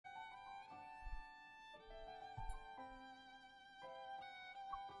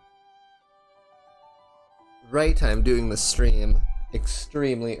Right, I'm doing the stream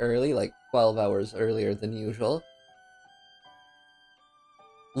extremely early, like 12 hours earlier than usual.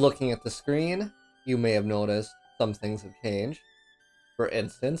 Looking at the screen, you may have noticed some things have changed. For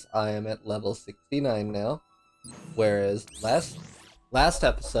instance, I am at level 69 now, whereas last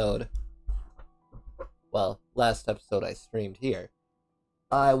episode I streamed here,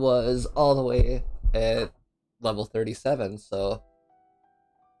 I was all the way at level 37, so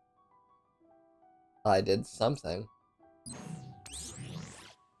I did something.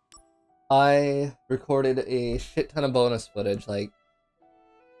 I recorded a shit ton of bonus footage, like,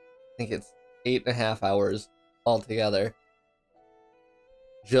 I think it's 8.5 hours altogether,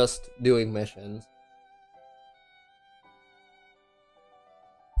 just doing missions.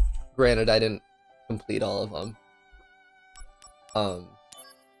 Granted, I didn't complete all of them.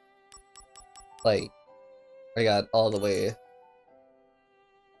 Like, I got all the way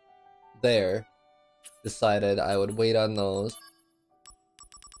there, decided I would wait on those.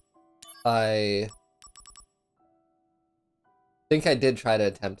 I think I did try to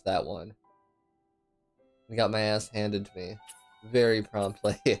attempt that one. I got my ass handed to me very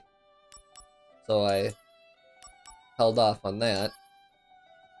promptly. So I held off on that.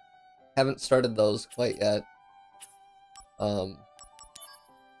 Haven't started those quite yet.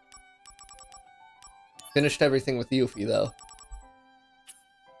 Finished everything with Yuffie though.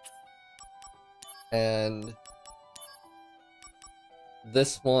 And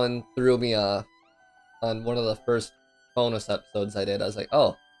this one threw me off on one of the first bonus episodes I did. I was like,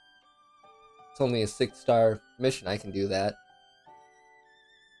 oh, it's only a 6-star mission, I can do that.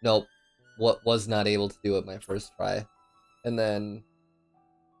 Nope, was not able to do it my first try. And then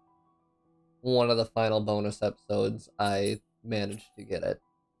one of the final bonus episodes, I managed to get it.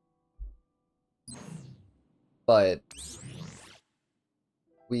 But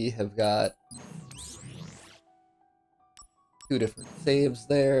we have got 2 different saves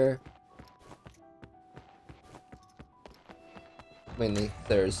there. Mainly,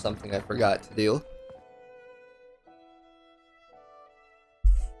 there's something I forgot to do.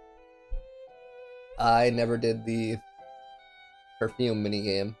 I never did the perfume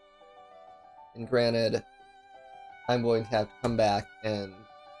minigame. And granted, I'm going to have to come back and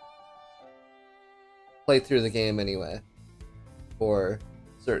play through the game anyway, for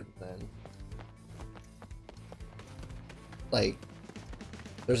certain things. Like,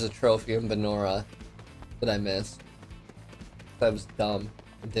 there's a trophy in Benora that I missed. I was dumb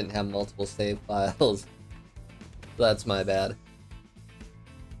and didn't have multiple save files. So that's my bad.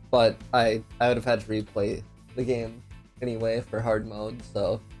 But I would have had to replay the game anyway for hard mode,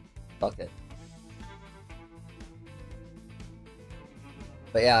 so fuck it.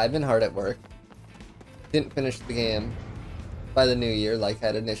 But yeah, I've been hard at work. Didn't finish the game by the new year like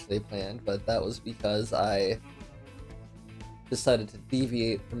I'd initially planned, but that was because I decided to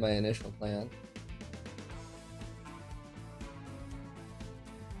deviate from my initial plan.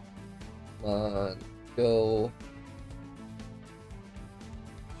 Come on, go.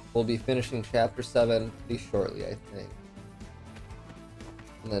 We'll be finishing chapter 7 pretty shortly, I think.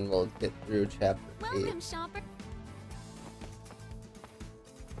 And then we'll get through chapter 8. Welcome, shopper.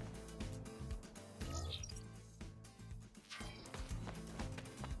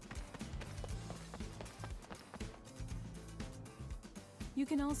 You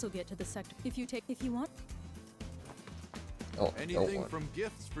can also get to the sector if you want. Oh, anything from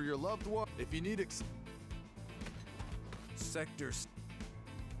gifts for your loved one. If you need sectors.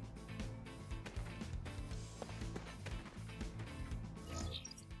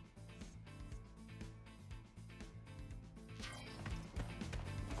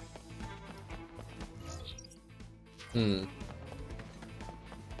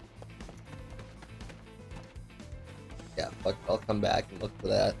 Yeah, fuck, I'll come back and look for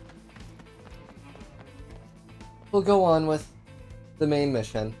that. We'll go on with the main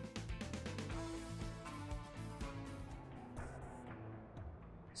mission.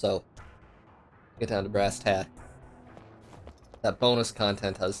 So, get down to brass tack. That bonus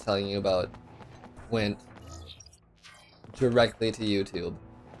content I was telling you about went directly to YouTube.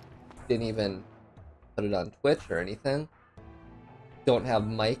 Didn't even put it on Twitch or anything. Don't have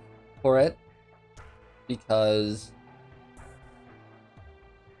mic for it because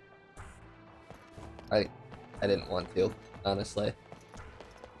I didn't want to, honestly.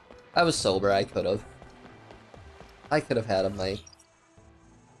 I was sober, I could have had a mic,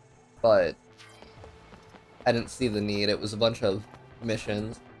 but I didn't see the need. It was a bunch of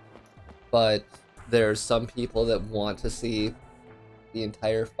missions, but there's some people that want to see the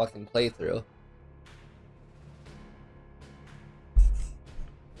entire fucking playthrough.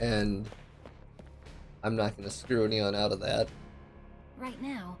 And I'm not gonna screw anyone out of that. Right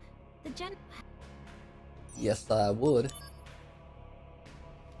now, the gen... Yes, I would.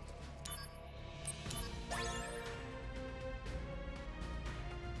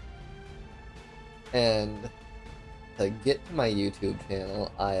 And to get to my YouTube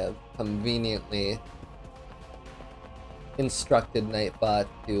channel, I have conveniently instructed Nightbot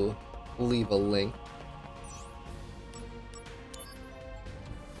to leave a link.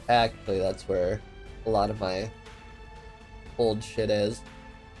 Actually, that's where a lot of my old shit is.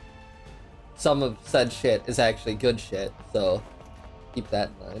 Some of said shit is actually good shit, so keep that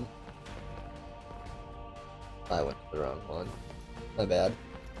in mind. I went to the wrong one. My bad.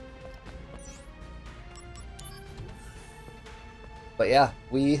 But yeah,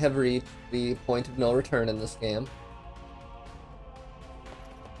 we have reached the point of no return in this game.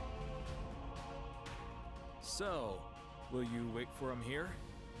 So, will you wait for him here?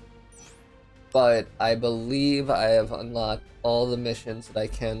 But I believe I have unlocked all the missions that I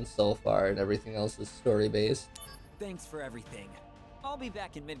can so far, and everything else is story-based. Thanks for everything. I'll be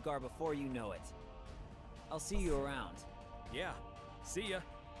back in Midgar before you know it. I'll see you around. Yeah, see ya.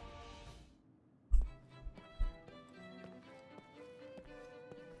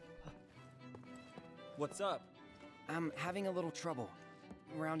 What's up? I'm having a little trouble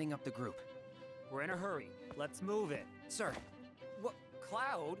rounding up the group. We're in a hurry. Let's move it. Sir, What?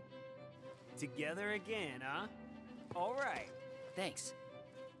 Cloud? Together again, huh? All right. thanks.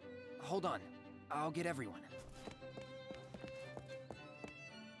 Hold on. I'll get everyone.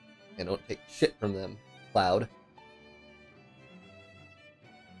 And don't take shit from them, Cloud.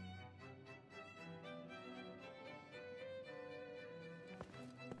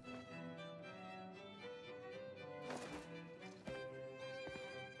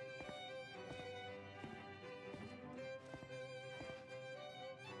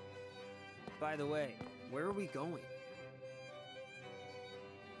 By the way, where are we going?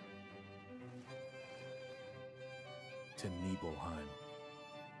 To Nibelheim.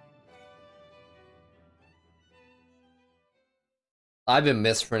 I've been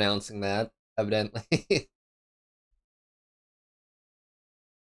mispronouncing that, evidently.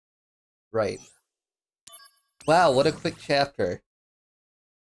 Right. Wow, what a quick chapter.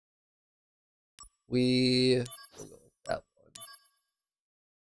 We'll go with that one.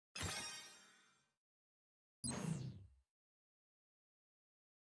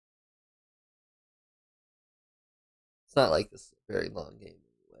 It's not like this is a very long game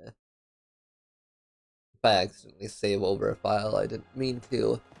anyway. If I accidentally save over a file, I didn't mean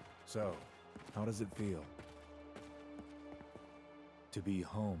to. So, how does it feel? To be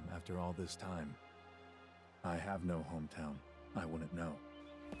home after all this time. I have no hometown. I wouldn't know.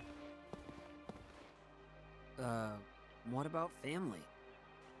 What about family?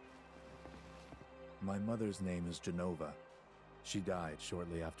 My mother's name is Genova. She died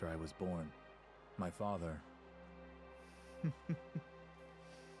shortly after I was born. My father...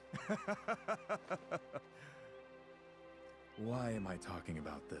 Why am I talking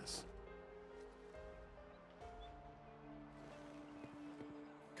about this?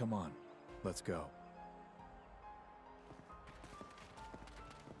 Come on, let's go.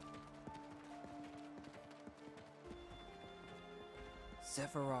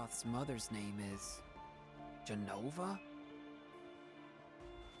 Sephiroth's mother's name is... Genova?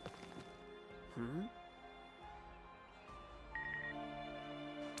 Hmm?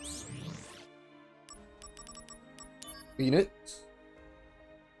 Phoenix?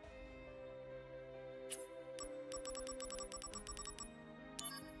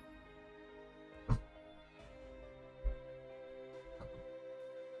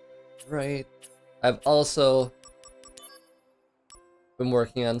 Right. I've also been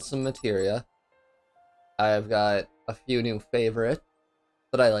working on some materia. I've got a few new favorites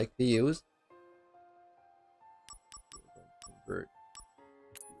that I like to use. Convert.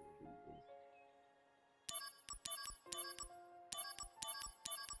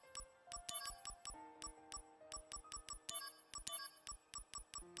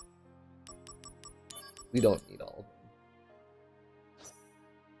 We don't need all of them.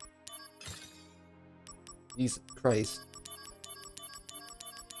 Jesus Christ.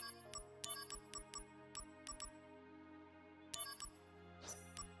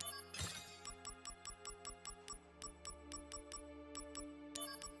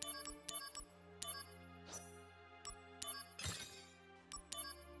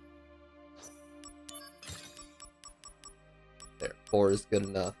 There, 4 is good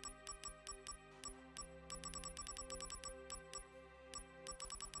enough.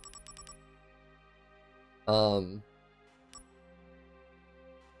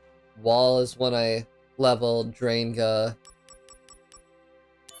 Wall is one I leveled Draenga.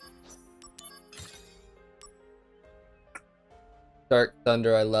 Dark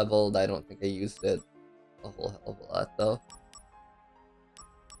Thunder I leveled. I don't think I used it a whole hell of a lot though.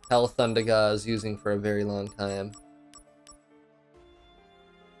 Hell Thundaga I was using for a very long time.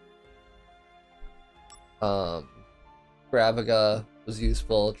 Gravaga was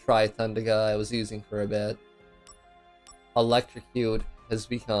useful. Tri Thundaga I was using for a bit. Electrocute has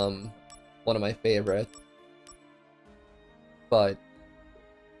become one of my favorites. But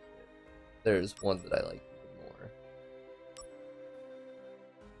there's one that I like even more.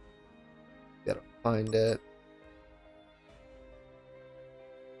 Gotta find it.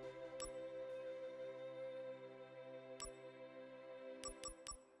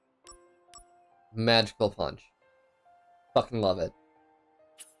 Magical Punch. Fucking love it.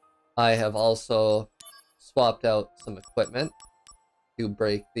 I have also swapped out some equipment to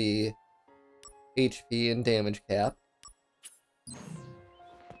break the HP and damage cap.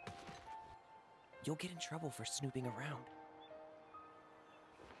 You'll get in trouble for snooping around.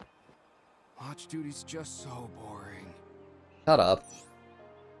 Watch duty's just so boring. Shut up.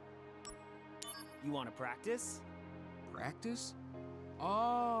 You want to practice? Practice?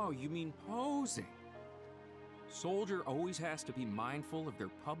 Oh, you mean posing. Soldier always has to be mindful of their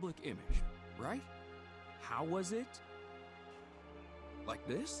public image, right? How was it? Like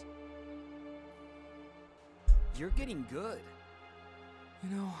this? You're getting good.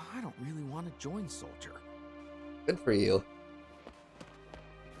 You know, I don't really want to join Soldier. Good for you.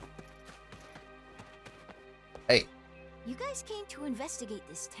 Hey. You guys came to investigate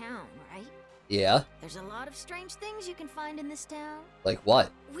this town, right? Yeah? There's a lot of strange things you can find in this town. Like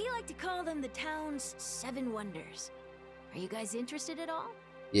what? We like to call them the town's 7 wonders. Are you guys interested at all?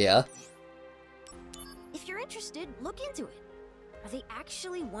 Yeah? If you're interested, look into it. Are they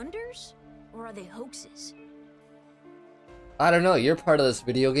actually wonders? Or are they hoaxes? I don't know, you're part of this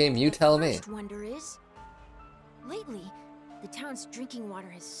video game, you tell me. The first wonder is... lately, the town's drinking water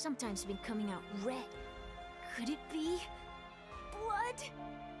has sometimes been coming out red. Could it be... blood?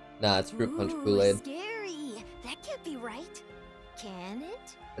 Nah, it's Fruit Punch Ooh, Kool-Aid. Scary. That can't be right. Can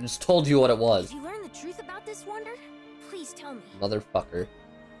it? I just told you what it was. If you learn the truth about this wonder, please tell me. Motherfucker.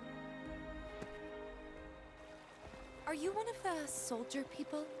 Are you one of the soldier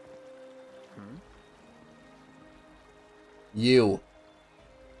people? You.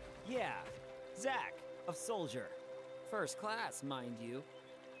 Yeah, Zach, of Soldier. First class, mind you.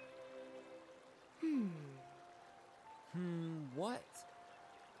 What?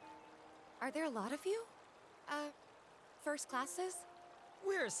 Are there a lot of you? First classes?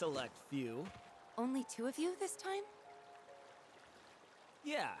 We're a select few. Only 2 of you this time?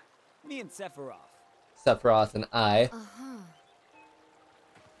 Yeah, me and Sephiroth. Sephiroth and I. Uh-huh.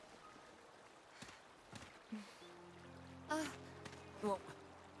 Well,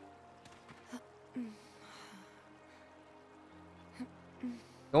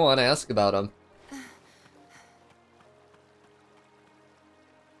 Go on, ask about him.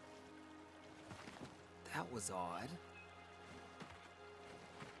 that was odd.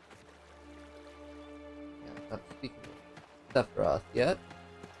 Yeah, not speaking of Sephiroth yet.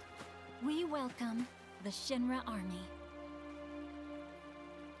 We welcome the Shinra army.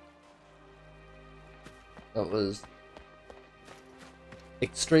 That was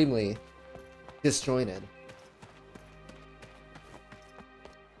extremely disjointed.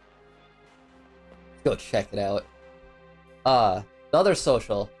 Let's go check it out. The other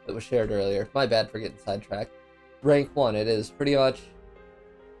social that was shared earlier, my bad for getting sidetracked. Rank 1, it is pretty much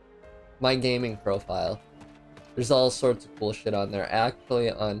my gaming profile. There's all sorts of cool shit on there. Actually,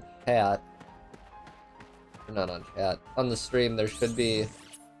 on chat, or not on chat, on the stream, there should be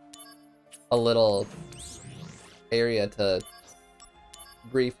a little area to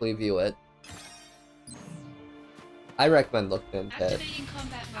briefly view it. I recommend looking into it.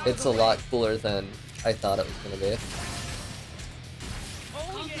 It's a lot cooler than I thought it was going to be.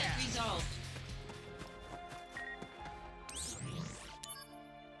 Oh yeah! Resolved.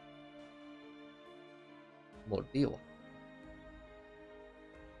 Mordido.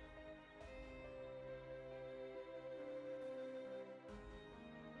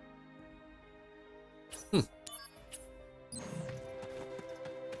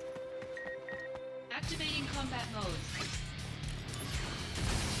 Activating combat mode.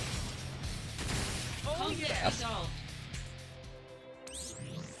 Oh Conflict yeah! resolved.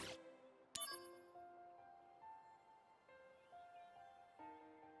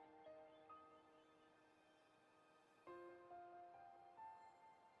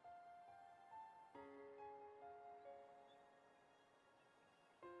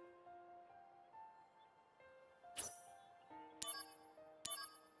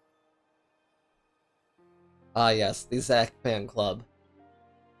 Ah, yes, the Zack fan club.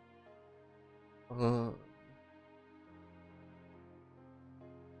 What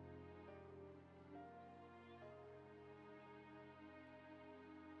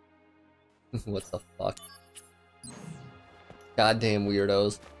the fuck? Goddamn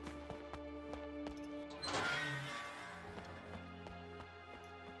weirdos.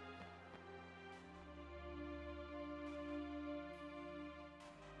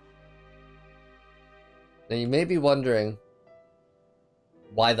 Now you may be wondering,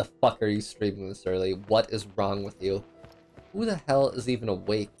 why the fuck are you streaming this early? What is wrong with you? Who the hell is even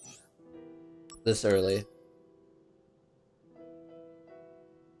awake this early?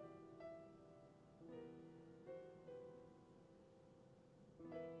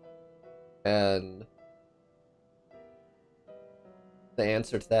 And the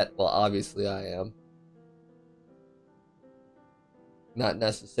answer to that, well, obviously I am. Not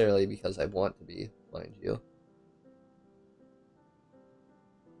necessarily because I want to be, mind you.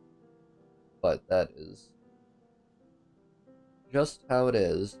 But that is just how it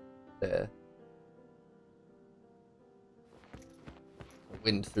is. The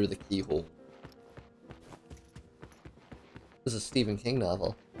wind through the keyhole. This is a Stephen King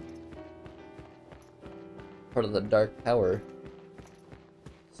novel. Part of the Dark Tower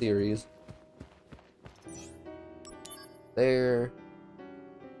series. There.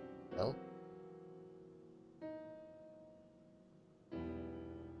 Well.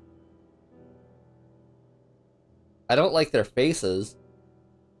 I don't like their faces.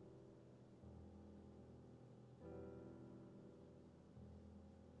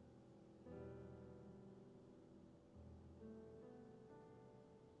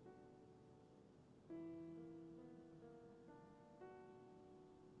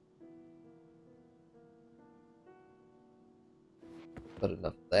 But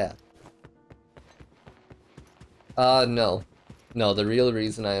enough of that. No. No, the real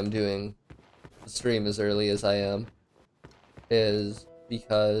reason I am doing the stream as early as I am is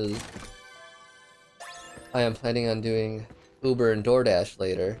because I am planning on doing Uber and DoorDash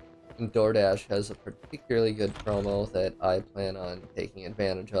later. And DoorDash has a particularly good promo that I plan on taking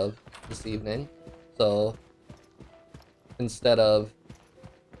advantage of this evening. So, instead of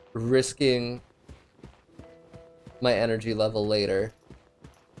risking my energy level later,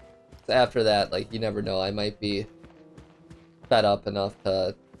 after that, like, you never know, I might be fed up enough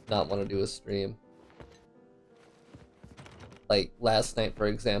to not want to do a stream. Like, last night, for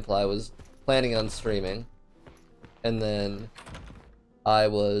example, I was planning on streaming, and then I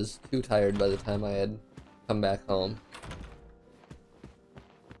was too tired by the time I had come back home.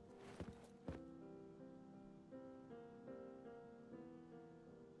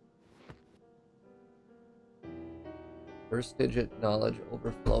 First digit knowledge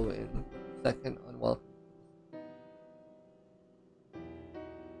overflowing. Second unwelcome.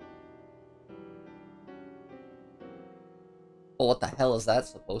 Well, what the hell is that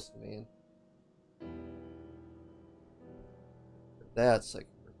supposed to mean? That's, I can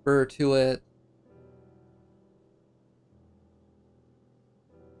refer to it.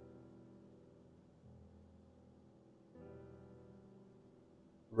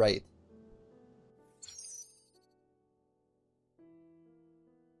 Right.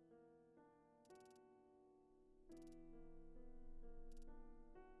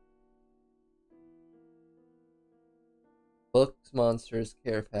 Books, monsters,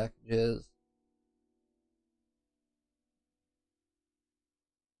 care packages.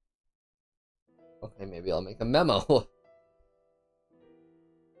 Okay, maybe I'll make a memo.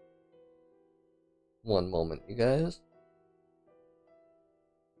 One moment, you guys.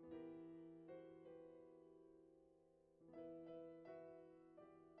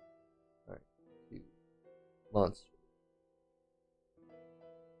 Alright, 2 monsters.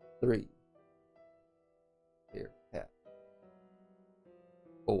 3 care pack.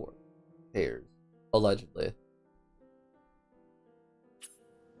 4 pairs, allegedly.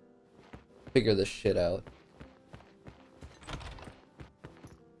 Figure this shit out.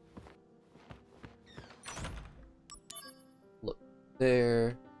 Look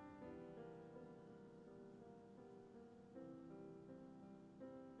there.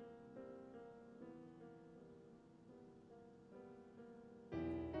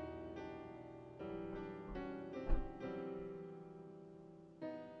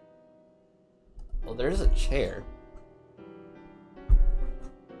 Oh, there's a chair.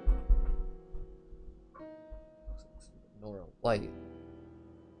 Nora White.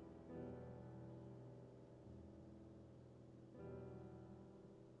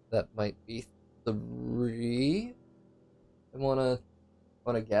 That might be 3. I wanna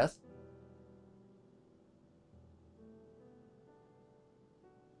guess.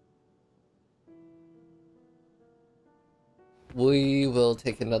 we will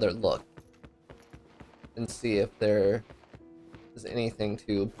take another look and see if there is anything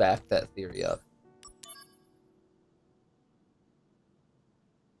to back that theory up.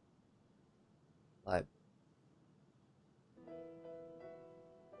 Live.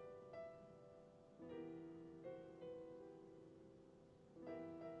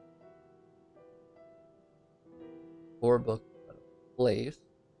 Four books out of place.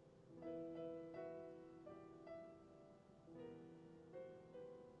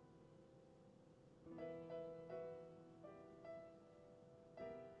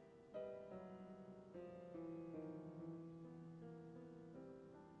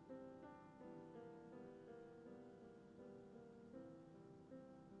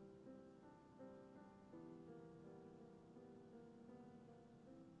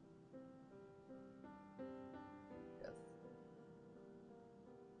 Yes.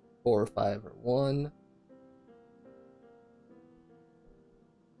 4 or 5 or 1.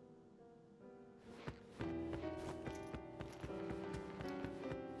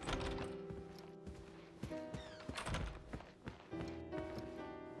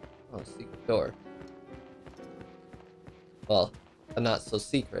 Oh, secret door. Well, a not so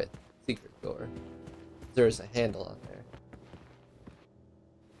secret door. There's a handle on there.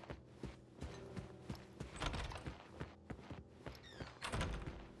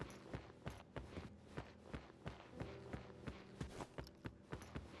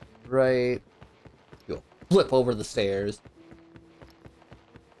 Right. You'll flip over the stairs.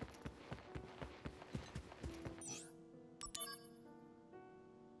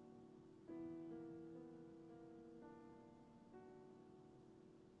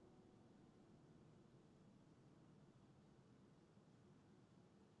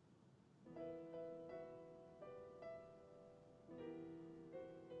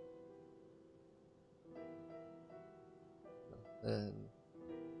 Then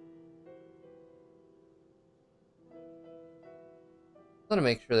I want to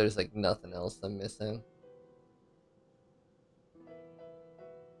make sure there's like nothing else I'm missing.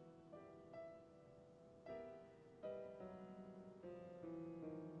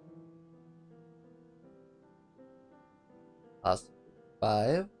 Possibly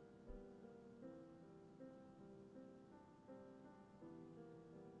 5.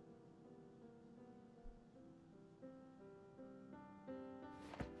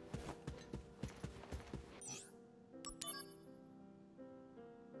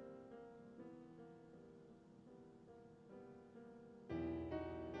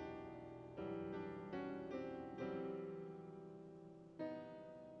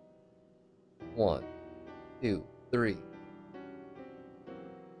 One, 2, 3.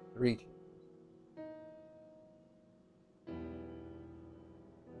 3 chambers.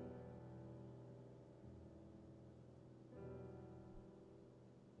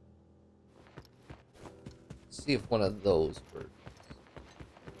 See if one of those works.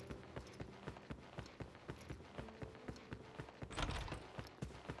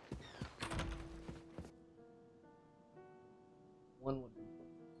 One would be close.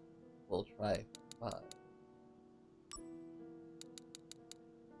 We'll try 5.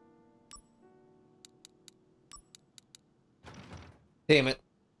 Damn it.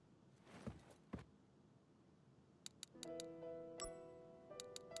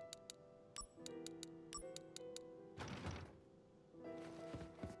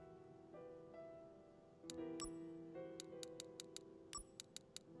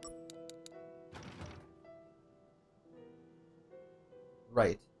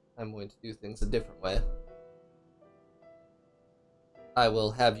 Right. I'm going to do things a different way. I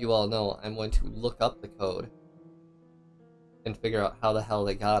will have you all know I'm going to look up the code and figure out how the hell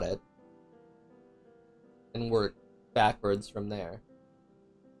they got it and work backwards from there.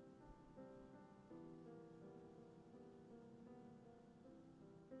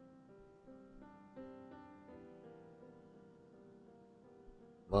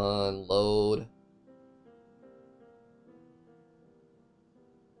 Come on, load.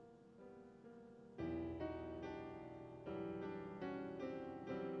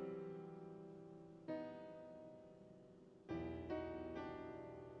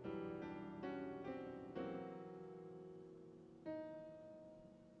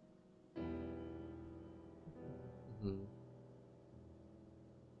 Mhm.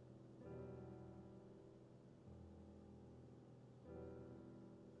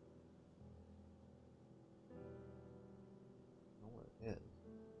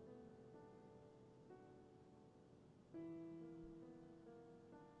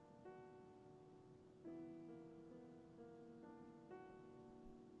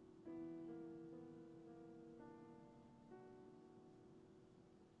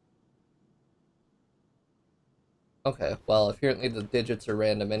 Okay, well, apparently the digits are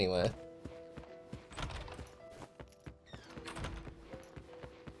random anyway.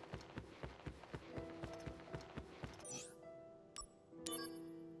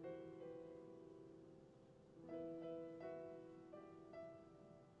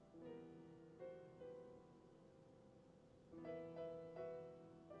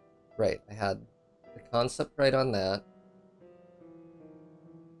 Right, I had the concept right on that.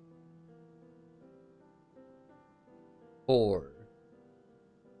 Four.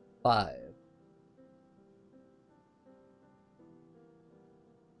 5.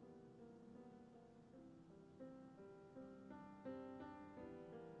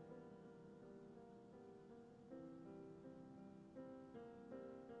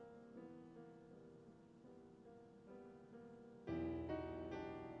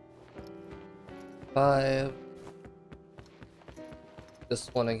 Five.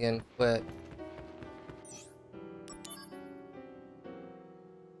 This one again, quick.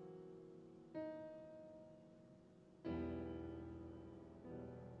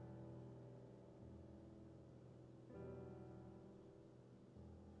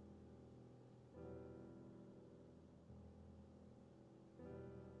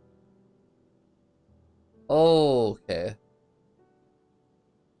 Okay.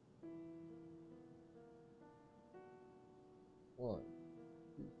 One,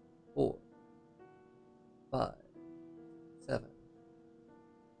 2, 4, 5, 7.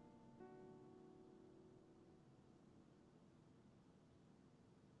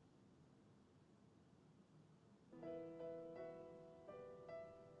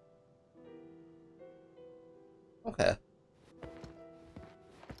 Okay.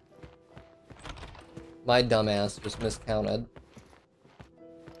 My dumbass just miscounted.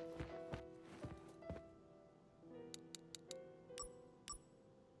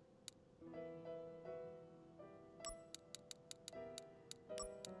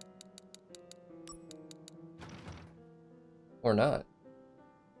 Or not.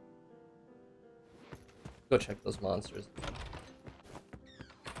 Go check those monsters again.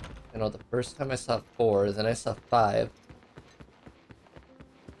 I know the first time I saw 4, then I saw 5.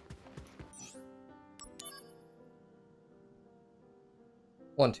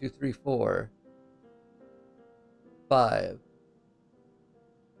 One, 2, 3, 4. 5.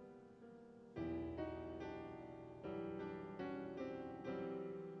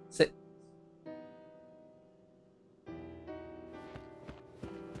 6.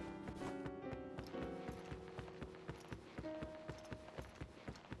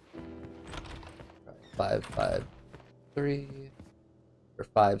 5, 5, 3. Or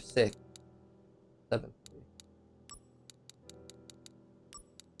 5, 6, 7, 3.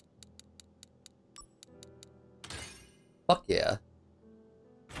 Fuck yeah.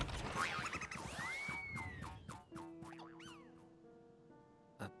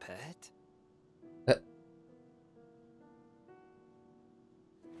 A pet?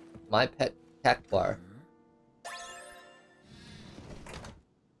 My pet cactuar.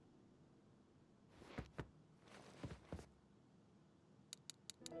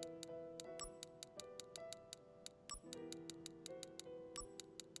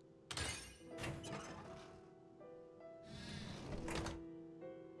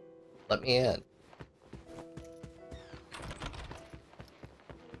 Let me in.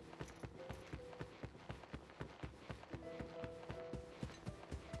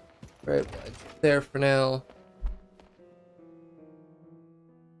 Right, there for now.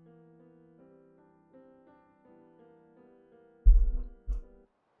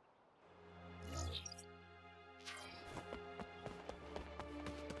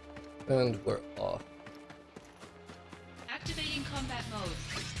 And we're off. Activating combat mode.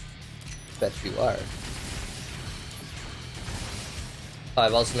 Bet you are.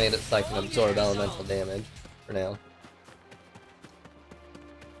 I've also made it so I can absorb elemental damage for now.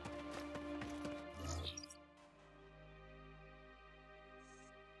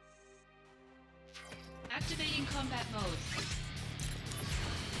 Activating combat mode.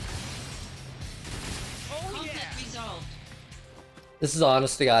 Conflict resolved. This is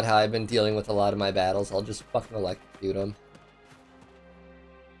honest to God how I've been dealing with a lot of my battles. I'll just fucking electrocute them.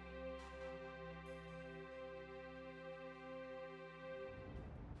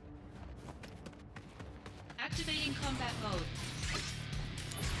 Activating combat mode.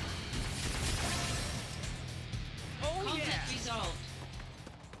 Conflict resolved.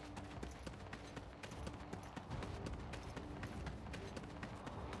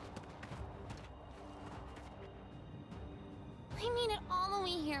 I made it all the way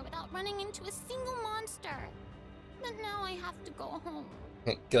here without running into a single monster. But now I have to go home.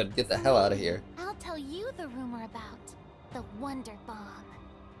 Good, get the hell out of here. I'll tell you the rumor about the Wonder Bomb.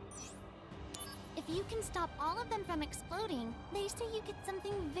 If you can stop all of them from exploding, they say you get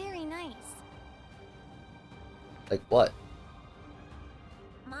something very nice. Like what?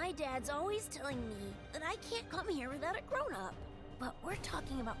 My dad's always telling me that I can't come here without a grown-up. But we're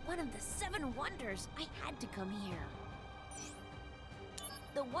talking about one of the 7 wonders. I had to come here.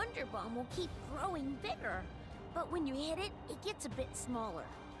 The Wonder Bomb will keep growing bigger, but when you hit it, it gets a bit smaller.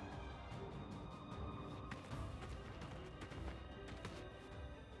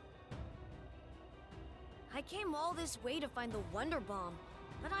 I came all this way to find the Wonder Bomb,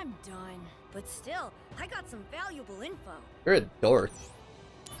 but I'm done. But still, I got some valuable info. You're a dork.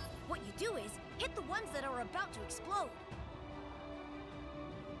 What you do is hit the ones that are about to explode.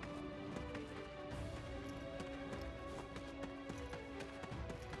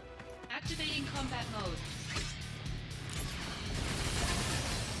 Activating combat mode.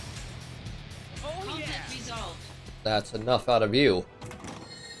 Oh Conflict resolved. That's enough out of you.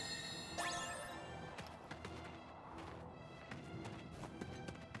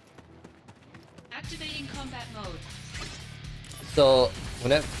 Activating combat mode. So,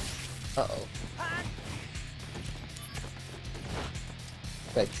 whenever... Uh-oh.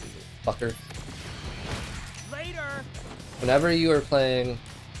 Back to you, fucker. Later. Whenever you are playing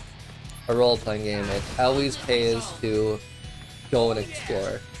a role-playing game, it always pays to go and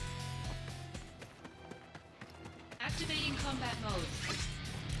explore. Activating combat mode.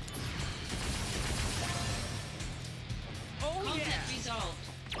 Oh Conflict resolved.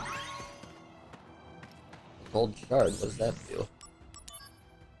 Gold shard, what does that do?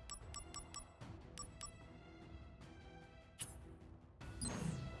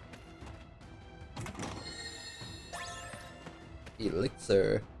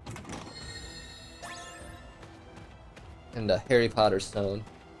 Elixir. And a Harry Potter stone.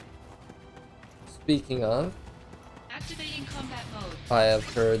 Speaking of, Activating combat mode. I have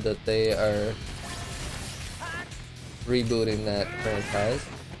heard that they are rebooting that franchise.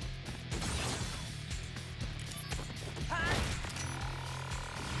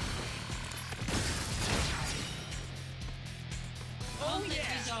 Conflict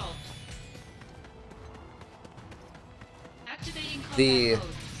resolved. Activating combat The mode.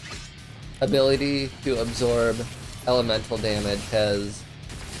 ability to absorb elemental damage has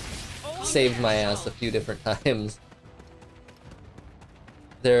saved my ass a few different times.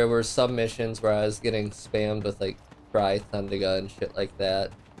 There were some missions where I was getting spammed with like Cry Thundiga and shit like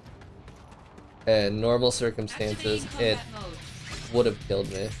that. In normal circumstances, it would have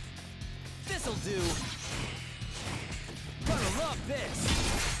killed me. This'll do. Gonna love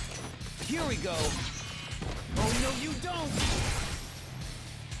this. Here we go. Oh no, you don't.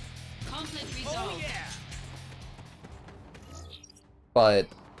 Conflict resolved. Oh yeah. But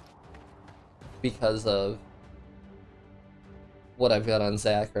because of what I've got on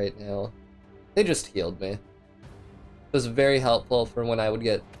Zack right now, they just healed me. It was very helpful for when I would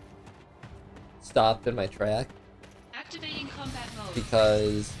get stopped in my track. Activating combat mode.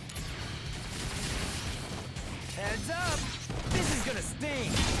 Because Heads up. This is gonna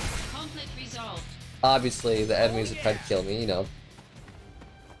sting. Conflict resolved. obviously the enemies that try to kill me, you know,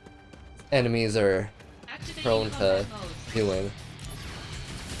 enemies are Activating prone to combat mode. doing.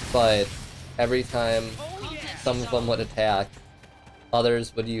 But every time Conflict some of them would attack,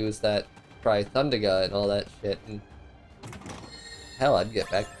 others would use that Cry Thundiga and all that shit, and hell, I'd get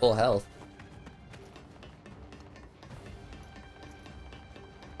back to full health.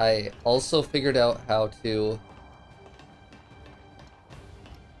 I also figured out how to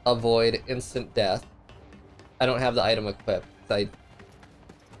avoid instant death. I don't have the item equipped, 'cause I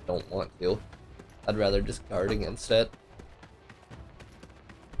don't want to. I'd rather just guard against it.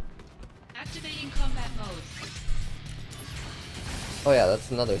 Activating combat mode. Oh yeah, that's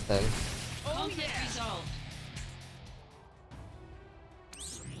another thing. Conflict resolved.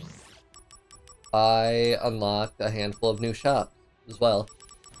 I unlocked a handful of new shops as well.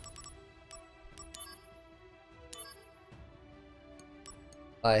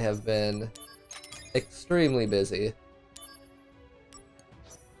 I have been extremely busy.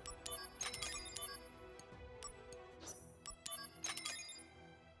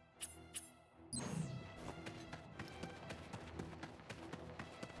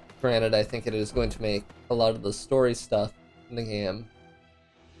 Granted, I think it is going to make a lot of the story stuff in the game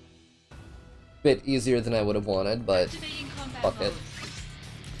a bit easier than I would have wanted, but Activating combat fuck mode. it.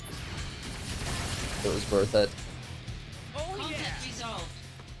 It was worth it. Conflict resolved.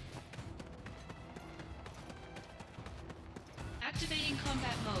 Activating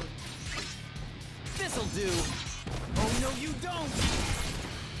combat mode. This'll do. Oh no, you don't.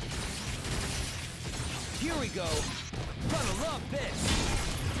 Here we go. Gonna love this.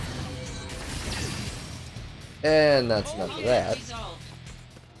 And that's enough of that. Resolved.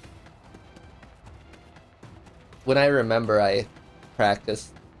 When I remember, I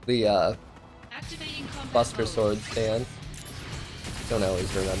practiced the Activating combat Buster mode. Sword stance. Don't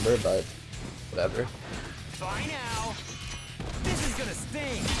always remember, but whatever. Bye now. This is gonna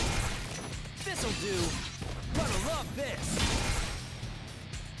sting. This'll do. Gonna love this.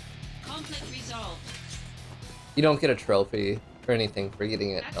 Conflict resolved. You don't get a trophy or anything for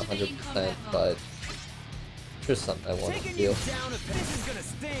getting it Activating 100%, combat mode. but it's just something I want to Taking do. you down a bit. This is gonna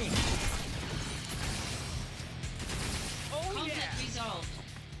sting. Oh Conflict yeah. resolved.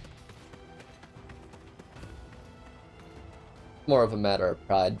 More of a matter of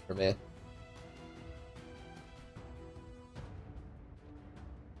pride for me.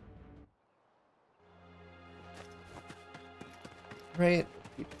 Right,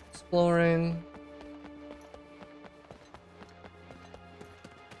 keep exploring.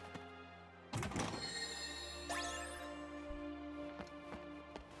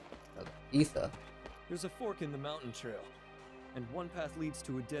 Etha. There's a fork in the mountain trail, and one path leads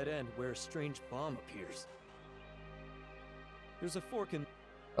to a dead end where a strange bomb appears. There's a fork in...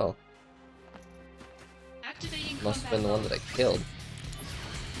 Oh, Activating must have combat been the one mode. that I killed.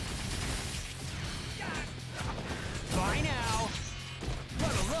 Bye now.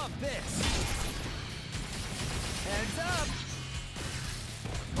 Gonna love this. Heads up.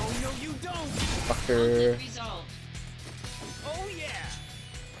 Oh no, you don't. Fucker. Conflict resolved. Oh yeah.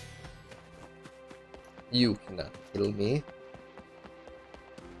 You cannot kill me.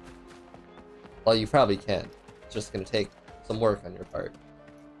 Well, you probably can. It's just gonna take some work on your part.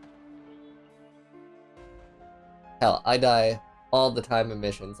 Hell, I die all the time in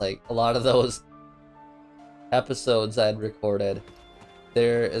missions. Like, a lot of those episodes I'd recorded,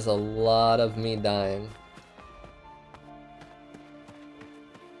 there is a lot of me dying.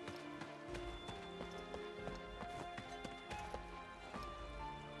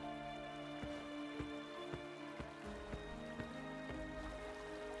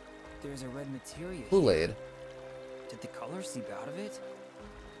 There's a red materia Kool-Aid. here. Did the color seep out of it?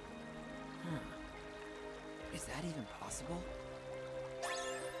 Huh. Is that even possible?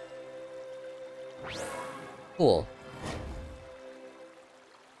 Cool.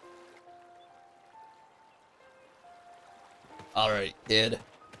 Alright, kid.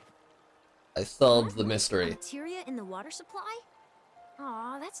 I solved the mystery. Bacteria in the water supply?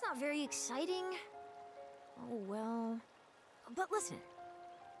 Aw, that's not very exciting. Oh well. But listen,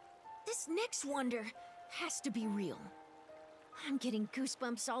 this next wonder has to be real. I'm getting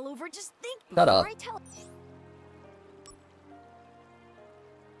goosebumps all over. Just think Shut before up. I tell.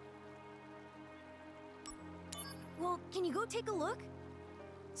 Well, can you go take a look?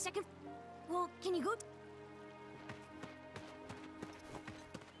 Second. Well, can you go?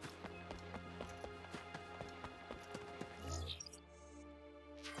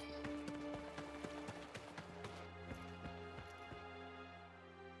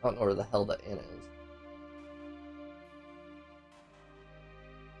 I don't know where the hell that inn is.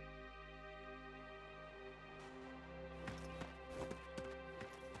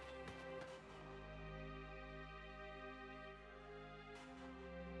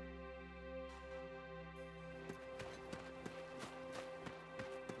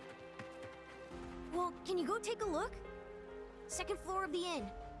 Well, can you go take a look? Second floor of the inn,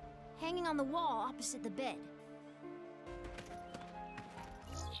 hanging on the wall opposite the bed.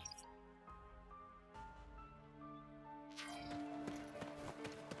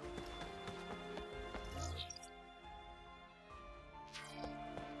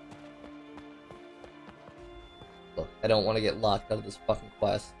 Look, I don't want to get locked out of this fucking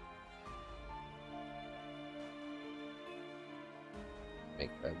quest. Make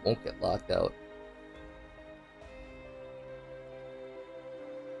sure I won't get locked out.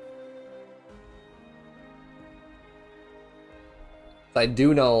 I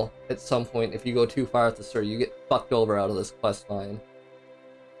do know at some point if you go too far at the start, you get fucked over out of this quest line.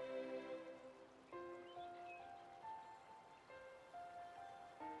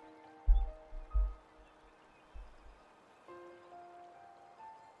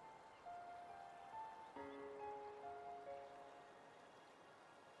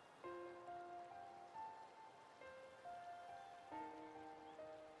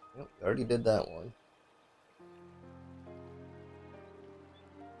 Yep, we already did that one.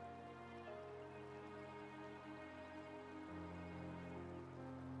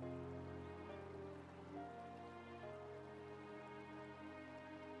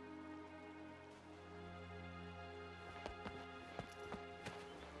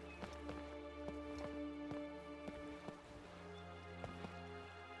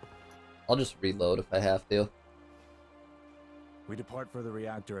 I'll just reload if I have to. We depart for the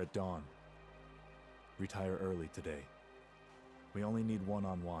reactor at dawn. Retire early today. We only need one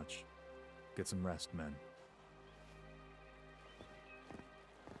on watch. Get some rest, men.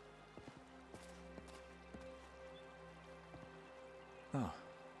 Oh,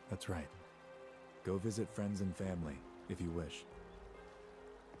 that's right. Go visit friends and family, if you wish.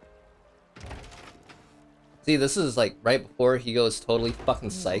 See, this is like right before he goes totally fucking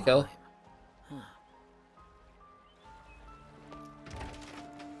psycho.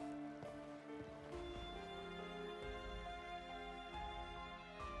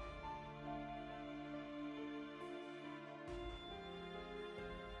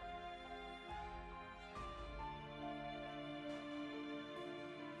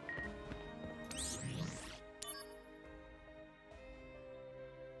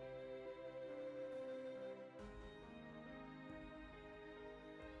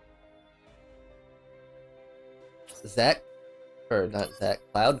 Zach, or not Zach,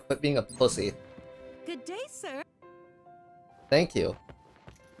 Cloud, quit being a pussy. Good day, sir. Thank you.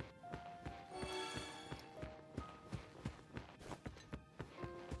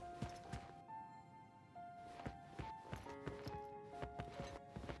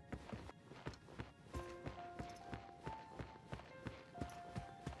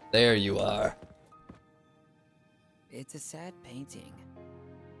 There you are. It's a sad painting.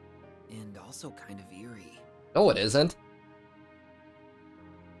 And also kind of eerie. No, it isn't.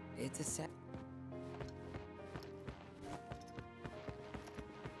 It's a sad...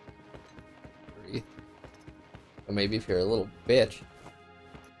 Or maybe if you're a little bitch.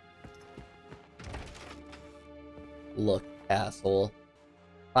 Look, asshole.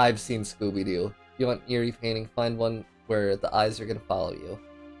 I've seen Scooby-Doo. You want eerie painting, find one where the eyes are gonna follow you.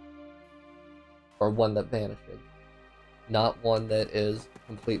 Or one that vanishes. Not one that is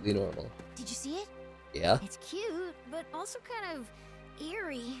completely normal. Did you see it? Yeah? It's cute, but also kind of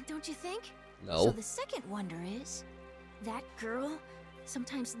eerie, don't you think? No. So the second wonder is, that girl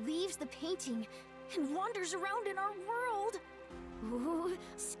sometimes leaves the painting and wanders around in our world. Ooh,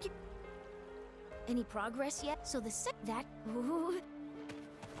 any progress yet? So the ooh.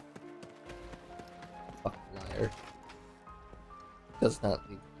 Fucking liar. Does not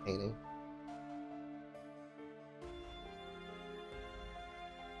need painting.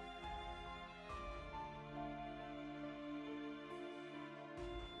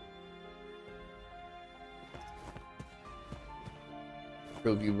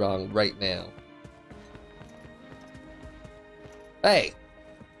 Prove you wrong right now. Hey!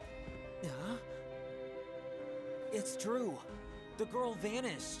 Huh? It's true. The girl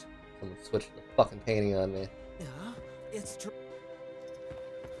vanished. Someone switched the fucking painting on me. Huh? It's true.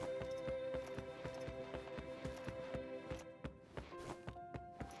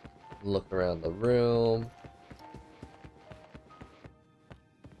 Look around the room.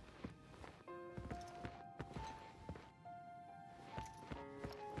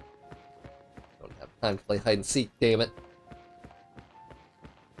 Don't have time to play hide and seek, damn it.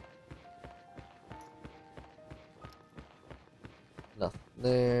 Nothing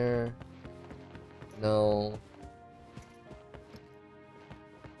there. No.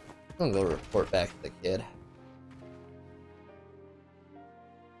 I'm gonna go report back to the kid.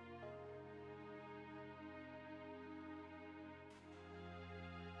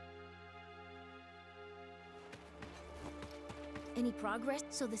 Any progress?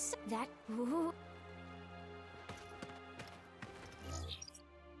 So the ooh.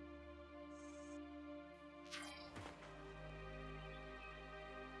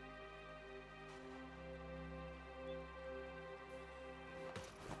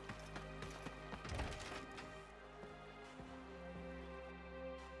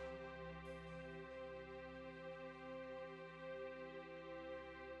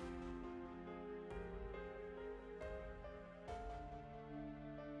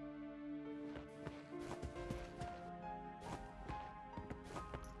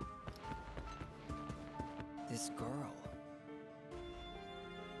 This girl.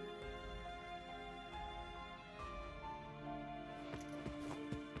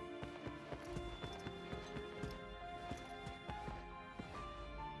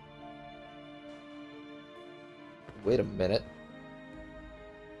 Wait a minute.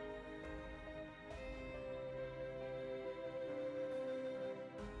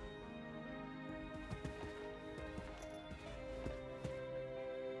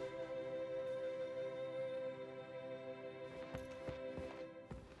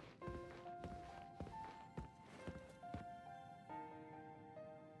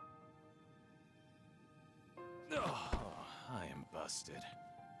 Oh, I am busted.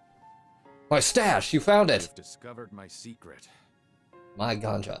 My stash! You found it! You've discovered my secret. My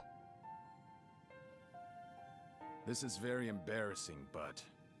ganja. This is very embarrassing, but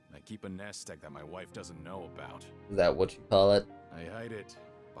I keep a nest egg that my wife doesn't know about. Is that what you call it? I hide it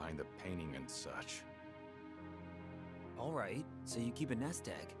behind the painting and such. Alright, so you keep a nest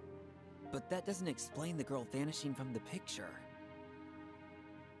egg. But that doesn't explain the girl vanishing from the picture.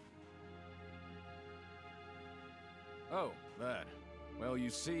 Oh, that. Well,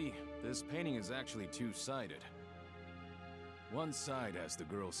 you see, this painting is actually two-sided. One side has the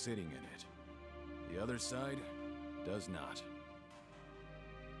girl sitting in it. The other side does not.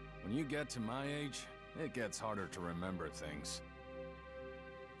 When you get to my age, it gets harder to remember things.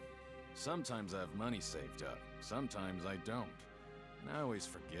 Sometimes I have money saved up, sometimes I don't, and I always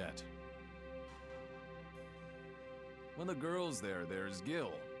forget. When the girl's there, there's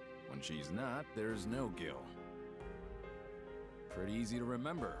Gil. When she's not, there's no Gil. Pretty easy to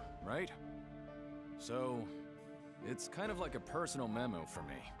remember, right? So, it's kind of like a personal memo for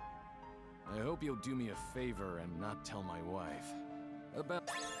me. I hope you'll do me a favor and not tell my wife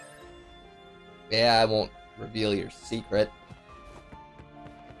about... Yeah, I won't reveal your secret.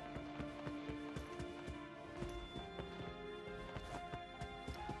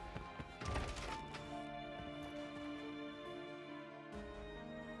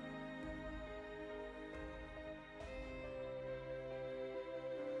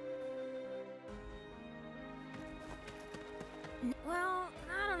 Well,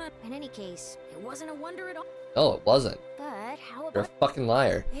 I don't know. In any case, it wasn't a wonder at all. No, it wasn't. But how You're about... a fucking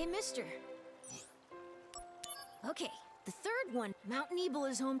liar. Hey, mister. Okay, the third one. Mount Nibel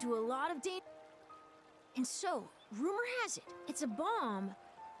is home to a lot of danger. And so, rumor has it, it's a bomb,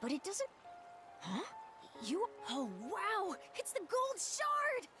 but it doesn't... Huh? You... Oh, wow! It's the gold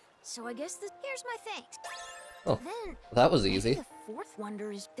shard! So I guess here's my thanks. Oh, then, that was easy. The fourth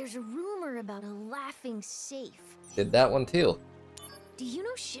wonder is there's a rumor about a laughing safe. Did that one too. Do you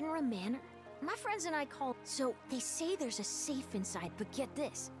know Shinra Manor? My friends and I call... So, they say there's a safe inside, but get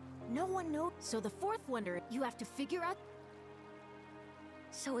this. No one knows. So the fourth wonder, you have to figure out...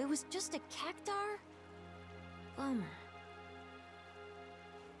 So it was just a cactar? Bummer.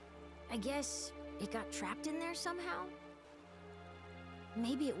 I guess it got trapped in there somehow?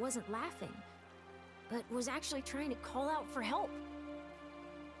 Maybe it wasn't laughing, but was actually trying to call out for help.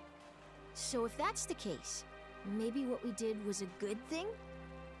 So if that's the case, maybe what we did was a good thing?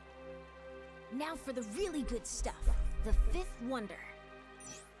 Now for the really good stuff. The fifth wonder.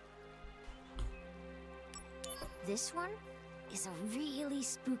 This one is a really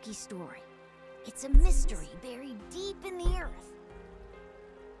spooky story. It's a mystery buried deep in the earth.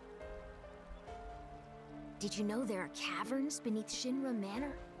 Did you know there are caverns beneath Shinra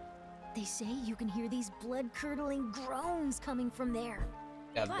Manor? They say you can hear these blood-curdling groans coming from there.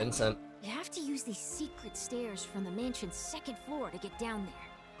 Yeah, But Vincent. you have to use these secret stairs from the mansion's second floor to get down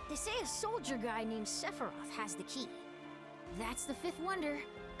there. They say a soldier guy named Sephiroth has the key. That's the fifth wonder.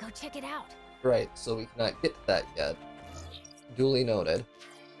 Go check it out. Right, so we cannot get to that yet. Duly noted.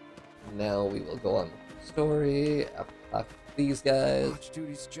 Now we will go on with the story after talking to these guys. Watch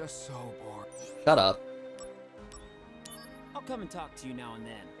duty's just so boring. Shut up. I'll come and talk to you now and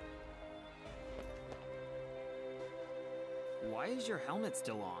then. Why is your helmet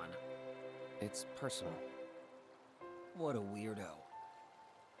still on? It's personal. What a weirdo.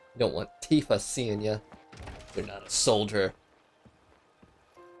 Don't want Tifa seeing you. You're not a soldier.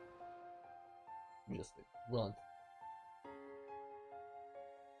 You're just a grunt.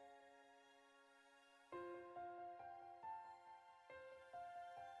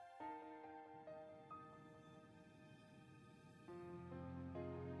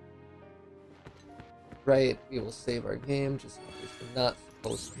 Right, we will save our game just in case we're not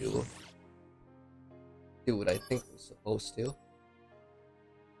supposed to do what I think we're supposed to.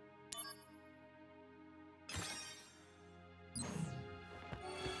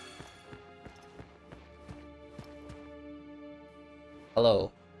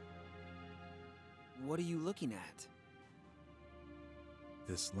 Hello. What are you looking at?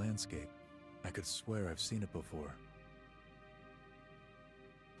 This landscape. I could swear I've seen it before.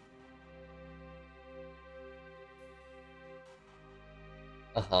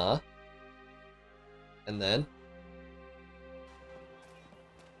 Uh-huh. And then?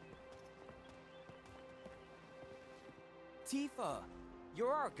 Tifa,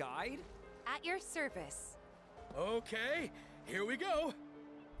 you're our guide? At your service. Okay, here we go.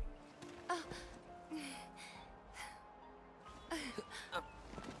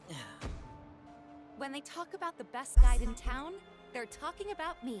 When they talk about the best guide in town, they're talking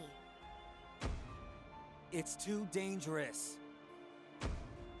about me. It's too dangerous.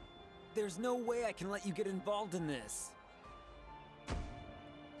 There's no way I can let you get involved in this.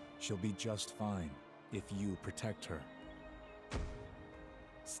 She'll be just fine if you protect her.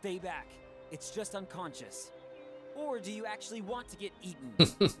 Stay back. It's just unconscious. Or do you actually want to get eaten?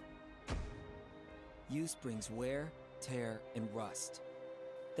 Use brings wear, tear, and rust.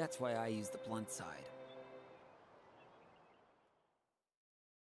 That's why I use the blunt side.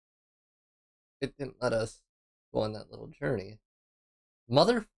 It didn't let us go on that little journey.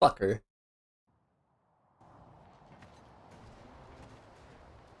 Motherfucker.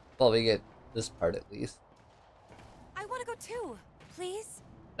 Well, we get this part at least. I want to go too, please.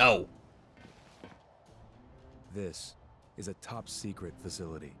 No. This is a top-secret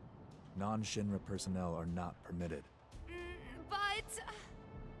facility. Non-Shinra personnel are not permitted. But...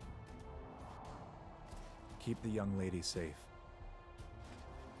 Keep the young lady safe.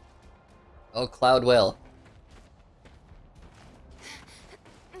 Oh, Cloud will.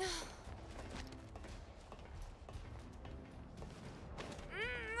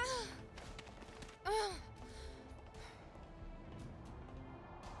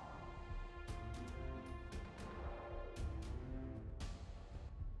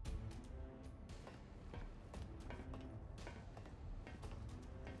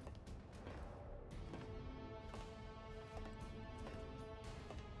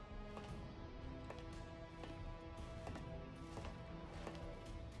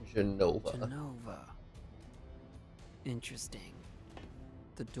 Genova. Genova. Interesting.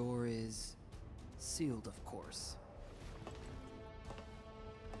 The door is sealed, of course.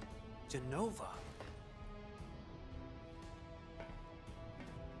 Genova.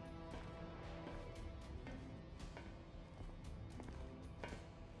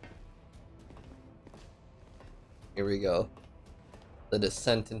 Here we go. The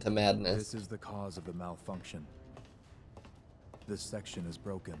descent into madness. This is the cause of the malfunction. This section is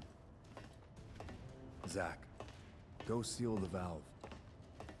broken. Zack, go seal the valve.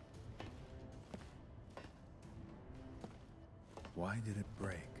 Why did it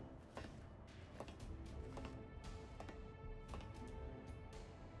break?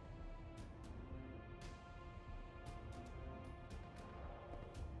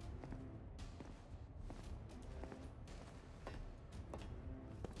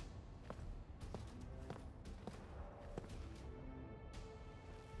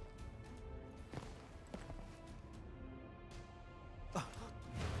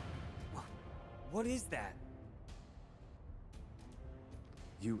 What is that?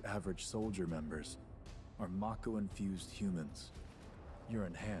 You average soldier members are Mako-infused humans. You're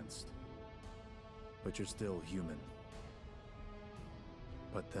enhanced, but you're still human.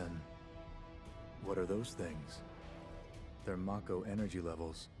 But then, what are those things? Their Mako energy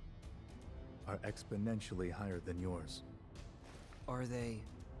levels are exponentially higher than yours. Are they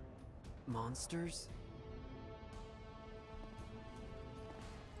monsters?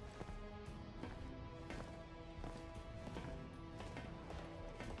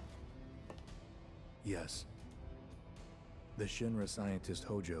 Yes. The Shinra scientist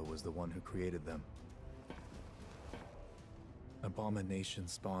Hojo was the one who created them.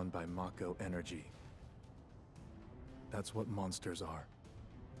 Abominations spawned by Mako energy. That's what monsters are.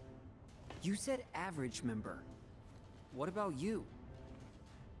 You said average member. What about you?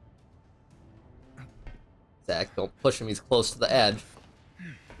 Zack, don't push him, he's close to the edge.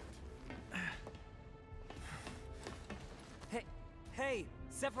 Hey,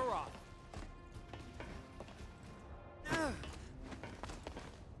 Sephiroth!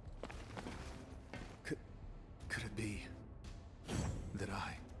 Could it be that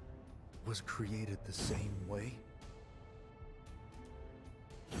I was created the same way?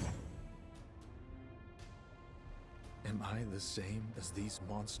 Am I the same as these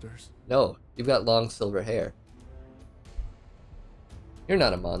monsters? No, you've got long silver hair. You're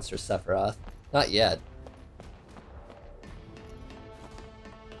not a monster, Sephiroth. Not yet.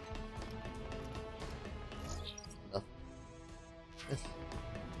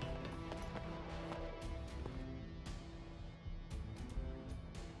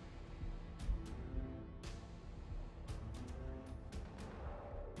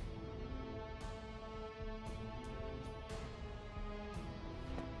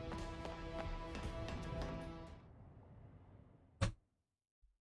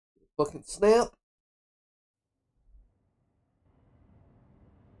 Fucking snap.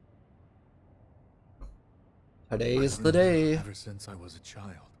 Today is the day. Ever since I was a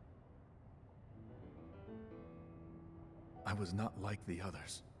child, I was not like the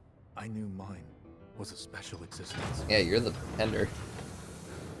others. I knew mine was a special existence. Yeah, you're the pretender.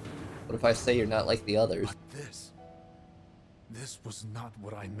 What if I say you're not like the others? But this was not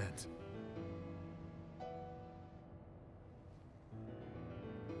what I meant.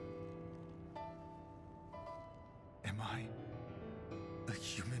 I a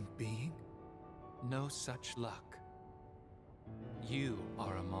human being? No such luck. You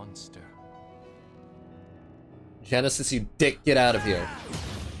are a monster. Genesis, you dick, get out of here.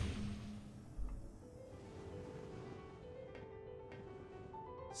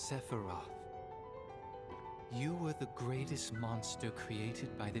 Sephiroth, you were the greatest monster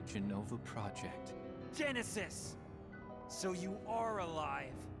created by the Genova Project. Genesis! So you are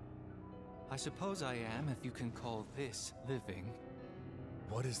alive. I suppose I am, if you can call this living.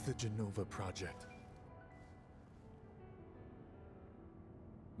 What is the Genova Project?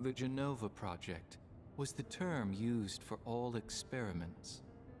 The Genova Project was the term used for all experiments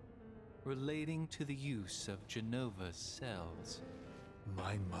relating to the use of Genova's cells.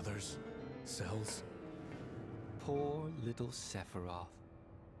 My mother's cells? Poor little Sephiroth.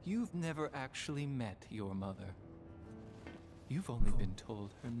 You've never actually met your mother. You've only been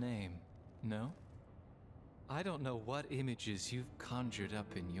told her name, no? I don't know what images you've conjured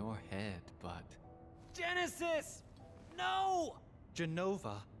up in your head, but... Genesis! No!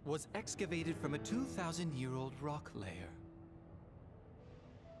 Genova was excavated from a 2,000-year-old rock layer.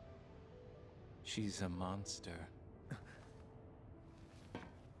 She's a monster.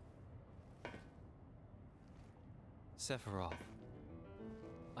 Sephiroth,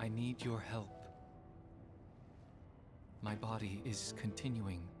 I need your help. My body is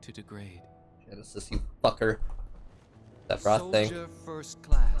continuing to degrade. Genesis, you fucker. Sephiroth thing. Soldier first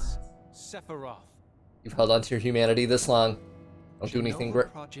class, Sephiroth. You've held on to your humanity this long. Don't do anything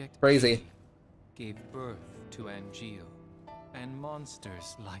crazy. Gave birth to Angeal and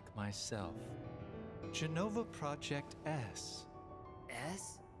monsters like myself. Genova Project S.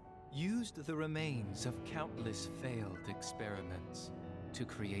 S? Used the remains of countless failed experiments to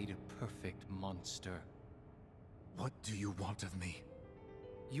create a perfect monster. What do you want of me?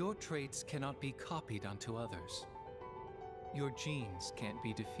 Your traits cannot be copied onto others. Your genes can't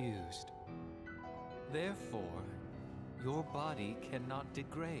be diffused. Therefore, your body cannot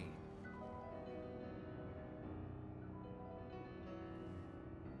degrade.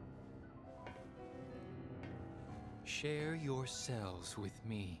 Share your cells with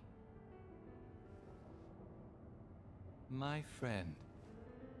me. My friend.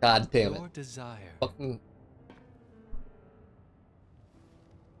 God damn it. Your desire Fucking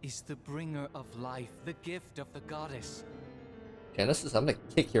is the bringer of life, the gift of the goddess. Genesis, I'm gonna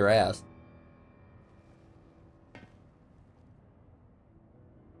kick your ass.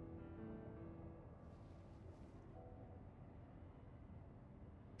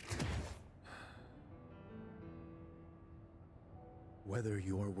 Whether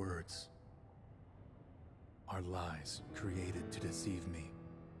your words are lies created to deceive me,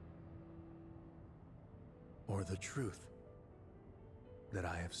 or the truth that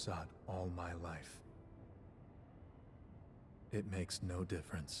I have sought all my life, it makes no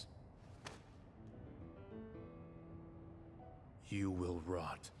difference. You will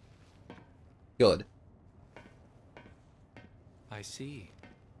rot. Good. I see.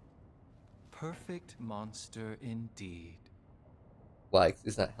 Perfect monster indeed. Why? 'Cause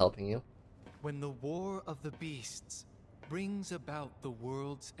he's not helping you? When the war of the beasts brings about the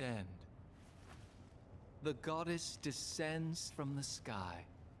world's end, the goddess descends from the sky.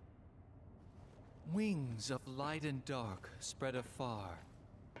 Wings of light and dark spread afar.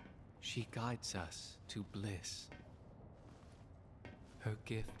 She guides us to bliss. Her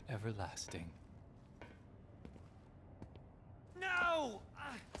gift everlasting. No!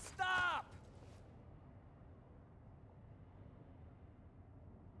 Stop!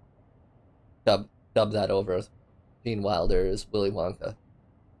 Dub that over as Gene Wilder is Willy Wonka.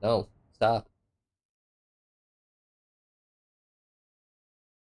 No, stop.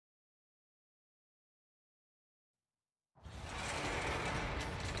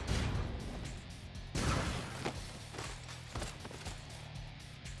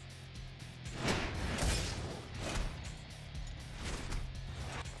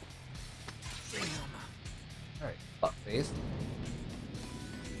 Alright, fuckface.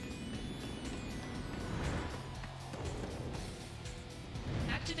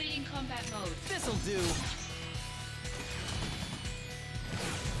 Activating combat mode. This'll do.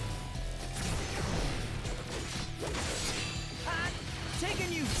 Hot.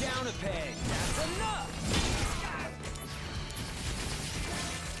 Taking you down a peg. That's enough.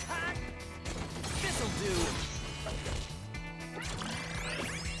 Hot. This'll do.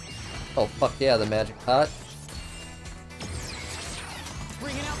 Oh fuck yeah, the magic pot.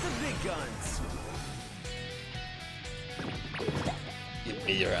 Bringing out the big guns. Give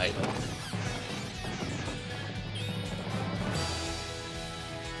me your item.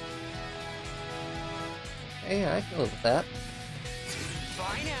 Okay, I can live with that.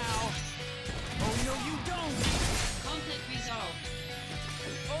 Bye now. Oh no, you don't. Conflict resolved.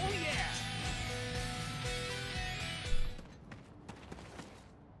 Oh yeah.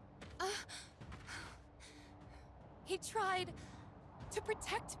 He tried to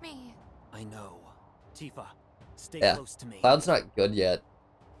protect me. I know. Tifa, stay Yeah, close to me. Cloud's not good yet.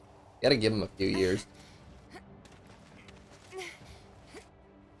 Gotta give him a few years.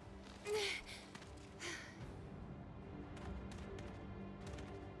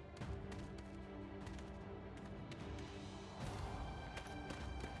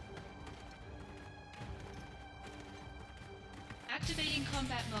 Activating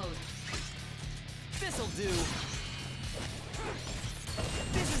combat mode. This'll do.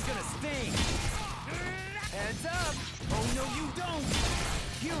 This is gonna sting. Heads up. Oh no, you don't.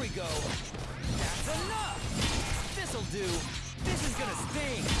 Here we go. That's enough. This'll do. This is gonna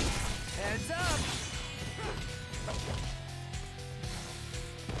sting. Heads up.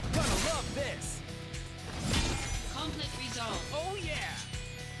 Gonna love this. Conflict resolved. Oh yeah.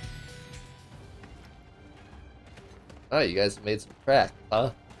 Oh, you guys made some crack,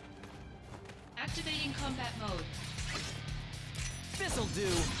 huh? Activating combat mode. This'll do.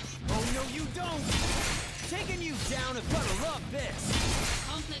 Oh no, you don't. Taking you down is gonna love this.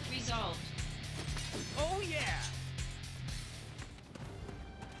 Conflict resolved. Oh yeah.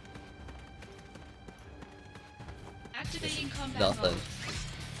 Activating combat Nothing. mode.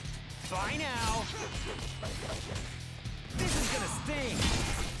 Bye now. This is gonna sting.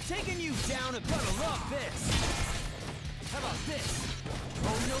 Taking you down is gonna love this. How about this?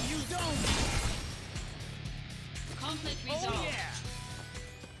 Oh no, you don't. Conflict resolved. Oh yeah.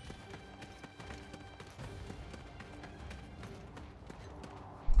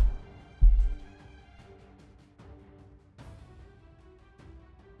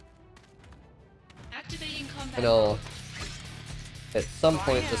 Activating combat I know mode. at some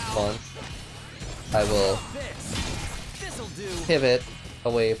point this month I will This'll do. pivot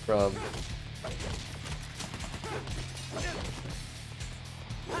away from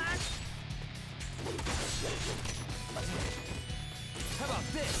How about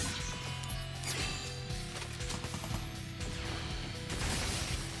this?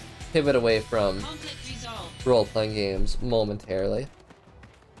 Conflict resolved. role-playing games momentarily.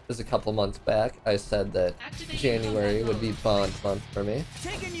 Just a couple months back, I said that January would be Bond month for me.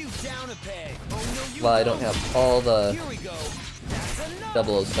 Taking you down a peg. Oh no, you While I don't have all the Here we go. That's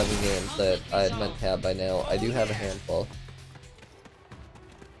enough. 007 games that I had meant to have by now, I do have a handful.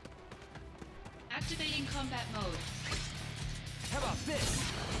 Activating combat mode. How about this?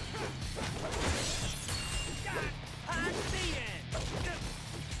 Hot beating.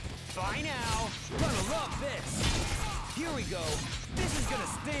 Bye now. Gonna love this. Here we go. This is gonna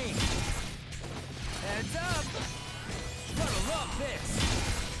sting. Heads up. Gonna love this.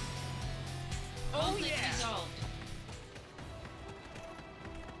 Oh Conflict yeah. resolved.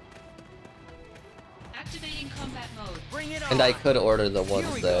 Activating combat mode. Bring it on. And I could order the Here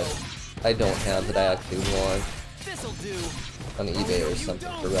ones we that go. I don't have that I actually want This'll do. on eBay or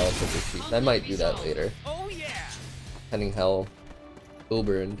something for relatively cheap. And I might do that later, Oh yeah. depending how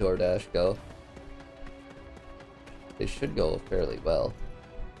Uber and DoorDash go. They should go fairly well.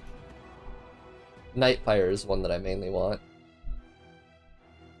 Nightfire is one that I mainly want.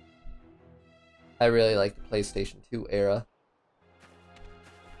 I really like the PlayStation 2 era.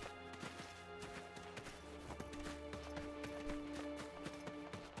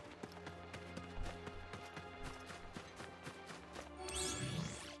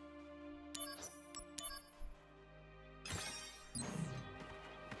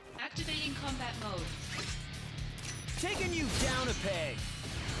 Activating combat mode. Taking you down a peg.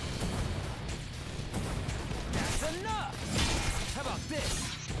 That's enough. How about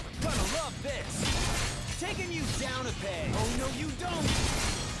this? Gonna love this. Taking you down a peg. Oh no, you don't.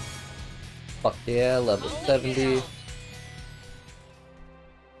 Fuck yeah, level 70.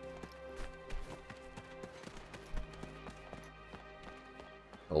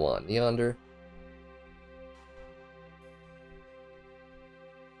 Go on yonder.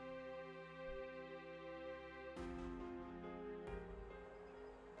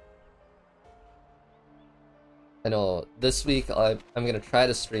 I know this week I'm gonna try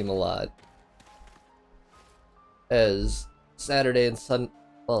to stream a lot, as Saturday and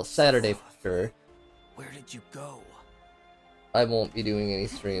Saturday for sure. Where did you go? I won't be doing any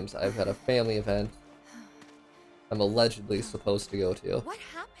streams. I've had a family event I'm allegedly supposed to go to. What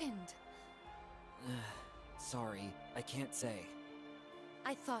happened? Sorry, I can't say.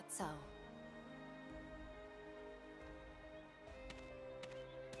 I thought so.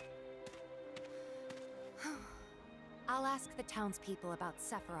 I'll ask the townspeople about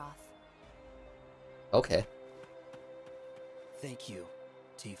Sephiroth. Okay. Thank you,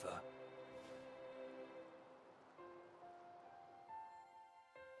 Tifa.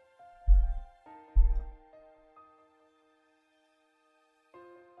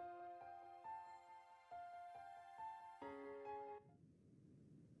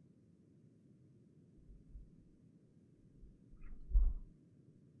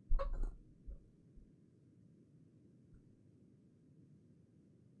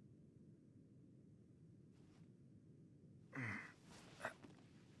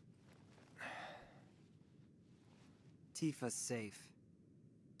 Tifa's safe.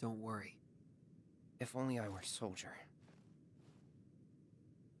 Don't worry. If only I were Soldier.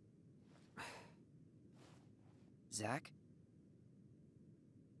 Zack?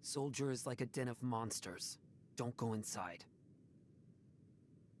 Soldier is like a den of monsters. Don't go inside.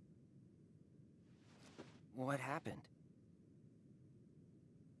 What happened?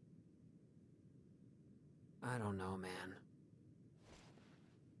 I don't know, man.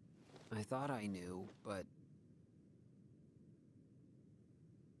 I thought I knew, but...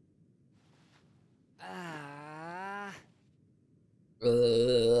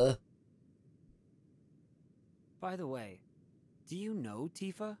 By the way, do you know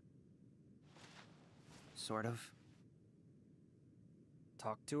Tifa? Sort of.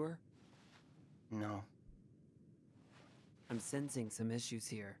 Talk to her? No. I'm sensing some issues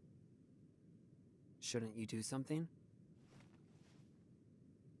here. Shouldn't you do something?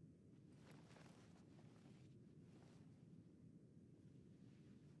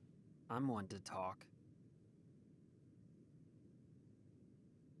 I'm one to talk.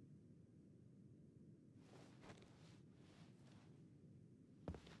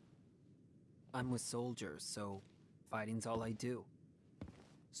 I'm with soldiers, so fighting's all I do.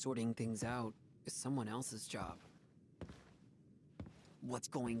 Sorting things out is someone else's job. What's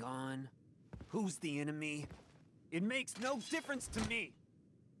going on? Who's the enemy? It makes no difference to me!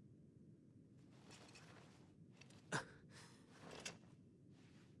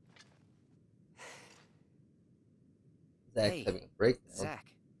 Zack Hey, having a breakdown.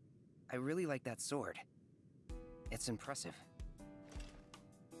 Zack. I really like that sword. It's impressive.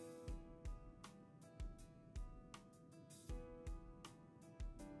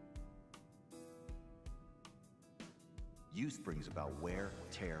 Use brings about wear,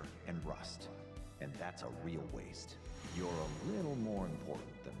 tear, and rust. And that's a real waste. You're a little more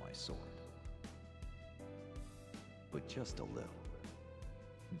important than my sword. But just a little.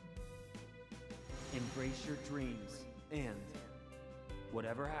 Embrace your dreams, and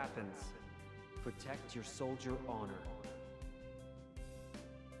whatever happens, protect your soldier honor.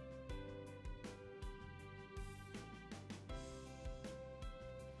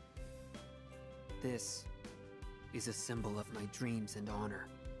 This is a symbol of my dreams and honor.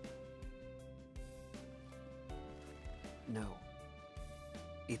 No,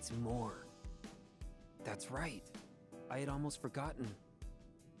 it's more. That's right. I had almost forgotten.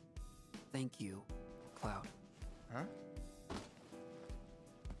 Thank you, Cloud. Huh?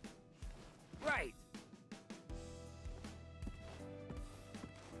 Right!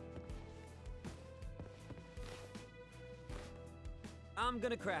 I'm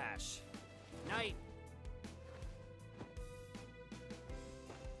gonna crash. Night.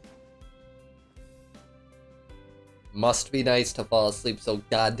 Must be nice to fall asleep so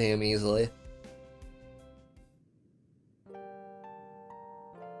goddamn easily.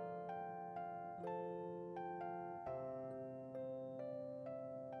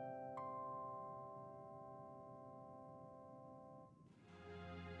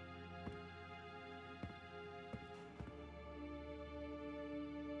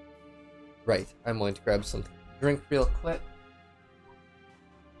 Right, I'm going to grab some drink real quick.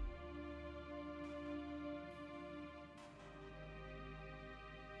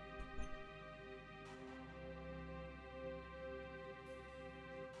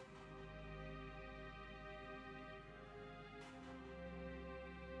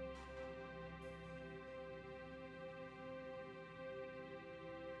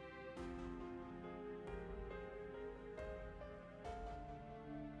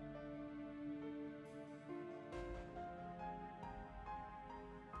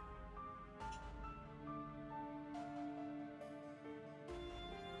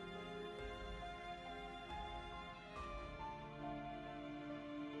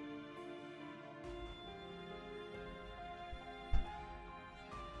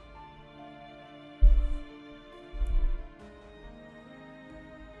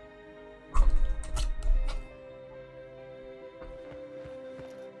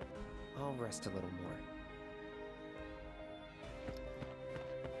 I'll rest a little more.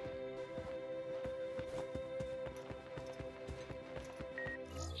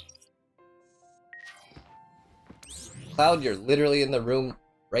 Cloud, you're literally in the room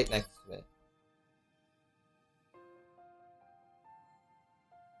right next to me.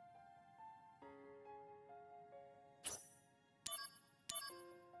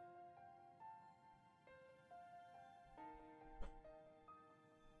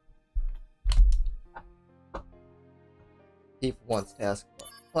 Thief wants to ask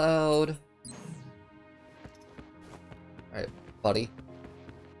about Cloud. Alright, buddy.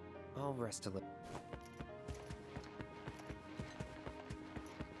 I'll rest a little.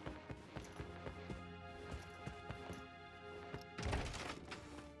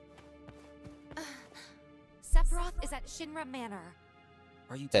 Sephiroth is at Shinra Manor.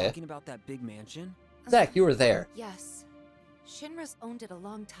 Are you Okay. talking about that big mansion? Zach, you were there. Yes. Shinra's owned it a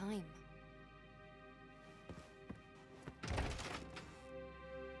long time.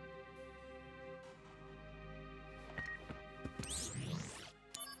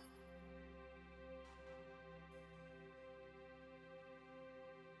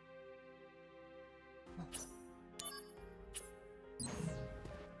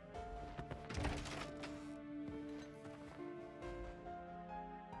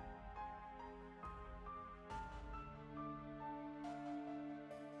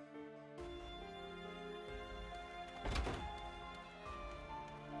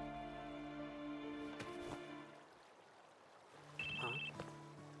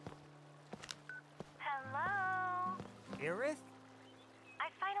 Hello? Aerith? I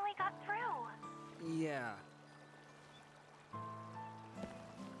finally got through. Yeah.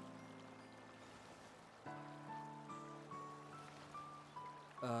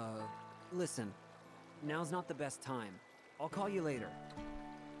 Listen. Now's not the best time. I'll call you later.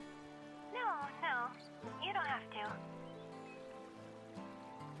 No, you don't have to.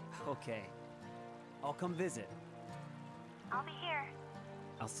 Okay. I'll come visit. I'll be here.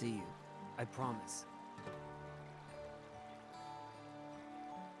 I'll see you. I promise.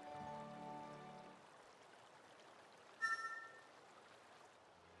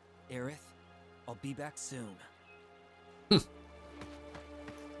 Aerith, I'll be back soon.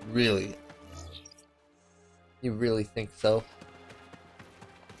 Really? You really think so?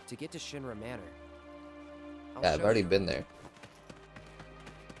 To get to Shinra Manor. Yeah, I've already been there.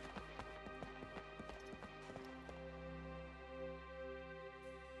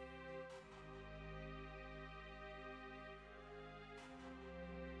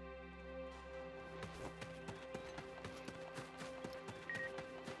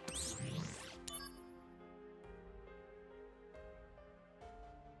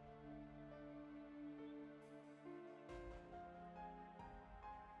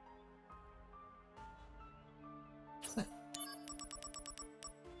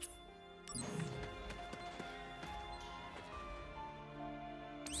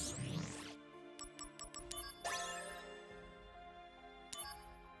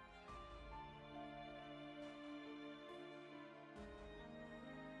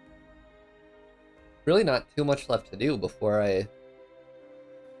 Really not too much left to do before I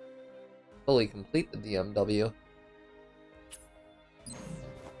fully complete the DMW.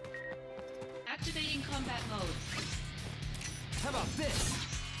 Activating combat mode. How about this?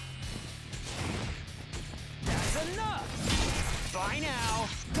 That's enough! Bye now!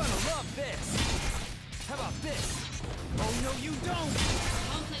 Gonna love this! How about this? Oh no you don't!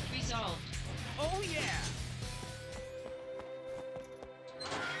 Conflict resolved. Oh yeah!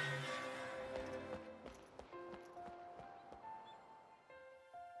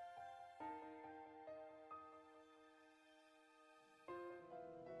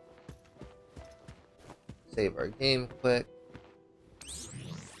 Save our game quick.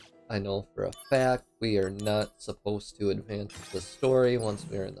 I know for a fact we are not supposed to advance the story once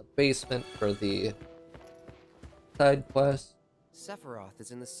we're in the basement for the side quest. Sephiroth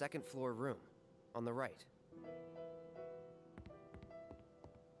is in the second floor room, on the right.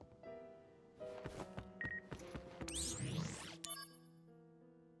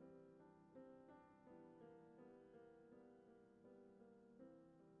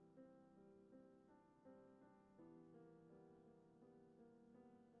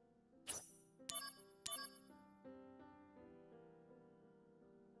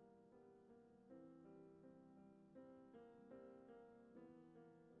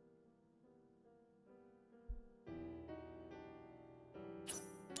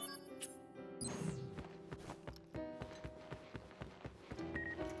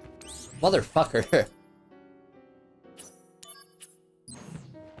 Motherfucker.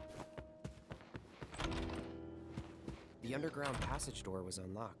 The underground passage door was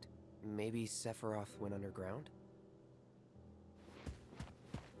unlocked. Maybe Sephiroth went underground?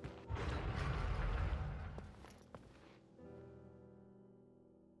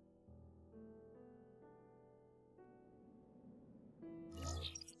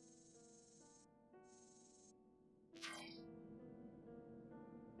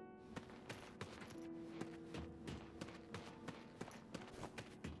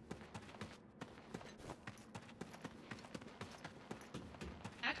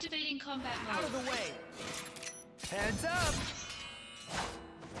 Activating combat mode. Out of the way! Heads up!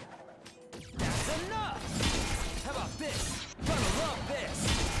 That's enough! How about this? Gonna love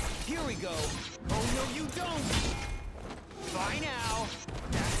this! Here we go! Oh no you don't! Bye now!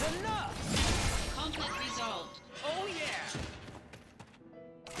 That's enough! Conflict resolved. Oh yeah!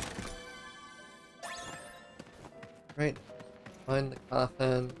 Right. Find the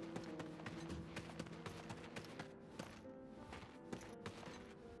coffin.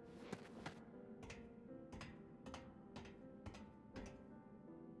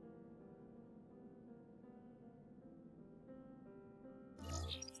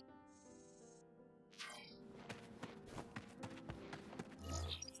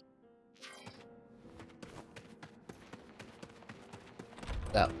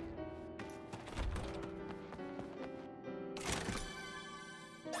 That.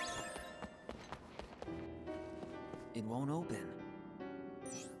 It won't open.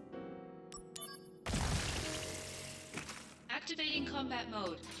 Activating combat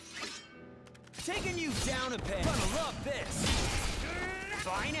mode. Taking you down a peg! Gonna love this!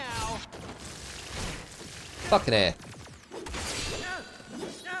 Bye now! Fucking A.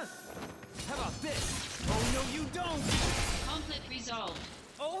 How about this? Oh no you don't! Conflict resolved.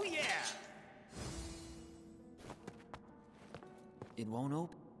 Oh yeah! It won't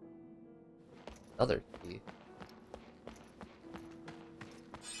open. Other key.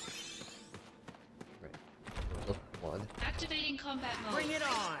 Right. Look for one. Activating combat mode. Bring it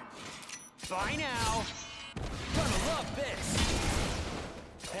on! Bye now! Gonna love this!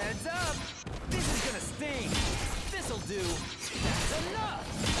 Heads up! This is gonna sting! This'll do! That's enough!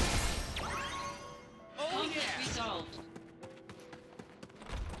 Oh Conflict yeah! resolved.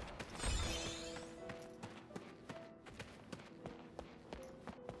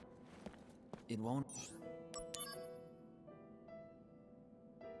 It won't.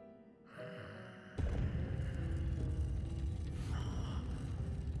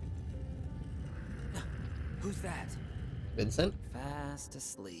 Who's that? Vincent? Fast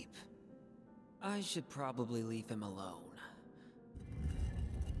asleep. I should probably leave him alone.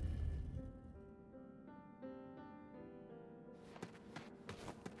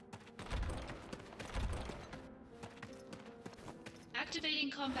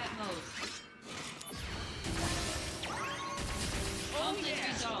 Activating combat mode. Oh Conflict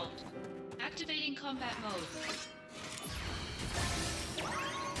yeah! resolved. Activating combat mode.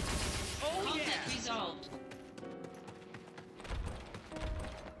 Oh Conflict yeah! resolved.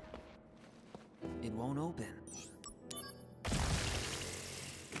 It won't open.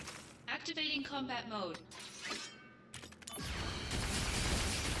 Activating combat mode.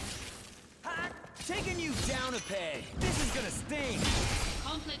 Ha! Taking you down a peg! This is gonna sting!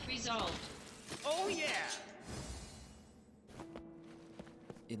 Conflict resolved. Oh yeah!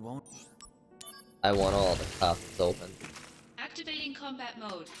 It won't. I want all the coffins open. Activating combat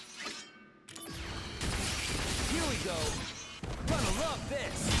mode. Here we go! Gonna love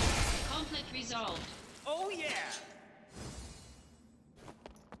this! Conflict resolved. Oh yeah!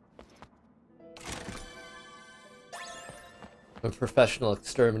 I'm a professional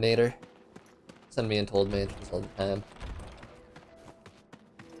exterminator. Send me into old mansions all the time.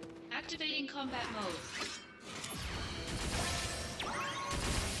 Activating combat mode.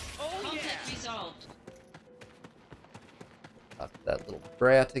 Oh Conflict yeah! resolved. Talk to that little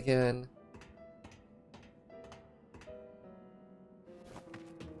brat again.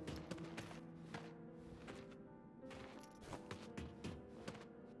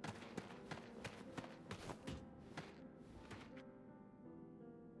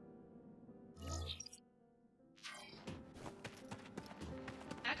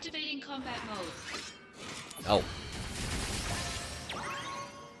 Activating combat mode. Oh.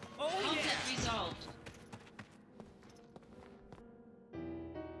 Oh Conflict yeah! resolved.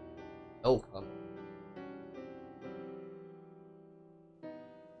 Oh, come.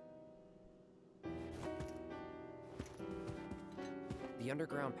 The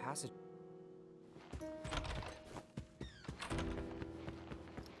underground passage.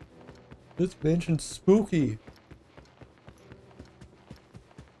 This mansion's spooky.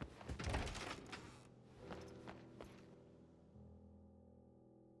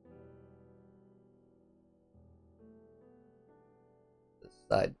 The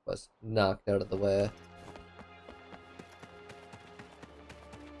side quest knocked out of the way.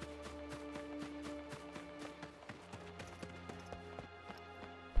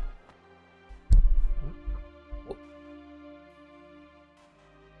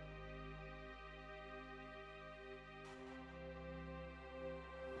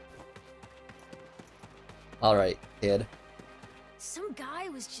 Alright, kid. Some guy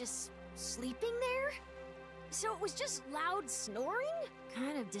was just sleeping there? So it was just loud snoring?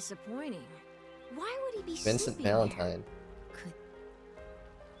 Kind of disappointing. Why would he be Vincent sleeping Valentine. there?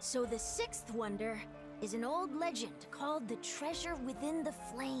 So the sixth wonder is an old legend called the Treasure Within the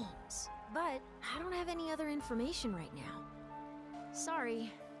Flames. But I don't have any other information right now.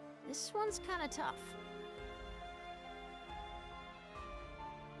 Sorry, this one's kind of tough.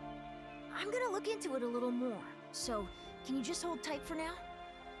 I'm gonna look into it a little more, so can you just hold tight for now?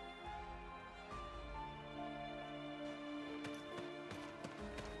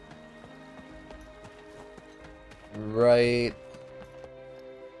 Right.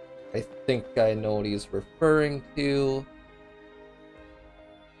 I think I know what he's referring to.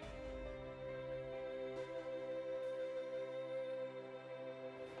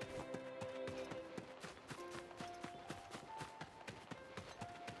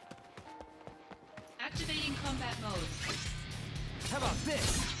 Activating combat mode. How about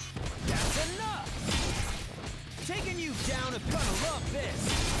this? That's enough! Taking you down, I'm gonna love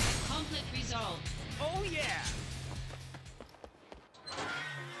this! Conflict resolved. Oh yeah!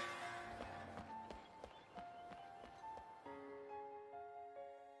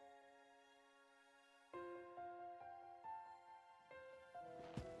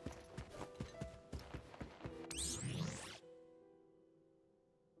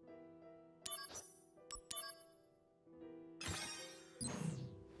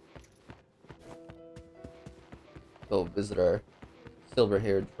 Go visit our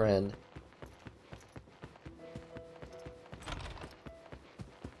silver-haired friend.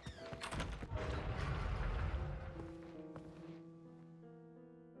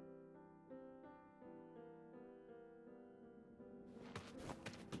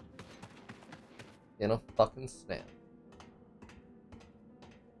 In a fucking snap.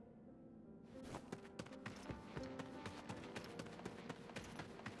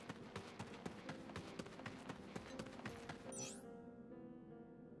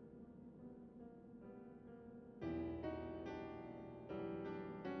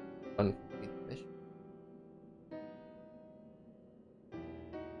 Uncomplete mission.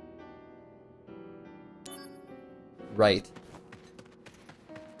 Right.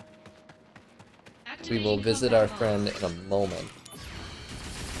 We will visit our friend in a moment.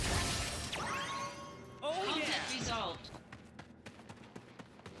 Oh yeah. Resolved.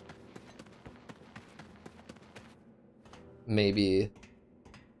 Maybe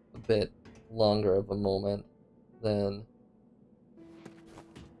a bit longer of a moment than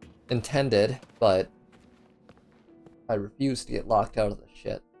intended, but I refuse to get locked out of the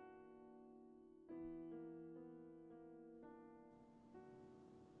shit.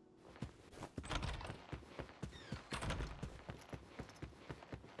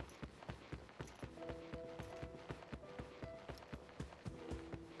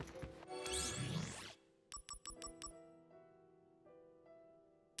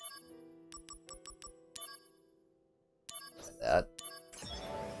 That.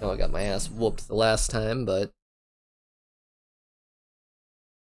 I know I got my ass whooped the last time, but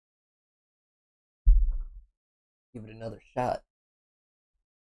give it another shot.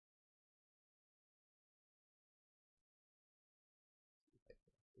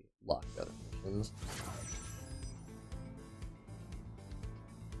 Locked other missions.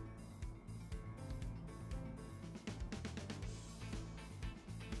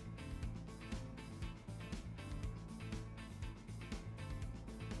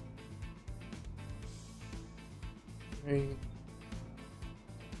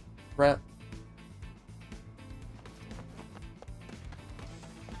 Crap.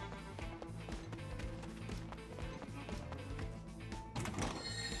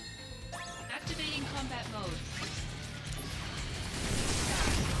 Activating combat mode.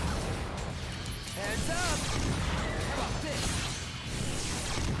 Heads up! How about this?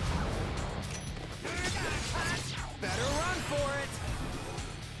 Better run for it!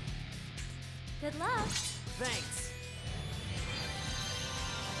 Good luck. Thanks.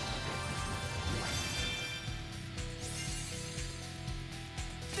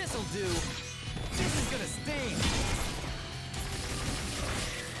 This'll do. This is gonna sting.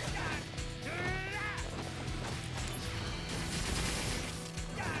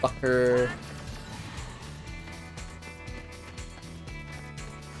 Fucker.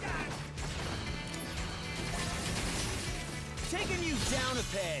 Taking you down a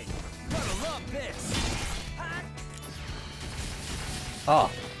peg. Gonna love this.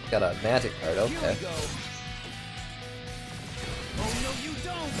 Oh, got a magic card, Here okay. we go. Oh no you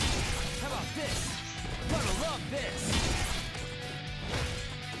don't. How about this? Gonna love this.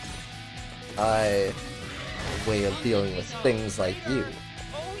 I a way of dealing with things like you.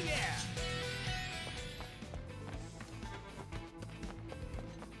 Oh yeah.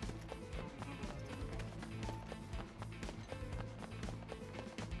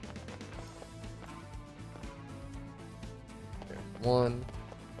 One.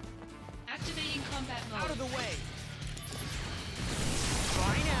 Activating combat mode. Out of the way.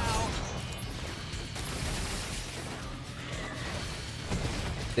 Bye now.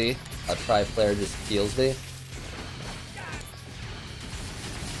 See? A tri-player just heals me.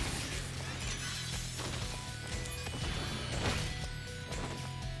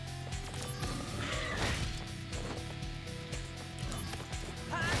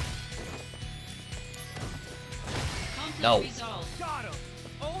 No. Resolved. Got him.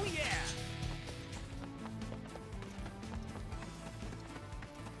 Oh yeah.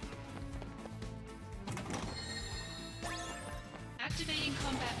 Activating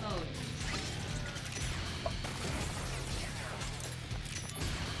combat mode.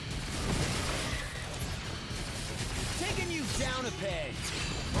 Taking you down a peg.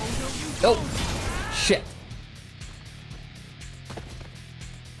 Oh no, you Nope. don't. Shit.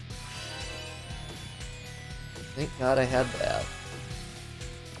 Thank God I had that.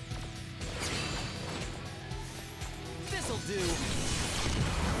 This'll do.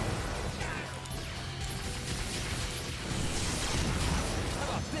 How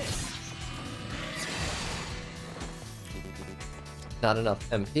about this? Not enough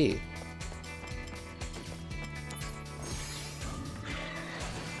MP.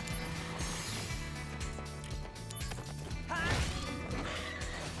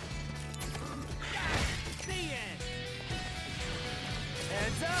 The end.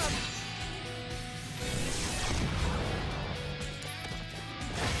 Heads up.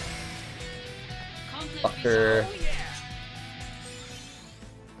 Conflict Fucker. resolved. Oh yeah.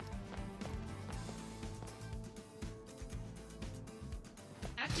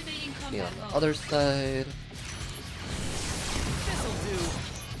 Activating Be combat on the mode. other side. This'll do.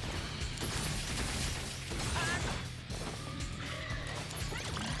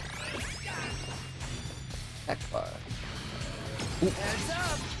 Heck bar. Heads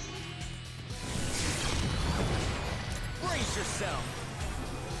up. Brace yourself.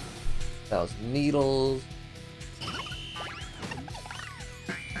 That was needles.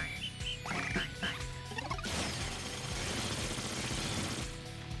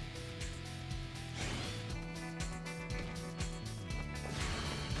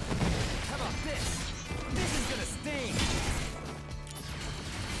 How about this? This is gonna sting.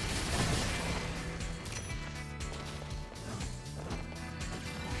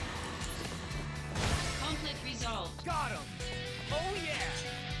 Conflict resolved. Got him. Oh yeah.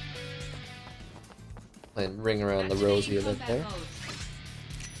 Playing Ring Around the Rosie a bit there.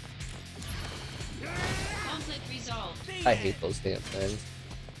 Conflict resolved. I hate those damn things.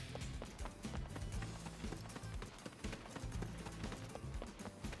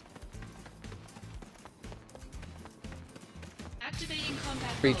 Activating combat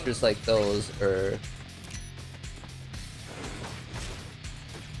Creatures like those are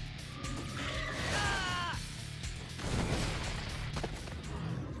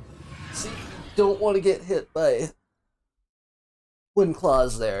see, you don't want to get hit by Wind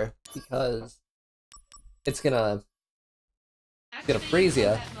Claws there because it's gonna freeze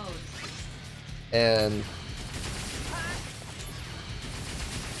you, and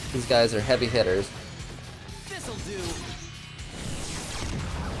these guys are heavy hitters. This'll do.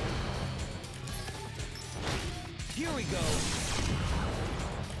 Here we go.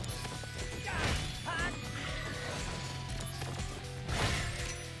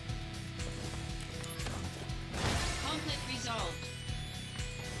 Conflict resolved.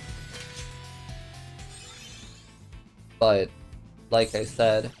 But like I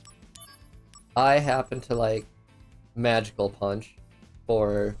said, I happen to like Magical Punch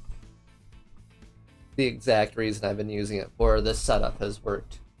for the exact reason I've been using it for. This setup has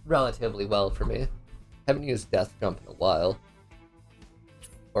worked relatively well for me. Haven't used Death Jump in a while.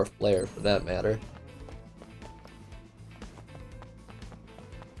 Or Flare for that matter.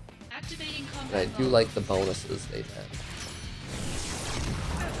 Activating And combat I do mode. like the bonuses they've had.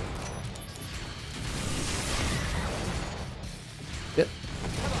 Yep.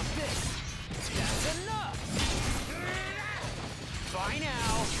 How about this? That's enough. Bye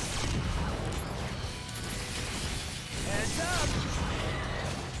now. Heads up.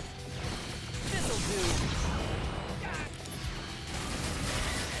 This'll do.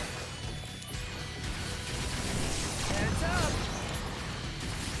 Heads up.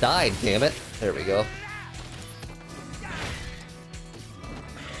 Died, damn it. There we go.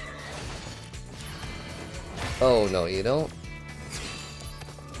 Oh, no, you don't.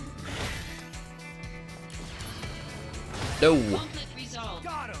 No! Conflict resolved.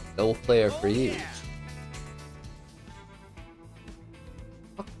 No flare for you.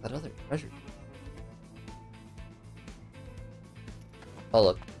 Fuck that other treasure. Oh,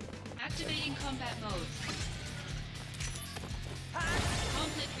 look. Activating combat mode.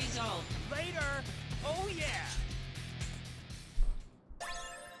 Conflict resolved. Later. Oh yeah.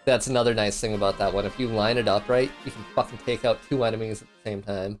 That's another nice thing about that one. If you line it up right, you can fucking take out 2 enemies at the same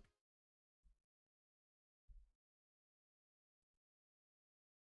time.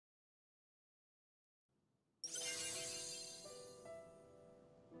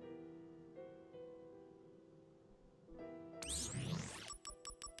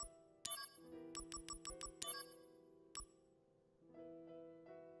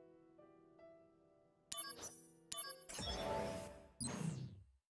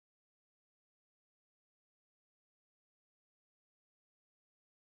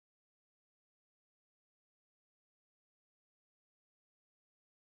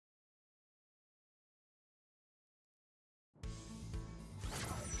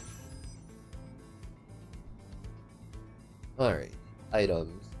 Alright,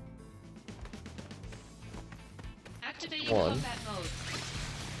 items. Activating 1. combat mode.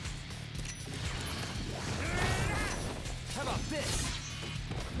 How about this?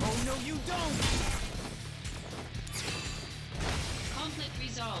 Oh no, you don't. Conflict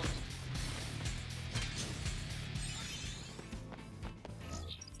resolved.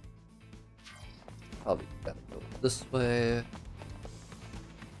 Probably gotta go this way.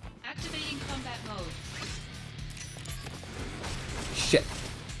 Activating combat mode. Shit.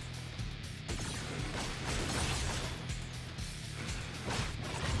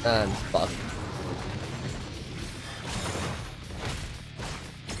 And fuck.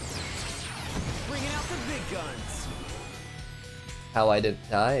 Bringing out the big guns. How I didn't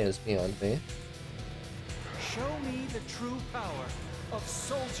die is beyond me. Show me the true power of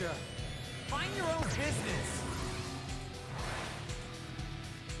soldier. Find your own business.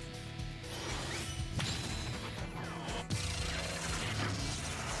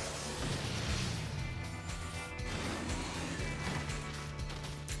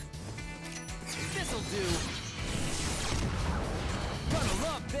 This'll do. Gonna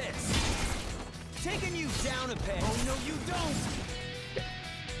love this. Taking you down a peg. Oh no, you don't.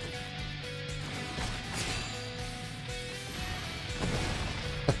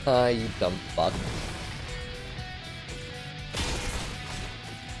 Haha, you dumb fuck.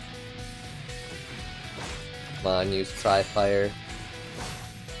 Come on, use Tri-Fire.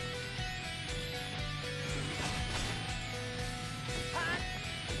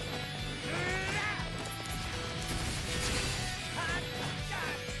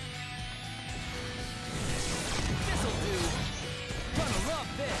 This'll do. Gonna love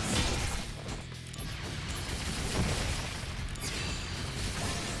this.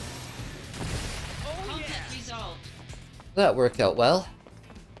 Conflict resolved. That worked out well.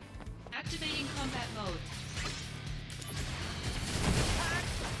 Activating combat mode.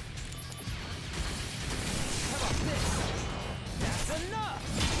 How about this? That's enough.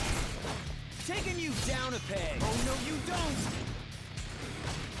 Taking you down a peg. Oh no, you don't.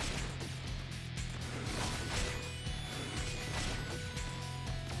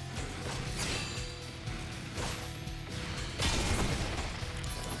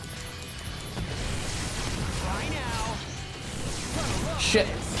 Try now. Gonna love Shit.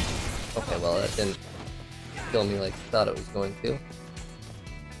 this. Okay, well that didn't kill me like I thought it was going to.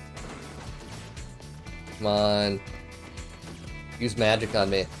 Come on. Use magic on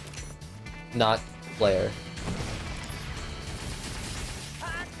me. Not flare.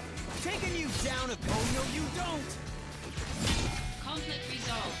 Taking you down a peg. Oh no, you don't. Conflict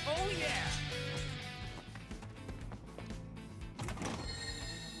resolved. Oh yeah.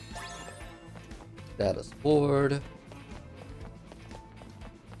 Status board.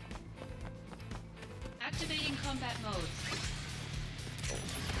 Activating combat mode.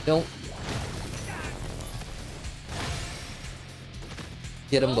 Don't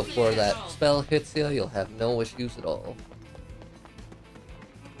get him before that spell hits you, you'll have no issues at all.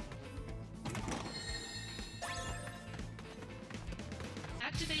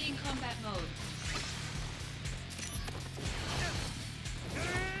 Activating combat mode.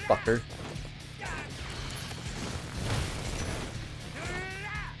 Fucker.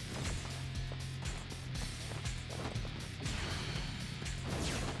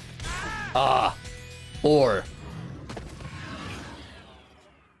 Ah! 4.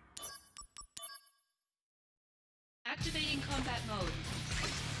 Activating combat mode.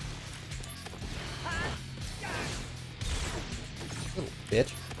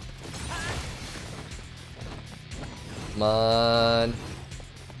 bitch. Come on.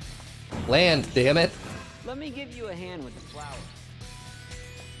 Land, damn it. Let me give you a hand with the flowers.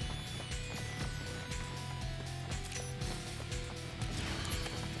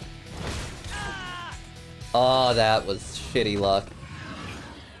 Oh, that was shitty luck.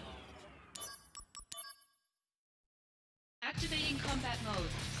 Activating combat mode.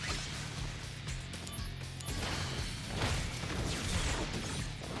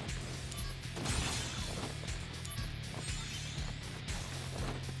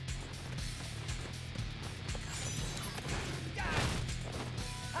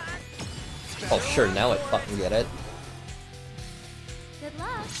 Oh, sure, now I fucking get it. Good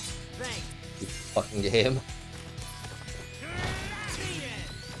luck. Thanks. You fucking game.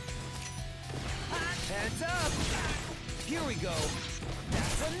 Heads up! Here we go.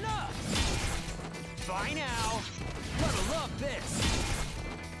 That's enough! Bye now! Gonna love this!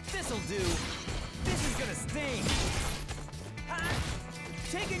 This'll do! This is gonna sting!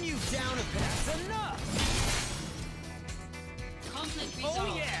 Taking you down a path enough! Conflict resolved.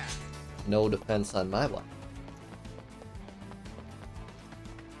 Oh yeah! No defense on my life.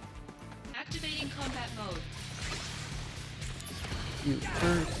 Activating combat mode. You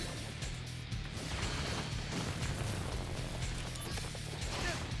first.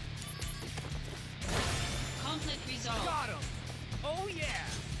 Conflict resolved. Got him! Oh yeah!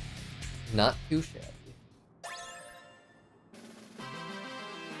 Not too shabby.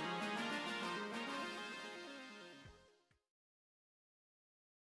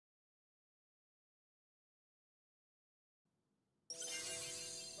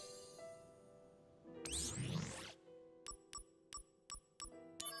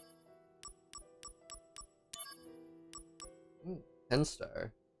 Ooh,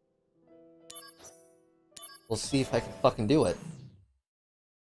 10-star. We'll see if I can fucking do it.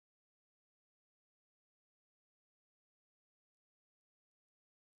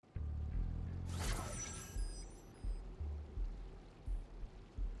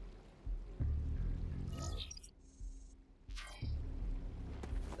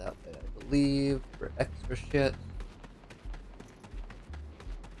 That way, I believe, for extra shit.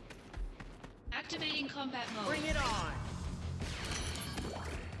 Activating combat mode. Bring it on!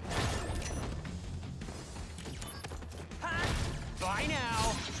 Bye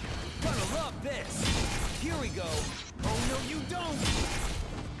now! Gonna love this! Here we go! Oh no you don't!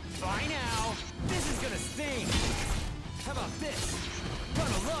 Bye now! This is gonna sting! How about this?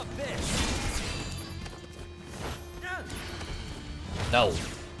 Gonna love this! No.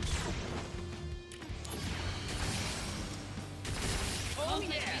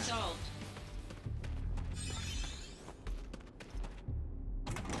 Conflict resolved.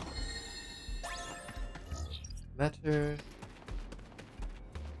 Matter.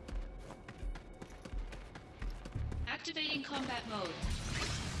 Activating combat mode.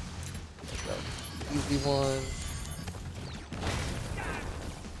 Easy one.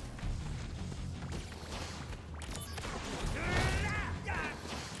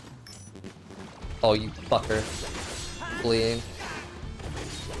 Oh, you fucker. Fleeing.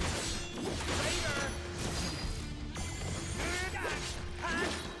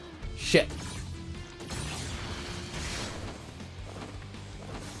 Shit.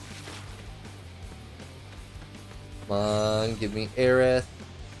 Come on, give me Aerith.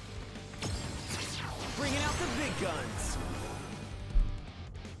 Bringing out the big guns!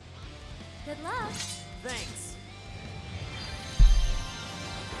 Good luck. Thanks!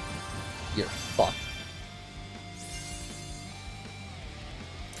 You're fucked.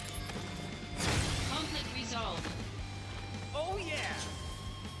 Conflict resolved. Oh yeah!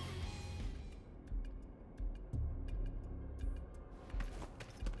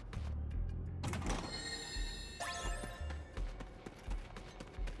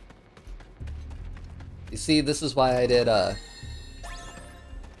 You see, this is why I did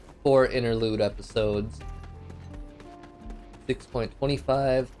 4 interlude episodes.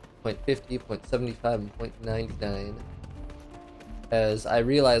 6.25, 0.50, 0.75, and 0.99. As I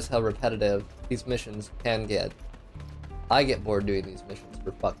realize how repetitive these missions can get. I get bored doing these missions,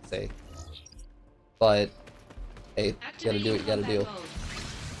 for fuck's sake. But, hey, you gotta do what you gotta do.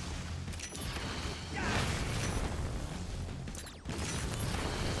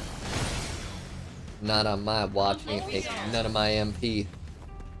 Not on my watch, ain't taking none of my MP.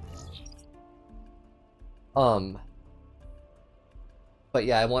 But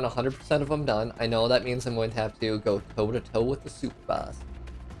yeah, I want 100% of them done. I know that means I'm going to have to go toe-to-toe with the super boss.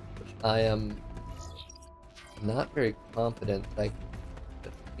 Which I am not very confident that I can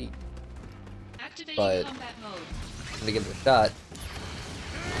defeat. But I'm gonna give it a shot.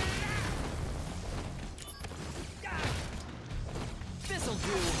 This'll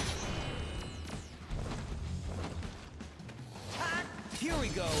do. Here we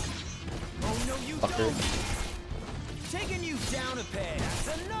go. Oh no, you Fucker. don't. Taking you down a peg.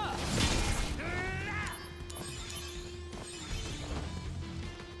 That's enough.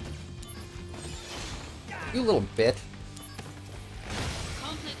 You little bitch.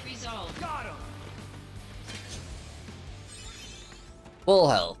 Conflict resolved. Got him. Full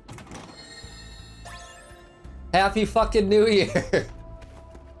health. Happy fucking New Year!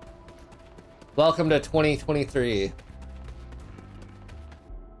 Welcome to 2023.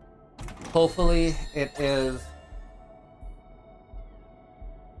 Hopefully it is...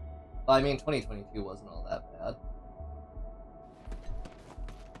 Well, I mean, 2022 wasn't all that bad.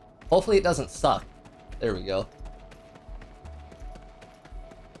 Hopefully it doesn't suck. There we go.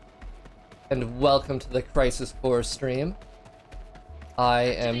 And welcome to the Crisis Core stream. I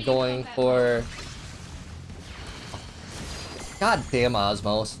am going for... God damn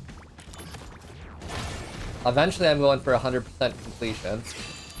Osmos. Eventually I'm going for 100% completion.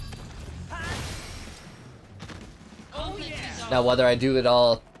 Now whether I do it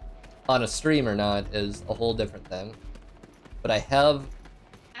all on a stream or not is a whole different thing. But I have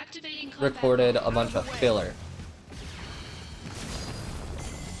recorded a bunch of filler.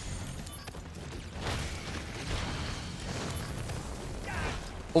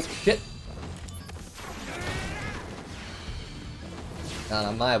 Oh shit! Not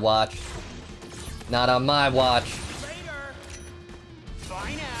on my watch. Not on my watch. Later.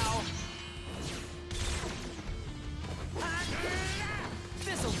 Bye now.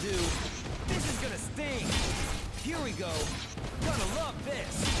 This'll do. This is gonna sting. Here we go. Gonna love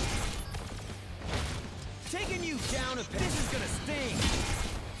this. Taking you down a peg. This is gonna sting.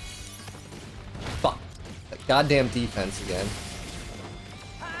 Fuck. That goddamn defense again.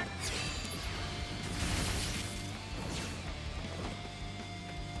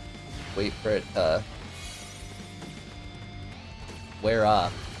 Wait for it to wear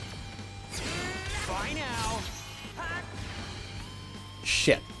off. Bye now.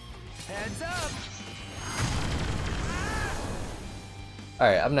 Shit. Heads up.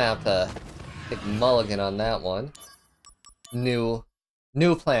 Alright, I'm gonna have to take mulligan on that one. New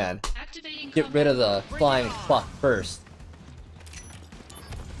plan. Get rid of the flying fuck first.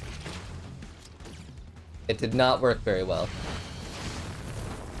 It did not work very well.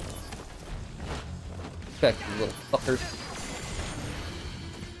 Check, you little fuckers.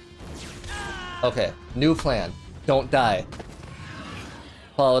 Okay, new plan. Don't die.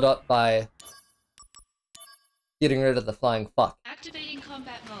 Followed up by getting rid of the flying fuck. Activating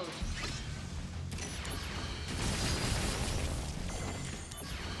combat mode.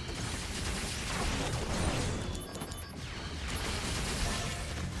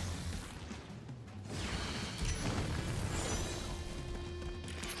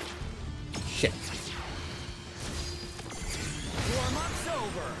 Shit. Warm-up's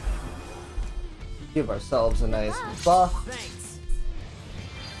over. Give ourselves a nice buff. Thanks.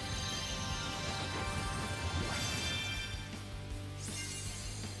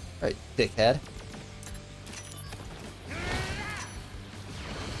 Right, dickhead.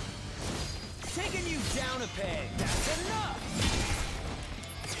 Taking you down a peg. That's enough.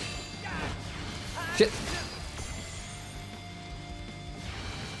 Shit.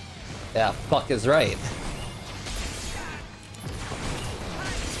 Yeah, fuck is right.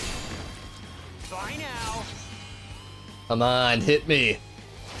 Bye now. Come on, hit me.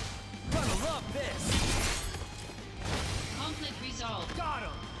 Gonna love this. Conflict resolved. Got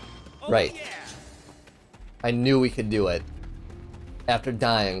him. Oh, Right. Yeah. I knew we could do it. After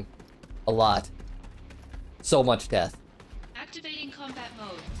dying a lot. So much death. Activating combat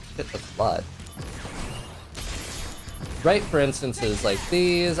mode. Shit, that's a lot. Right, for instances like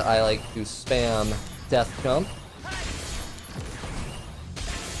these, I like to spam death jump.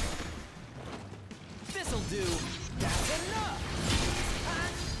 This'll do. That's enough.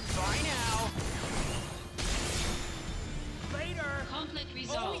 Bye now. Later. Conflict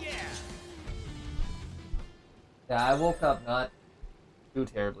resolved. Oh yeah. Yeah, I woke up not too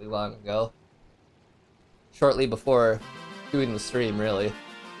terribly long ago. Shortly before doing the stream, really.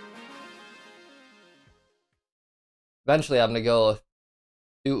 Eventually I'm gonna go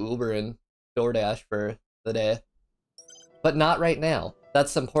do Uber and DoorDash for the day. But not right now.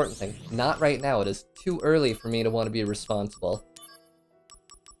 That's the important thing. Not right now. It is too early for me to want to be responsible.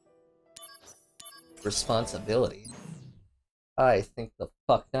 Responsibility? I think the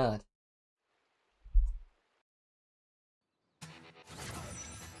fuck not.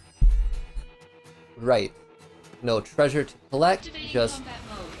 Right. No treasure to collect, just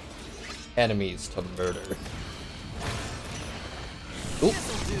enemies to murder. Oop.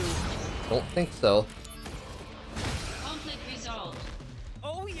 Don't think so. Conflict resolved.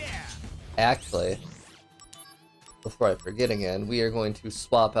 Oh yeah. Actually, before I forget again, we are going to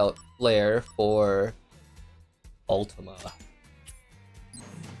swap out Flare for Ultima.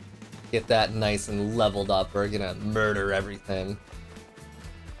 Get that nice and leveled up. We're gonna murder everything.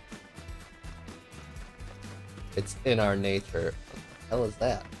 It's in our nature. What the hell is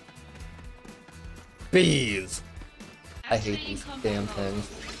that? Bees! I hate these damn things.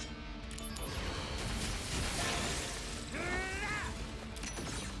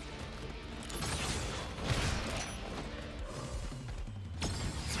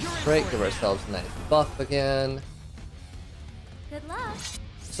 Right, give ourselves a nice buff again. Good luck.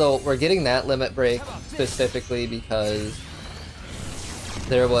 So we're getting that limit break specifically because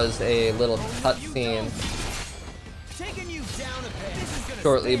there was a little cutscene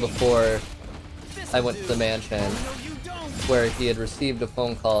shortly before I went to the mansion where he had received a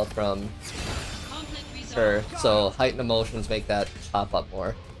phone call from her, so heightened emotions make that pop up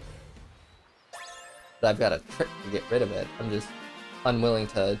more. But I've got a trick to get rid of it. I'm just unwilling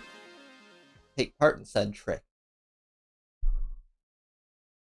to take part in said trick.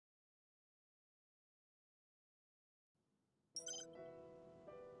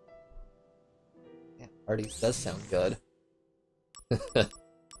 Yeah, parties does sound good.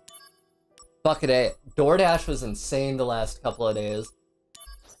 Fucking A. DoorDash was insane the last couple of days.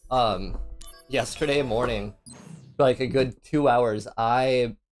 Yesterday morning, for like a good 2 hours,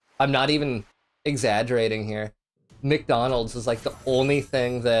 I'm not even exaggerating here. McDonald's was like the only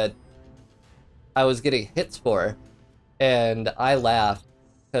thing that I was getting hits for, and I laughed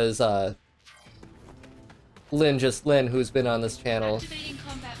because Lynn, who's been on this channel,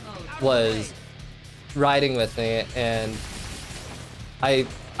 was riding with me, and I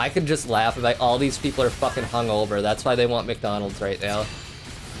could just laugh about all these people are fucking hungover. That's why they want McDonald's right now.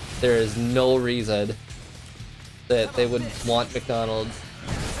 There is no reason that they would want McDonald's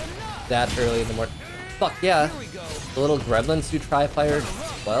that early in the morning. Fuck yeah. The little gremlins do tri-fire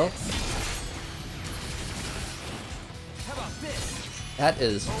well. That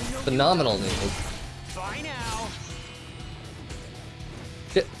is phenomenal news.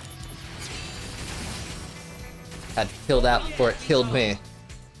 Shit. Had to kill that before it killed me.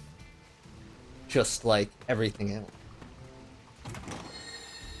 Just like everything else.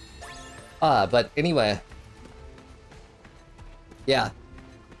 But anyway. Yeah.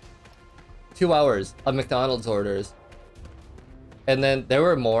 2 hours of McDonald's orders. And then there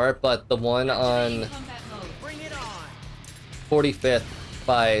were more, but the one on 45th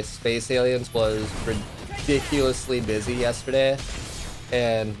by Space Aliens was ridiculously busy yesterday.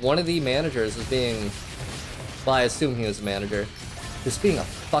 And one of the managers was being, well, I assume he was a manager, just being a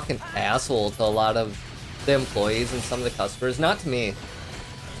fucking asshole to a lot of the employees and some of the customers. Not to me,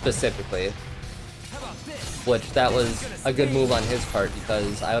 specifically. Which, that was a good move on his part,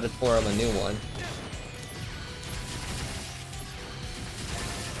 because I would have tore him a new one.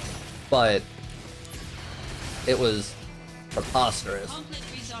 But it was preposterous.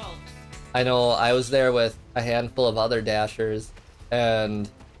 I know I was there with a handful of other dashers, and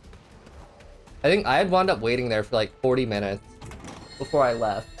I think I had wound up waiting there for like 40 minutes before I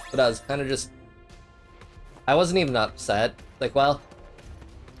left, but I was kind of just, I wasn't even upset. Like, well,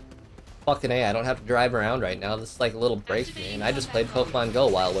 fucking A, I don't have to drive around right now. This is like a little break for me, and I just played Pokemon Go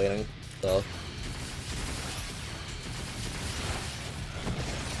while waiting, so.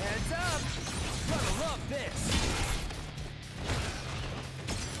 Heads up! Gonna love this.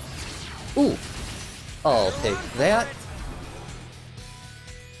 Ooh! I'll take that.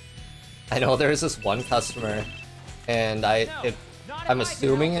 I know there's this one customer, and I'm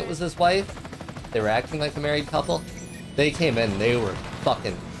assuming it was his wife. They were acting like a married couple. They came in, they were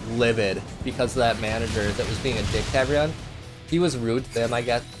fucking livid because of that manager that was being a dick to everyone. He was rude to them, I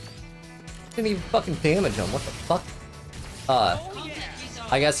guess. Didn't even fucking damage them, what the fuck?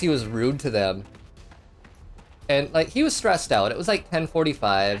 I guess he was rude to them. And, like, he was stressed out. It was like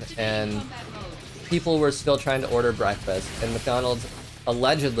 10:45, and people were still trying to order breakfast, and McDonald's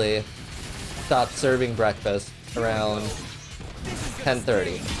allegedly stopped serving breakfast around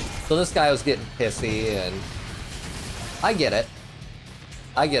 10:30. So this guy was getting pissy, and I get it.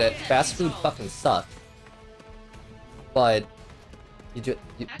 I get it. Fast food fucking sucks. But it's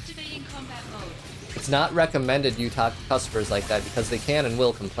not recommended you talk to customers like that because they can and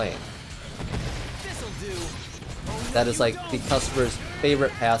will complain. That is like the customer's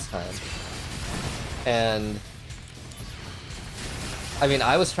favorite pastime. And I mean,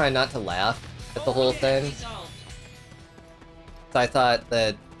 I was trying not to laugh at the whole thing. So I thought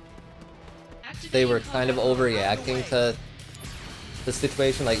that they were kind of overreacting to the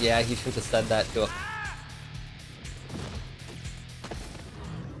situation. Like, yeah, he shouldn't have said that to him.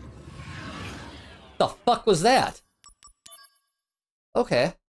 The fuck was that?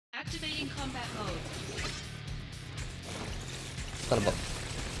 Okay. Activating combat mode. Son of a...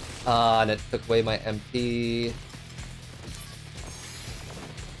 and it took away my MP.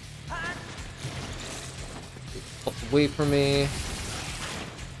 Away from me.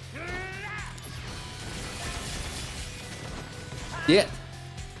 Yeah.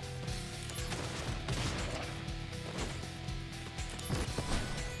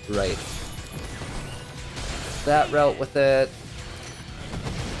 Right. That route with it.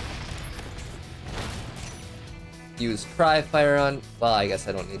 Use Tri-Fire on... Well, I guess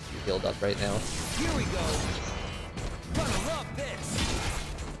I don't need to be healed up right now. Here we go. Gonna love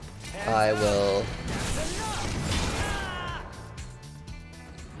this. I will...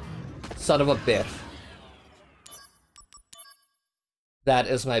 Son of a bitch. That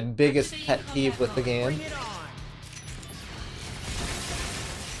is my biggest pet peeve with the game.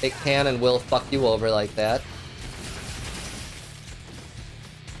 It can and will fuck you over like that.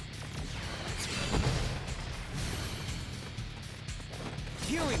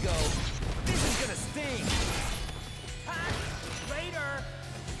 Here we go. This is gonna sting. Later.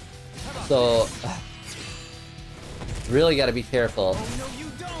 So, really gotta be careful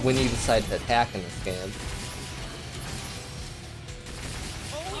when you decide to attack in this game.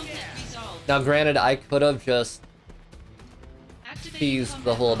 Now granted, I could have just teased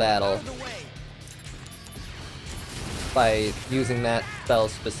the whole battle by using that spell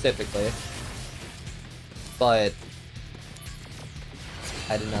specifically, but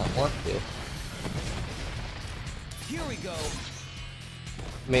I did not want to. Here we go.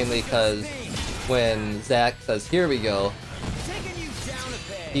 Mainly because when Zack says, "Here we go,"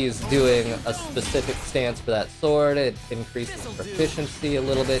 he's doing a specific stance for that sword. It increases proficiency a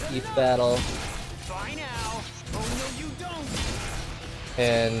little bit each battle.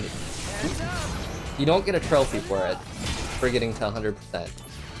 And you don't get a trophy for it, for getting to 100%.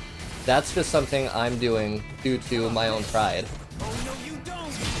 That's just something I'm doing due to my own pride.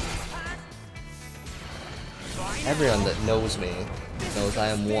 Everyone that knows me knows I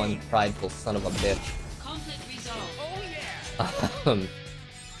am one prideful son of a bitch.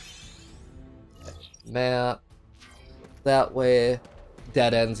 Map. That way,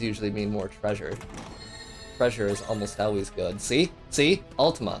 dead ends usually mean more treasure. Treasure is almost always good. See? See?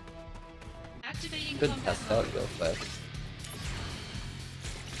 Ultima. Good test out real quick.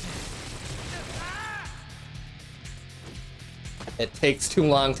 It takes too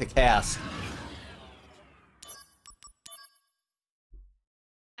long to cast.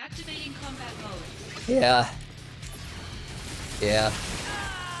 Activating combat mode. Yeah. Yeah.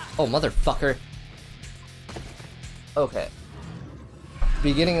 Oh, motherfucker. Okay.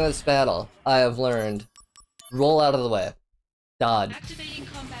 Beginning of this battle, I have learned, roll out of the way. Dodge. Activating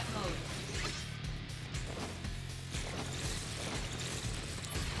combat mode.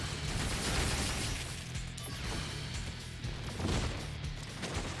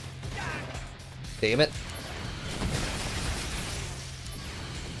 Damn it.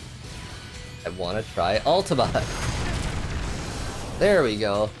 I want to try Ultima. There we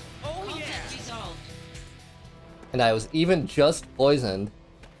go. And I was even just poisoned,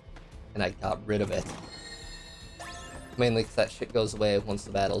 and I got rid of it. Mainly because that shit goes away once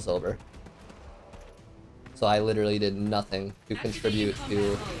the battle's over. So I literally did nothing to contribute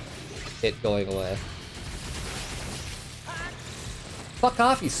to it going away. Fuck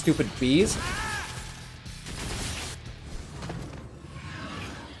off, you stupid bees!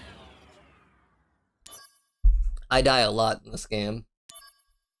 I die a lot in this game.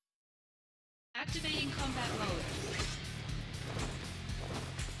 Activating combat mode.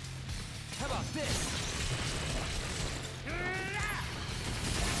 How about this?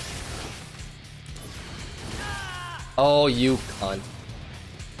 Oh, you cunt.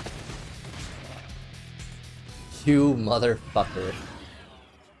 You motherfucker.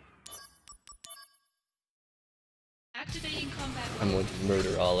 Activating combat mode. I'm going to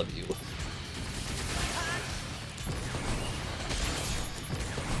murder all of you.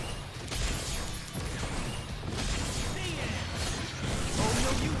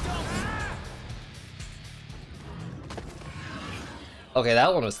 Okay,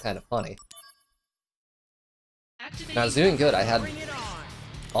 that one was kind of funny. Now, I was doing good. I had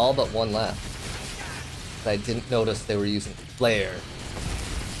all but one left. But I didn't notice they were using flare.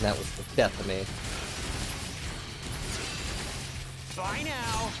 And that was the death of me.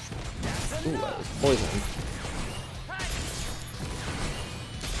 Ooh, I was poisoned.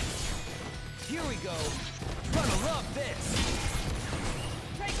 Here we go. Gonna love this.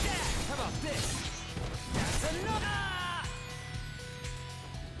 How about this? That's enough!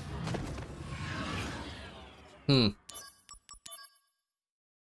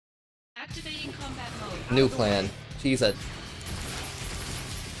 Activating combat mode. New plan. Cheese it.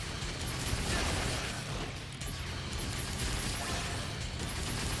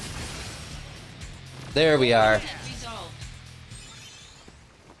 There we are. Resolved.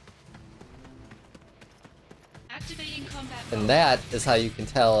 Activating combat mode. And that is how you can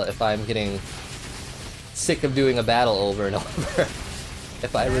tell if I'm getting sick of doing a battle over and over.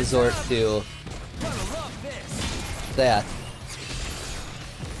 If I resort to that.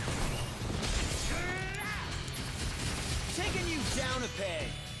 Taking you down a peg.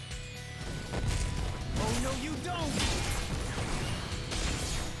 Oh no, you don't.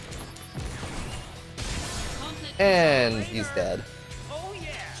 And he's dead. Oh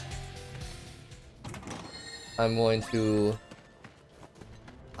yeah. I'm going to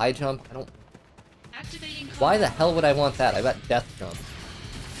high jump. I don't. Activating Why the hell would I want that? I got death jump.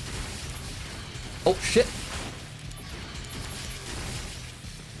 Oh shit!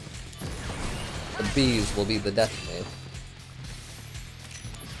 The bees will be the death wave.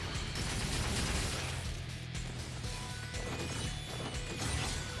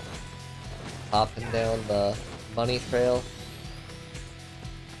 Hopping down the bunny trail.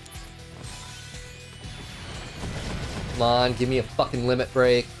 Come on, give me a fucking limit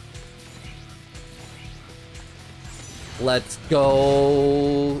break. Let's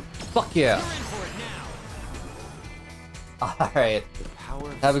go. Fuck yeah. Alright.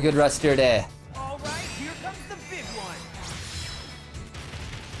 Have a good rest of your day. Alright, here comes the big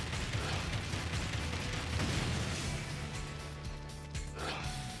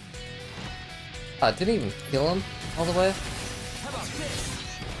one. Didn't even kill him all the way. How about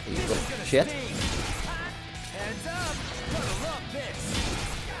this? You little shit. Heads up! Gonna love this!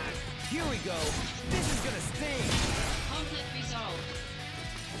 Here we go! This is gonna sting! Conflict resolved.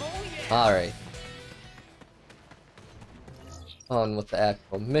 Oh yeah! Alright. On with the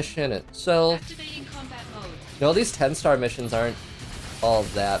actual mission itself. Activating combat mode. You know, these 10-star missions aren't all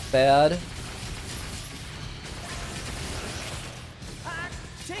that bad.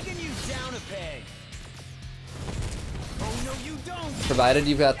 Taking you down a peg! Oh no, you don't! Provided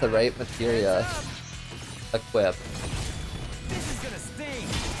you've got the right materia equipped. This is gonna sting!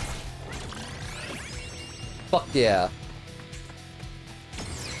 Fuck yeah.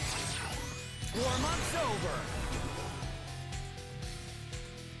 Warm-up's over!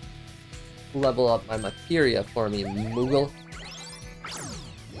 Level up my materia for me, Moogle.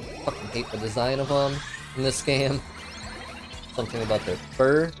 Fucking hate the design of them in this game. Something about their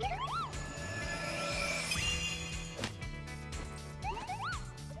fur.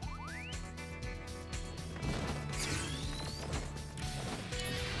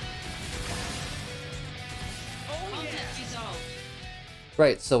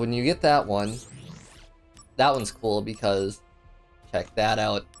 Right, so when you get that one's cool because, check that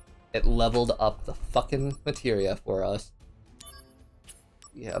out, it leveled up the fucking materia for us.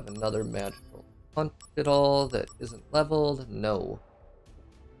 We have another magical punch at all that isn't leveled? No.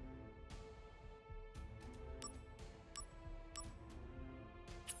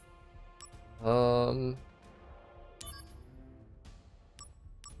 We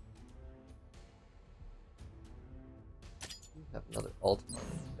have another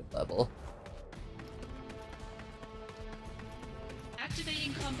ultimate level.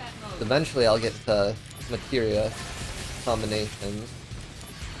 Activating combat mode. Eventually I'll get to materia combinations.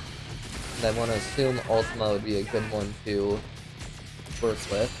 And I want to assume Ultima would be a good one to work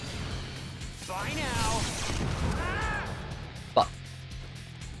with. Bye now. Fuck.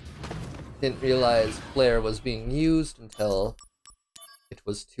 Didn't realize Flare was being used until it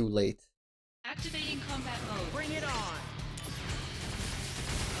was too late. Activating combat mode. Bring it on.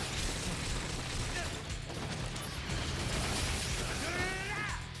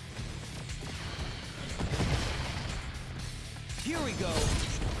 Here we go.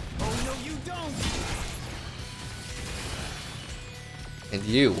 Oh no, you don't. And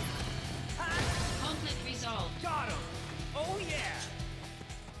you. Conflict resolved. Got him. Oh yeah.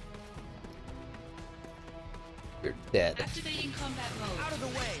 You're dead. Activating combat mode. Out of the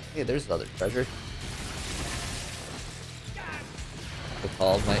way. Hey, there's another treasure. It's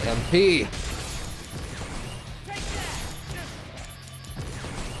called my MP.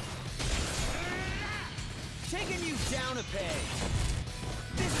 Taking you down a peg.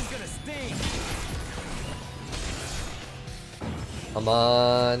 This is gonna sting. Come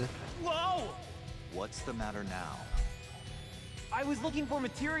on. Whoa! What's the matter now? I was looking for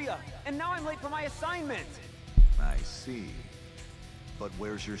materia, and now I'm late for my assignment. I see. But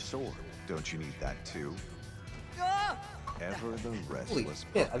where's your sword? Don't you need that too? Ever the Holy restless.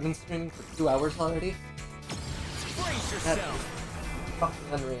 shit, I've been streaming for 2 hours already? Brace That yourself! is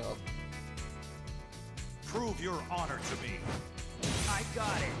fucking unreal. Prove your honor to me. I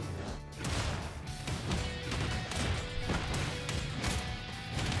got it.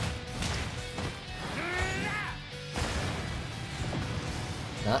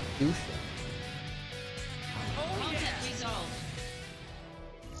 Not douching. Conflict resolved.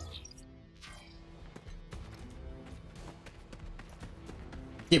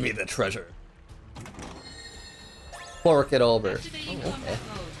 Give me the treasure. Fork it over. Activating Oh, okay. combat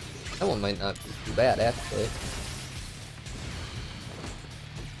mode. That one might not be too bad, actually.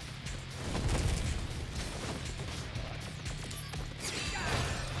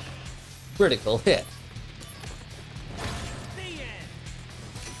 Critical hit. The end.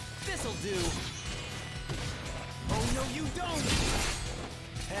 This'll do. Oh no, you don't.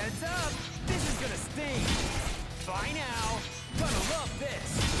 Heads up. This is gonna sting. Bye now. Gonna love this.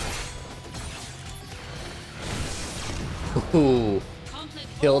 Ooh.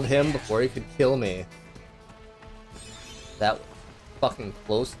 Killed him before he could kill me. That was fucking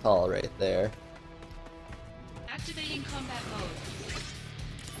close call right there. Activating combat mode.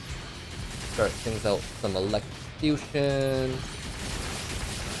 Start things out with some electrocution.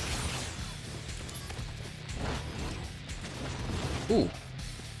 Ooh.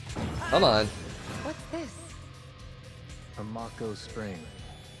 Come on. What's this? A Mako spring.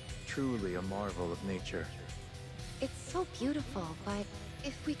 Truly a marvel of nature. It's so beautiful, but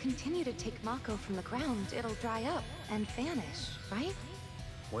if we continue to take Mako from the ground, it'll dry up and vanish, right?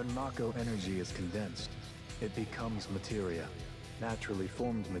 When Mako energy is condensed, it becomes materia. Naturally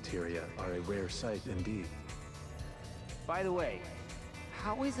formed materia are a rare sight indeed. By the way,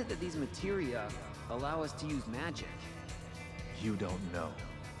 how is it that these materia allow us to use magic? You don't know,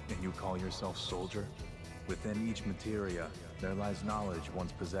 and you call yourself soldier? Within each materia, there lies knowledge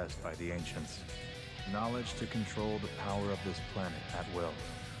once possessed by the ancients. Knowledge to control the power of this planet at will.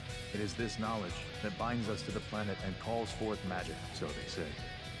 It is this knowledge that binds us to the planet and calls forth magic, so they say.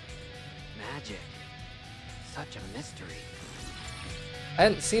 Magic. Such a mystery. I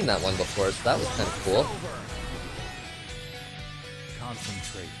hadn't seen that one before, so that was kind of cool.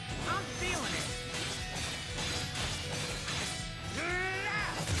 Concentrate. I'm feeling it.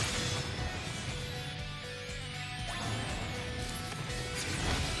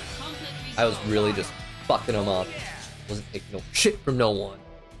 I was really just fucking him up. Wasn't taking no shit from no one.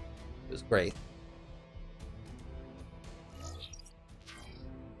 It was great.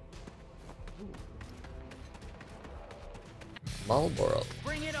 Marlboro.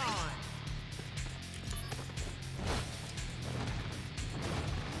 Bring it on.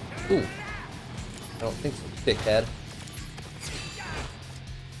 Ooh. I don't think so, dickhead.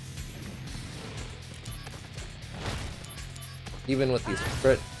 Even with these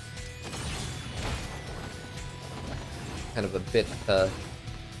crit, kind of a bit to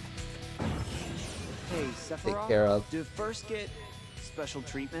Hey, take Sephiroth, care of. do first get special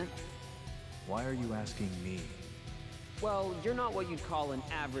treatment? Why are you asking me? Well, you're not what you'd call an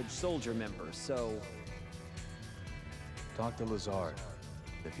average soldier member, so... Talk to Lazard,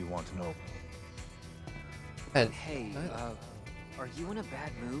 if you want to know. And hey, are you in a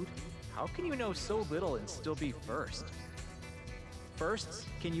bad mood? How can you know so little and still be first? Firsts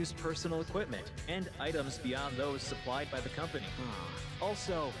can use personal equipment and items beyond those supplied by the company.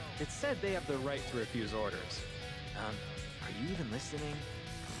 Also, it's said they have the right to refuse orders. Are you even listening?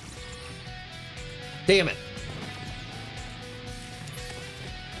 Damn it.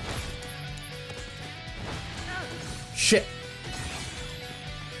 Shit.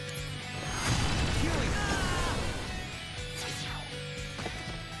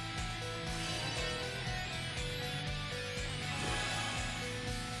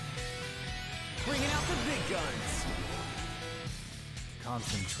 Bringing out the big guns.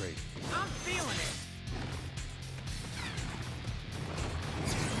 Concentrate. I'm feeling it.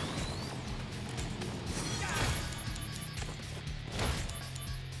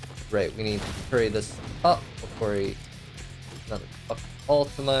 Right, we need to hurry this up before he... Another fucking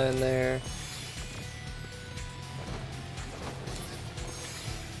Ultima in there.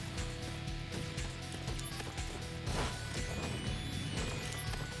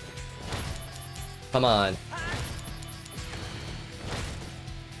 Come on.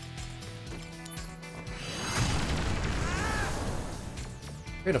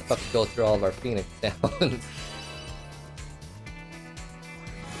 We're gonna fucking go through all of our Phoenix downs.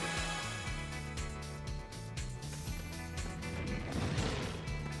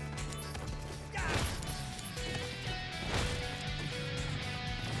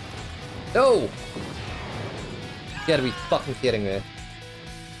 No! You gotta be fucking kidding me.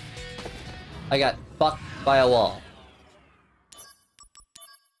 I got fucked by a wall.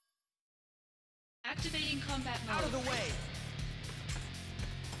 Activating combat mode. Out of the way.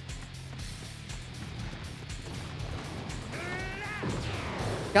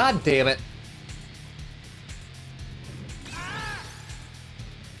 God damn it.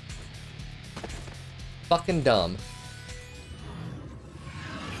 Fucking dumb.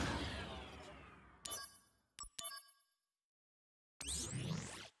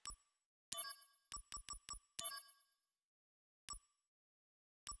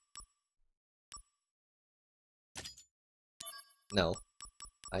 No.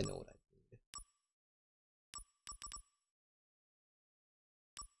 I know what I need.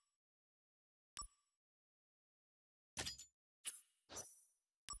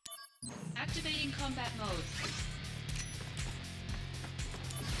 Activating combat mode.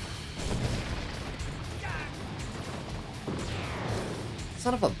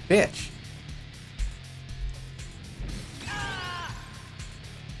 Son of a bitch.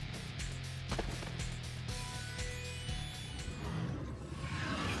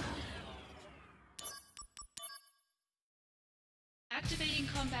 Activating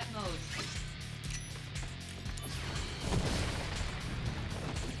combat mode.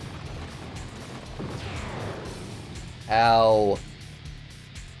 Ow.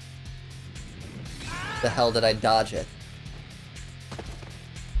 The hell did I dodge it?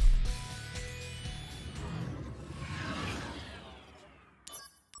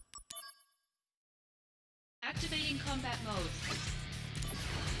 Activating combat mode.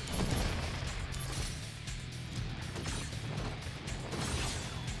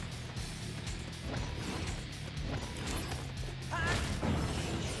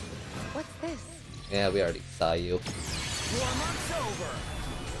 What's this? Yeah, we already saw you. Warm-up's over.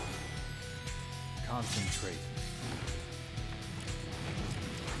 Concentrate.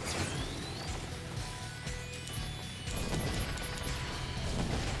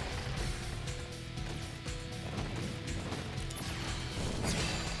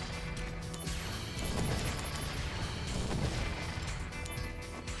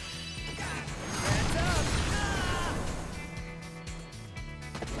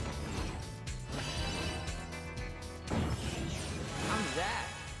 How's that?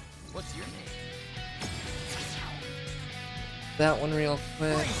 What's your name? That one real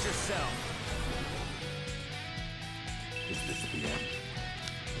quick. Brace yourself. Is this the end?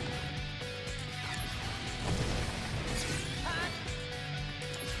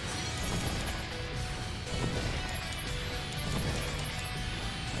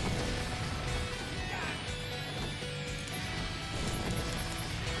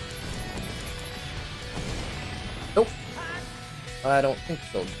 Nope. I don't think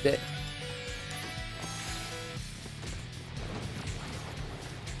so, dick.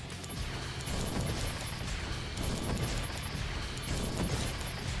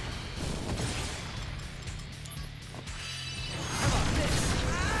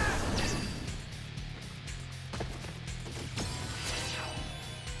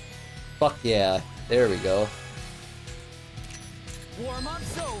 Fuck yeah. There we go.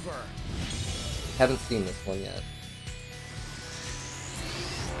 Warm-up's over. Haven't seen this one yet.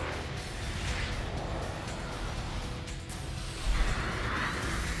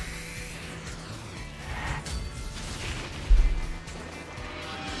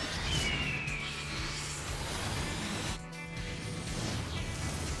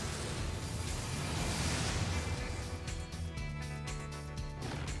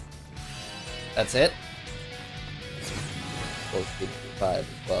 That's it? Supposed to be 5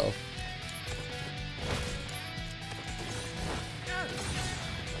 as well.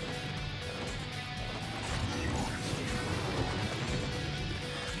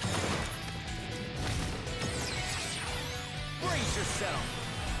 Brace yourself.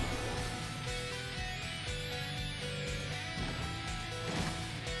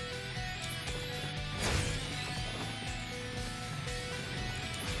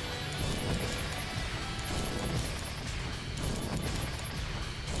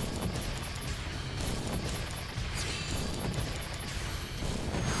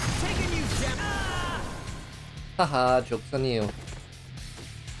 Taking you down. Ah! Haha, joke's on you.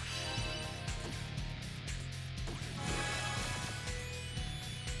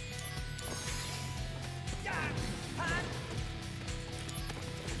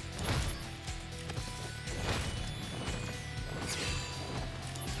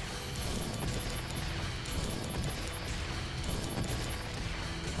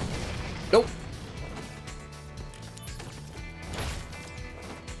 Nope.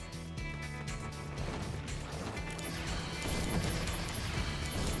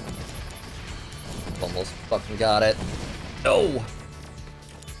 Almost fucking got it. No!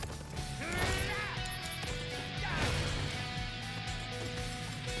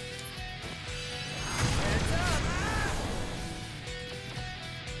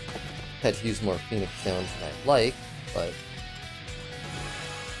 Had to use more Phoenix sounds than I'd like, but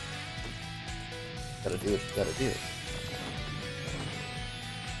gotta do what you gotta do.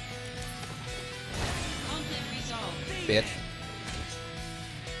 Bitch.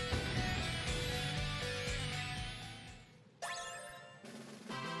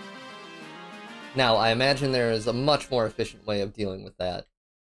 Now, I imagine there is a much more efficient way of dealing with that.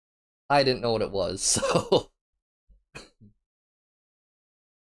 I didn't know what it was, so...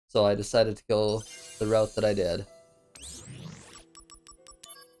 So I decided to go the route that I did.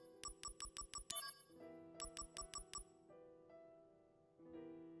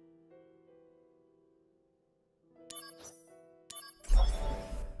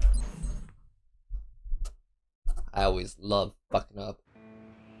 I always love fucking up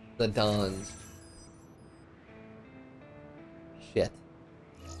the Dons. Shit.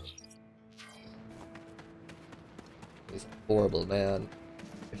 He's a horrible man.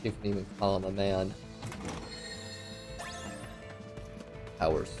 If you can even call him a man.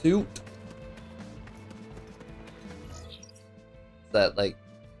 Power suit. Is that like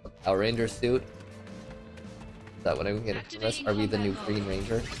a Power Ranger suit? Is that what I'm getting from this? Are we the new Green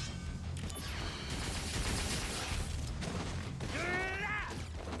Ranger?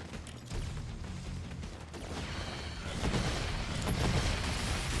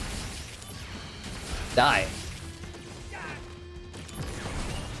 Die.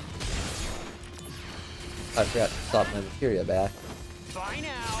 I forgot to stop my materia back. Bye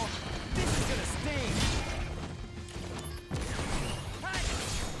now. This is gonna sting.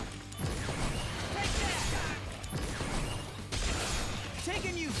 Take that.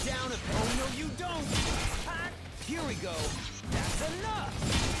 Taking you down a bit. Oh no, you don't. Here we go. That's enough.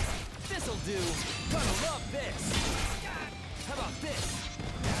 This'll do. Gonna love this. How about this?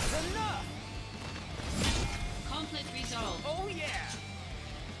 That's enough. Conflict resolved. Oh yeah.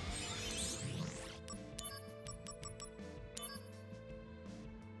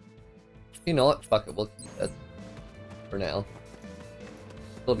 You know what? Fuck it, we'll keep it. For now.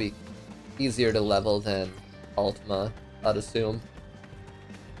 It'll be easier to level than Ultima, I'd assume.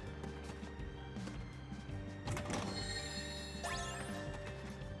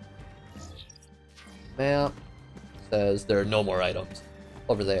 Map says there are no more items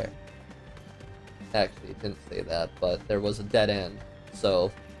over there. Actually, it didn't say that, but there was a dead end,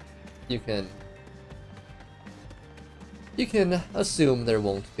 so you can assume there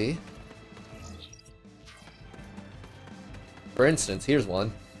won't be. For instance, here's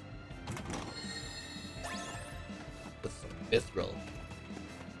one. With some mithril.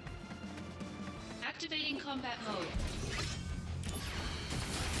 Activating combat mode.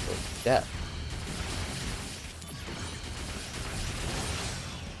 Oh, death.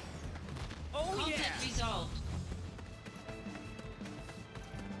 Oh Conflict resolved.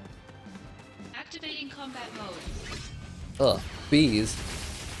 Activating combat mode. Ugh, bees.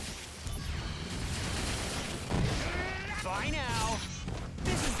 Bye now.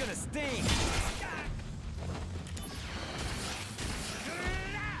 This is gonna sting.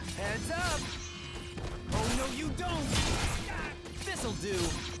 Heads up. Oh no, you don't. This'll do.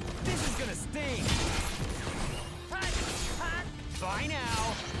 This is gonna sting. Bye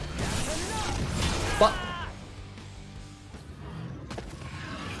now. That's enough. What?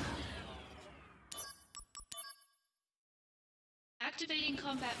 Activating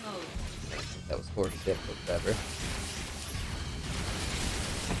combat mode. That was horse shit, but whatever.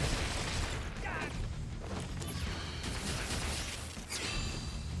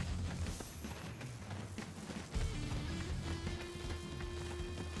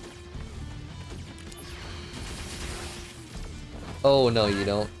 Oh, no, you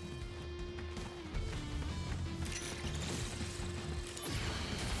don't.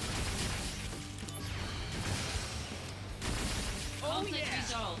 Conflict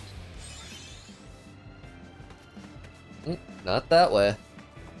resolved. Not that way.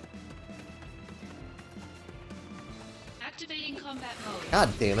 Activating combat mode.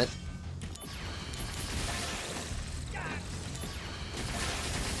 God damn it.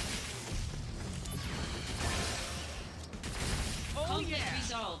 Conflict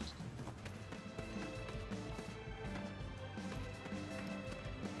resolved.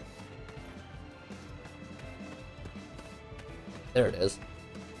 There it is.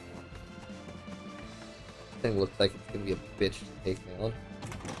 Thing looks like it's gonna be a bitch to take down.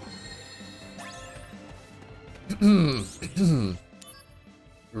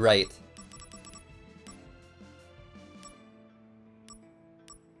 Right.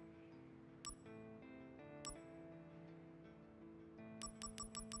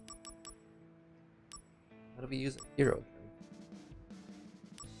 we use a hero turn?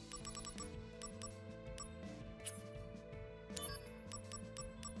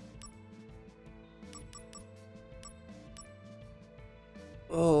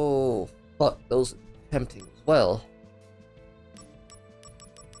 Oh, fuck, those are tempting as well.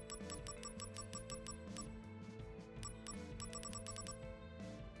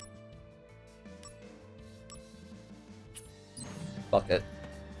 Fuck it.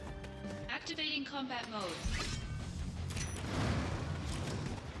 Activating combat mode.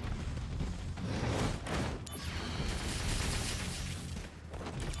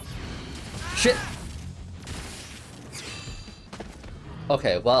 Shit!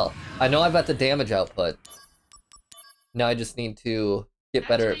 Okay, well, I know I've got the damage output. Now I just need to get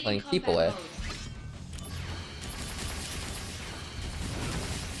better at playing keep away.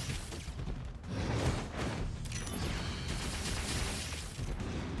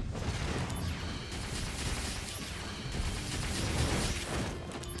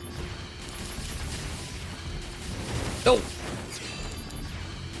 No!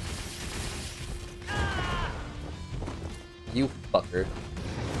 You fucker.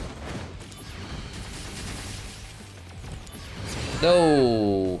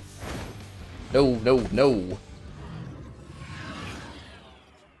 No! No, no, no!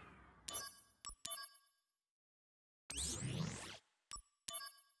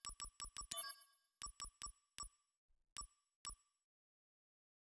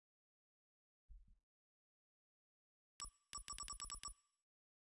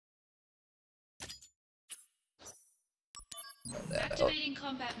 Activating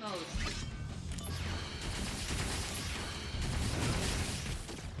combat mode.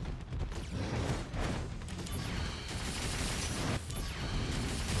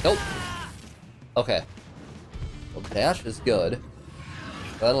 Nope. Okay. Well, dash is good.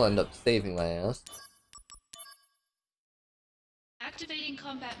 That'll end up saving my ass. Activating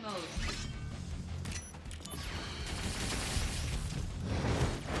combat mode.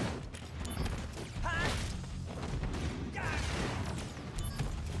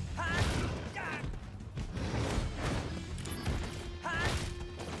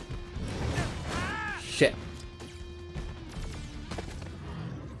 Shit.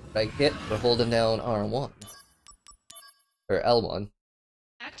 I get for holding down R1. Or L1.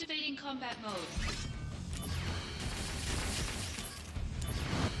 Activating combat mode.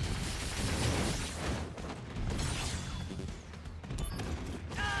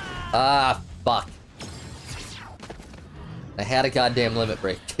 Ah, fuck. I had a goddamn limit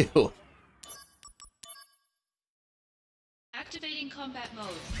break, too. Activating combat mode.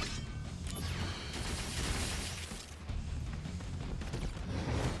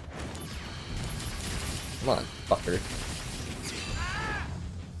 Come on, fucker.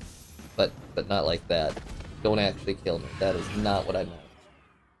 But not like that. Don't actually kill me. That is not what I meant.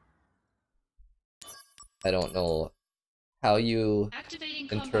 I don't know how you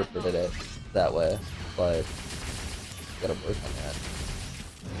interpreted it that way, but gotta work on that.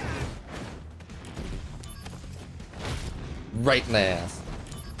 Right in the ass.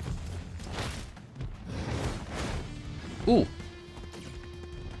 Ooh.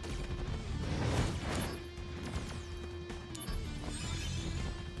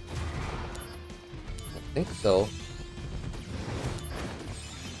 I think so.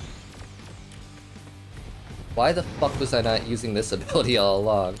 Why the fuck was I not using this ability all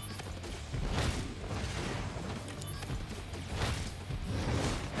along?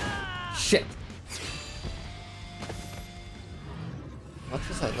 Shit! Much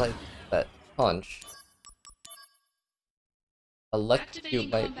as I like that punch,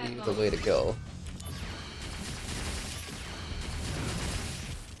 electrocute might be the way to go.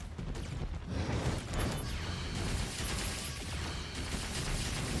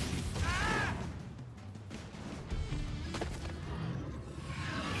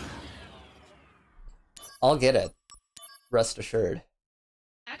 I'll get it. Rest assured.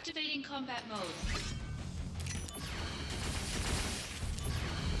 Activating combat mode.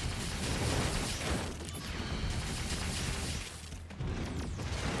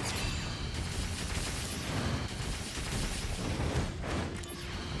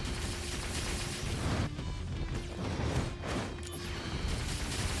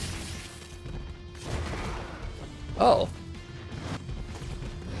 Oh.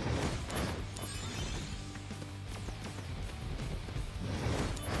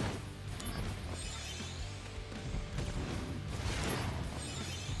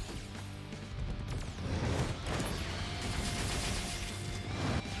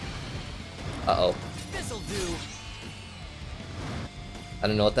 Uh-oh. This'll do. I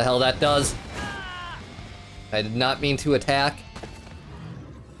don't know what the hell that does. I did not mean to attack.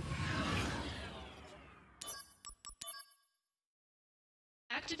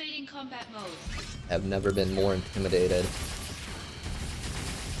 Activating combat mode. I've never been more intimidated.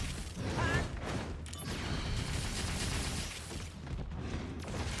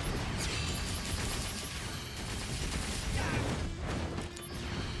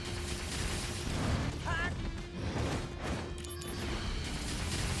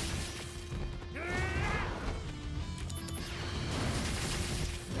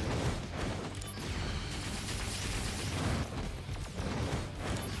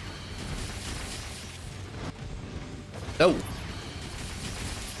 No.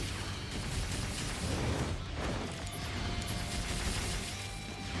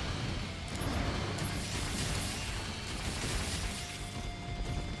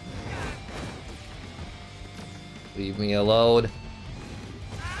 Leave me alone.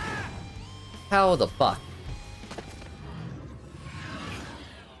 How the fuck?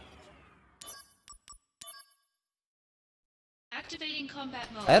 Activating combat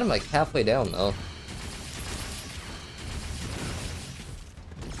mode. I had him like halfway down though.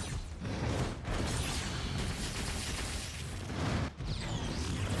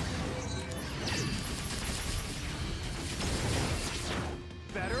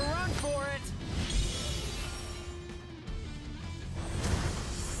 Better run for it!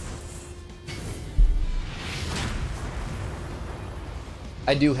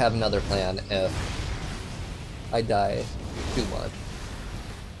 I do have another plan if I die too much.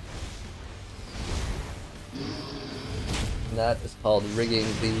 And that is called rigging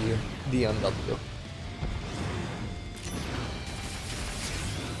the MW.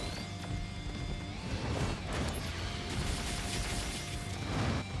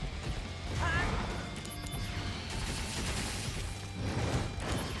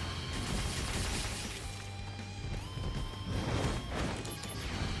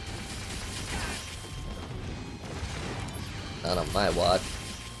 Not on my watch.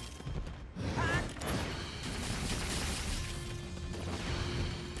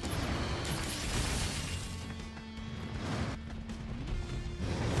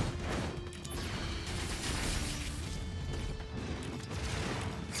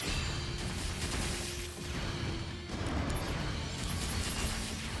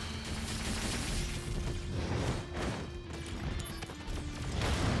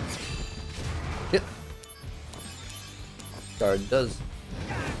 Yep. Guard does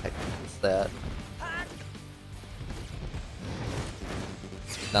that.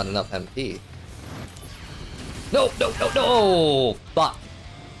 Not enough MP. No, no, no, no! Fuck.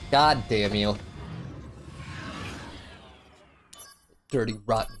 God damn you. Dirty,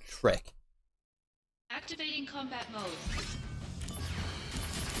 rotten trick. Activating combat mode.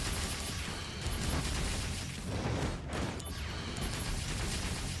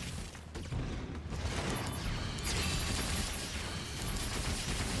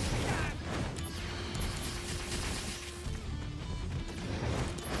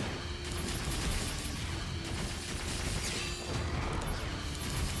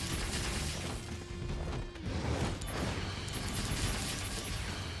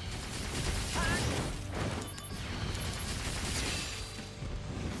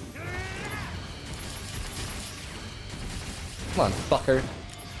 Come on, fucker.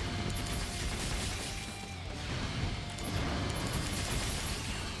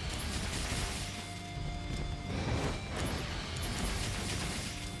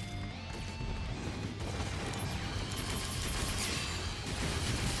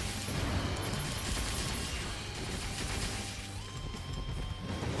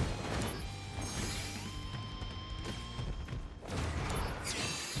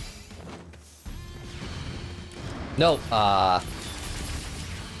 No, now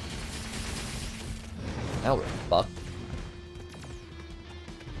we're fucked.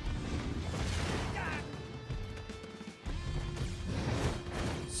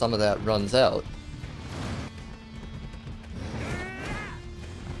 Some of that runs out.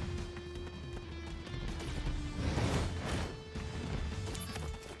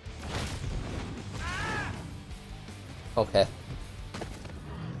 Okay.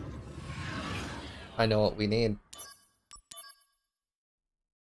 I know what we need.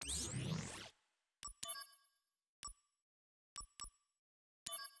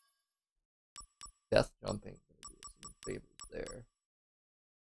 Death jumping, gonna do some favors there.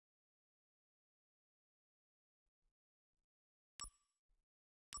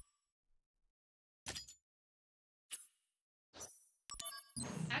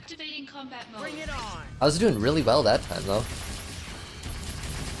 Activating combat mode. Bring it on! I was doing really well that time though.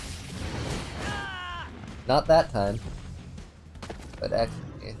 Not that time. But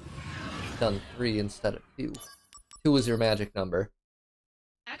actually, done 3 instead of 2. 2 is your magic number.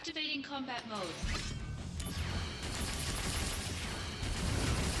 Activating combat mode.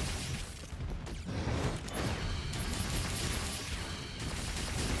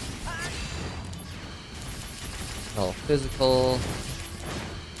 All physical.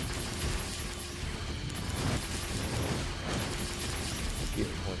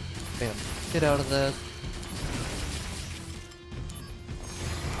 Bam. Get out of this.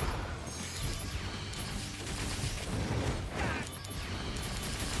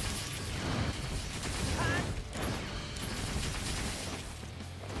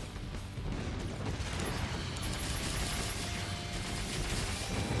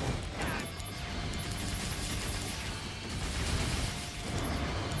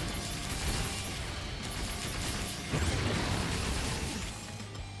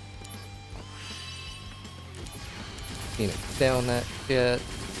 Phoenix down that shit.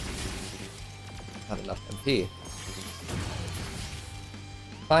 Not enough MP.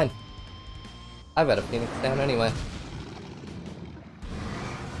 Fine. I've got a Phoenix down anyway.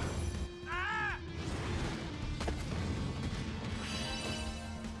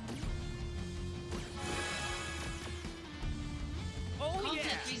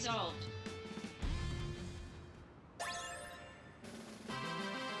 Conflict resolved.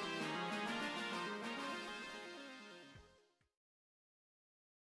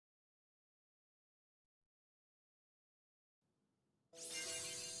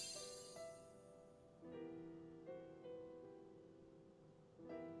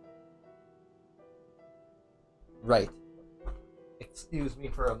 Right. Excuse me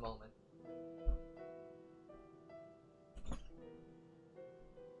for a moment.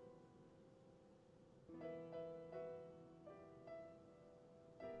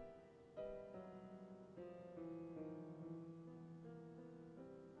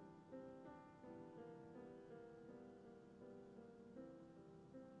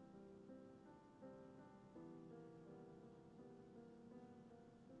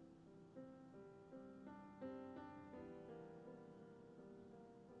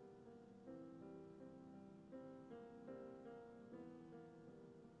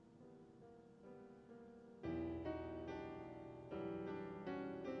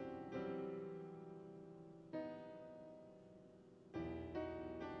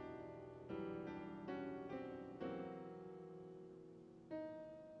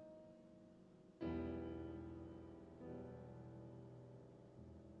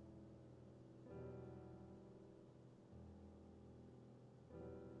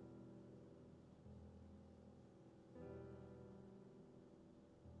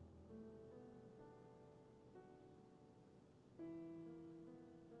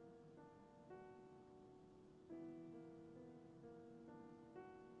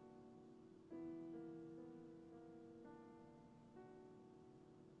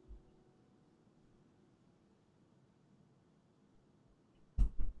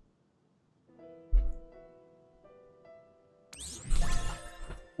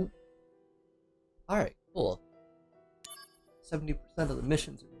 Alright, cool. 70% of the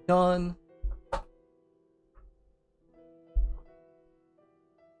missions are done.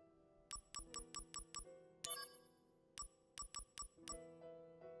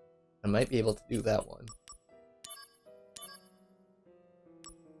 I might be able to do that one.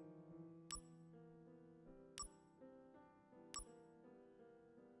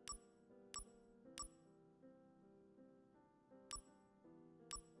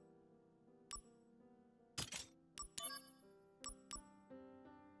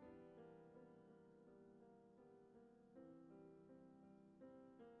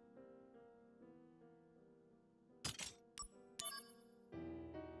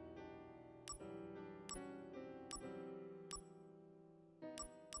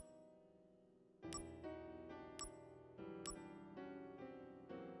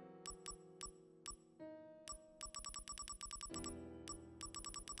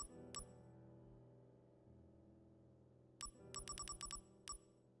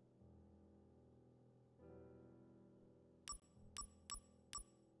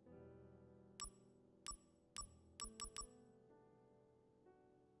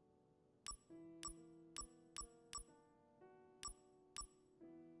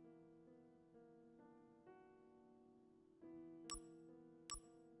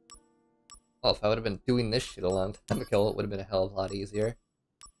 Oh, if I would have been doing this shit a long time ago, it would have been a hell of a lot easier.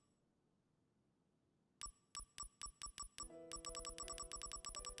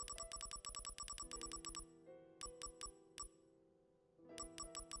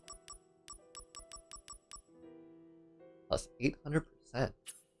 plus 800%. Alright,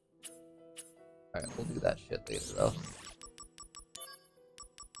 we'll do that shit later, though.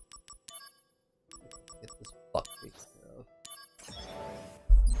 Get this fuck taken care of.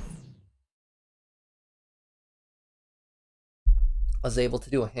 I was able to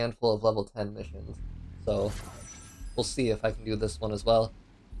do a handful of level 10 missions, so we'll see if I can do this one as well.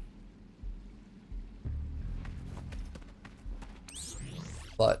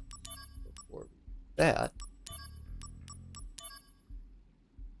 But before that,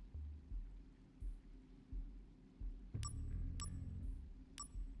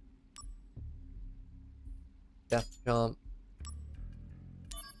 death jump.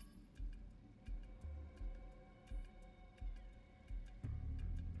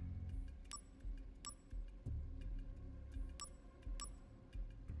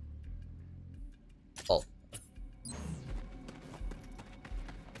 Oh.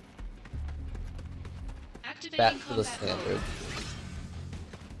 Back to the standard.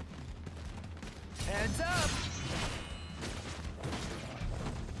 Heads up!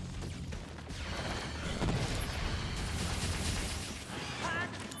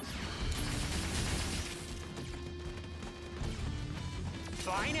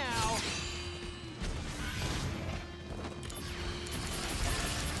 Fly now!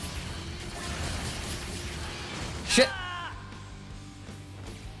 Shit!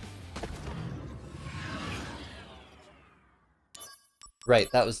 Right,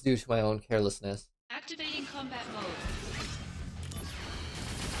 that was due to my own carelessness. Activating combat mode.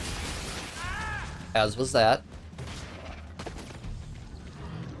 As was that.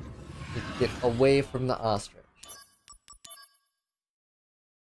 Get away from the ostrich.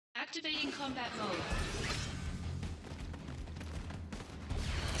 Activating combat mode.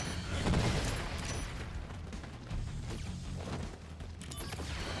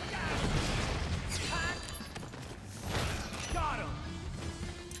 Got him!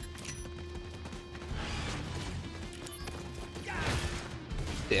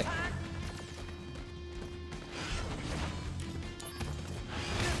 Dick.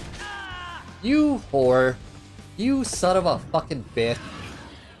 You whore. You son of a fucking bitch.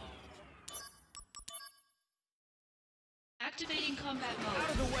 Activating combat mode. Out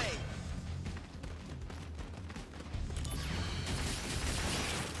of the way!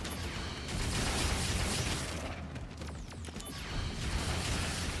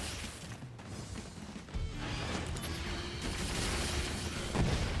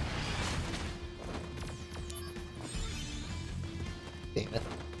 Damn it.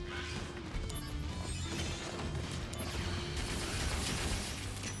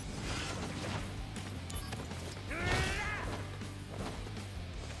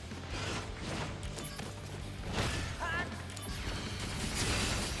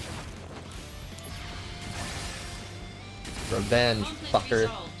 Revenge,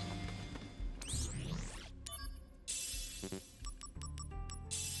 fucker.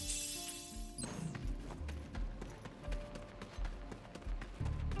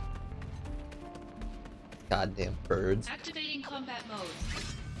 Goddamn birds. Activating combat mode.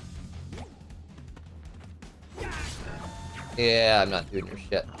 Yeah, I'm not doing your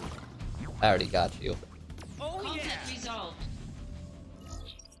shit. I already got you. Conflict resolved.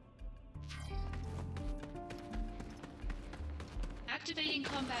 Activating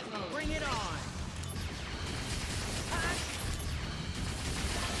combat mode. Bring it on!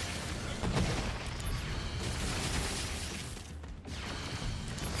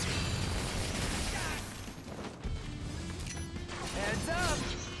 Heads up!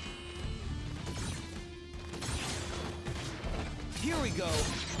 Here we go!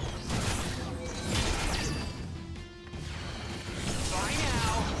 Fly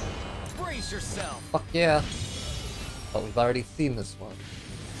now! Brace yourself! Fuck yeah. But we've already seen this one.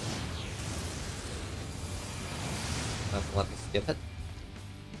 Doesn't let me skip it?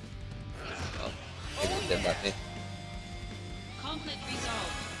 Oh, maybe it did let me. Conflict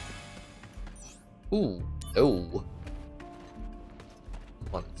resolved. Ooh, no.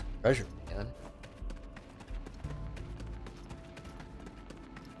 Want some treasure, man.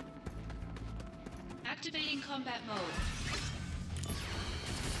 Activating combat mode.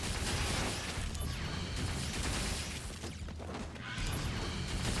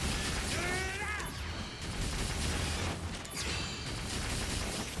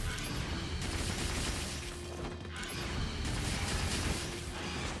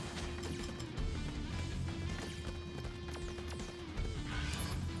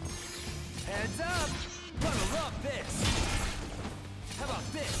 Heads up! Gonna love this! How about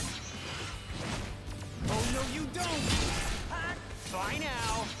this? Oh no you don't! Fly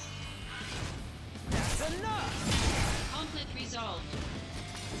now! That's enough! Conflict resolved.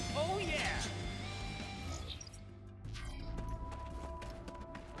 Oh yeah!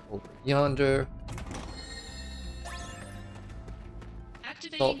 Over yonder.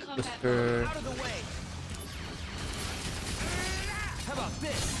 Activating combat mode. Out of the way! How about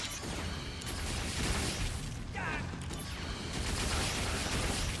this?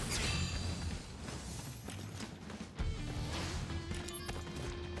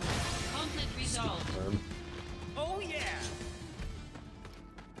 Conflict resolved. Oh yeah!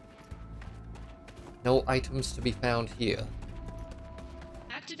 No items to be found here.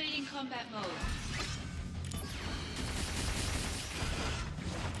 Activating combat mode.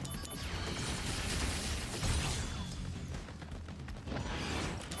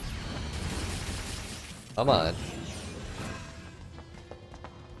 Come on.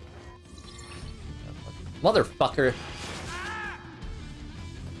 Motherfucker!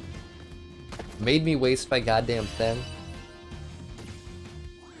 Made me waste my goddamn thing.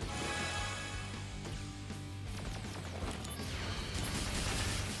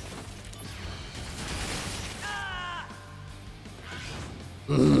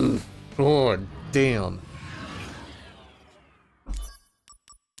 God damn.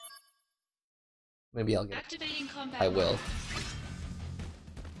 Maybe I'll get it. Activating combat I will. mode.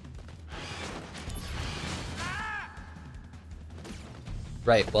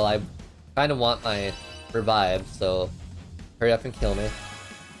 Right, well I kind of want my revive, so hurry up and kill me.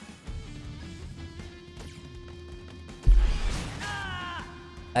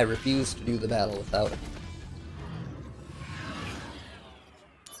 I refuse to do the battle without it.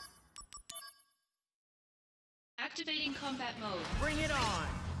 Activating combat mode. Bring it on!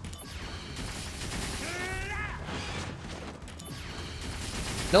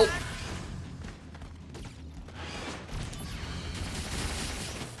 Nope.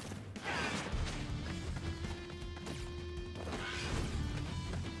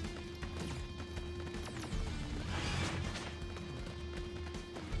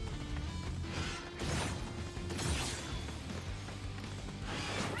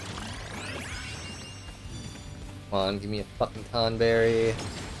 Come on, give me a fucking Tonberry.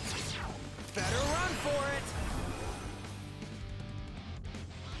 Better run for it!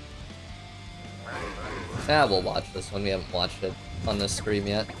 Yeah, we'll watch this one. We haven't watched it on this stream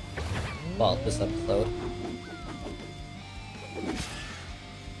yet. Well, this episode.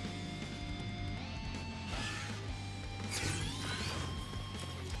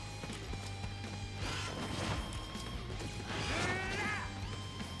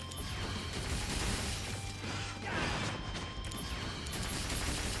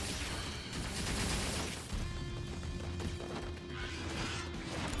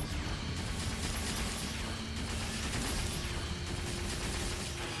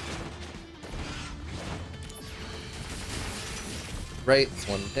 Right,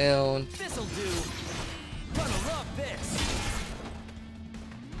 one down. This'll do! Gonna love this!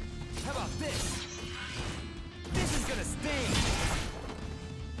 How about this? This is gonna sting!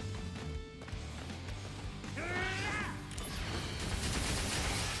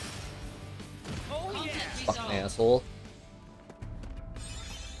 Oh Conflict yeah! Fucking resolved. asshole.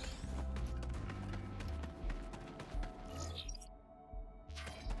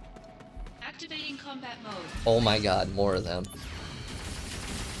 Activating combat mode. Oh my god, more of them.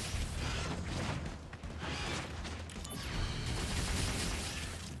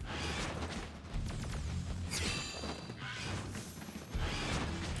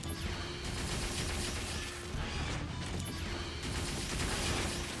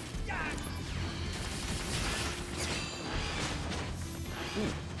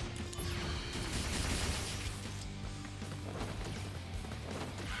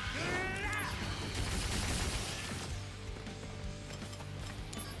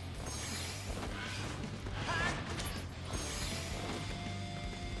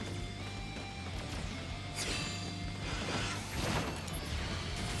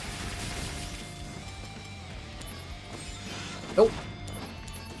 Nope.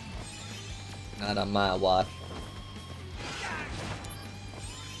 Not on my watch.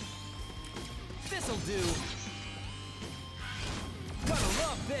 This'll do! Gonna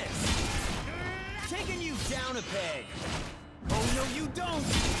love this! Taking you down a peg! Oh no you don't!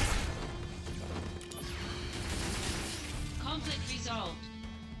 Conflict resolved.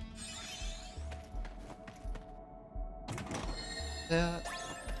 That.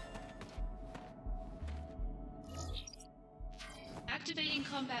 Activating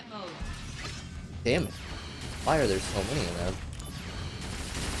combat mode. Damn it. Why are there so many of them?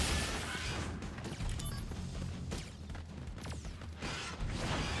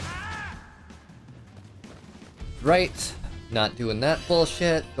 Right. Not doing that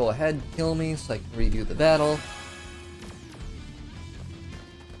bullshit. Go ahead, kill me so I can redo the battle.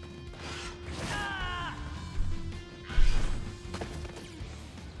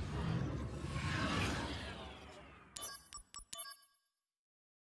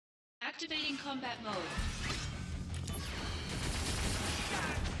 Activating combat mode.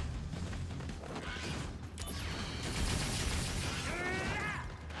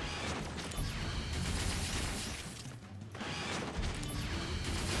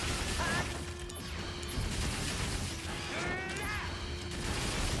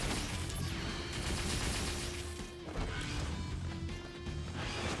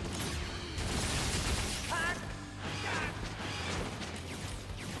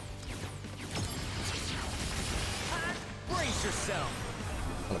 Brace yourself.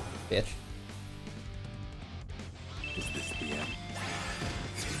 Son of a bitch. Is this the end?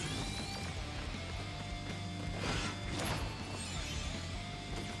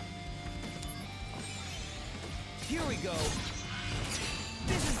 Here we go.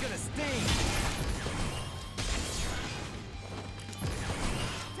 This is gonna sting.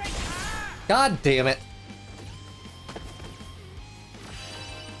 God damn it.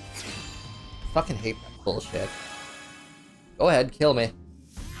 Fucking hate that bullshit. Go ahead, kill me.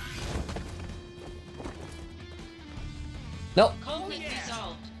 Nope. Conflict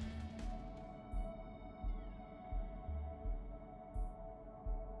resolved.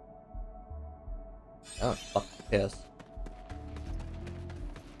 Oh, fucking pissed.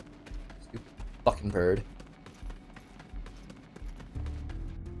 Stupid fucking bird.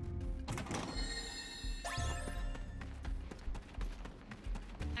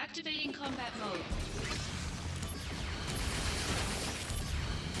 Activating combat mode.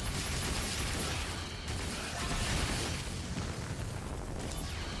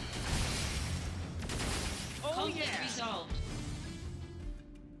 Conflict resolved.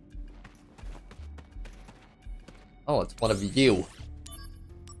 Oh, it's one of you.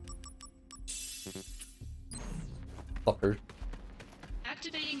 Fucker.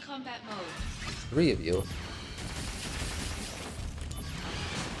 Activating combat mode. 3 of you.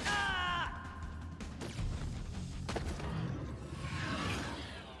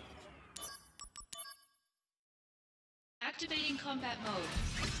 Activating combat mode.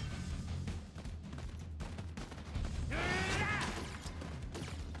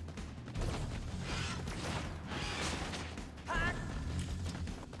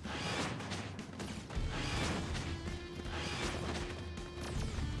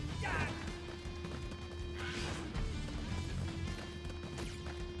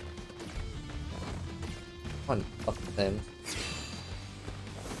 One fucking thing.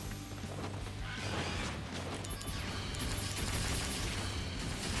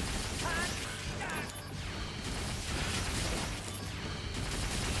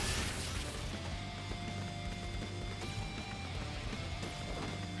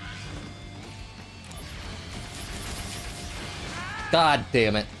 God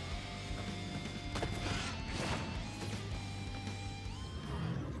damn it.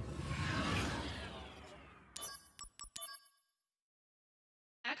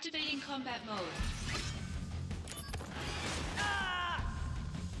 Activating combat mode.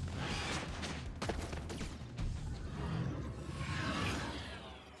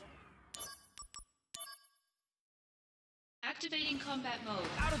 Activating combat mode.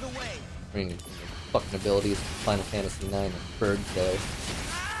 Out of the way. Bringing fucking abilities from Final Fantasy IX and birds though.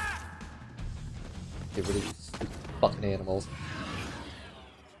 Get rid of these stupid fucking animals.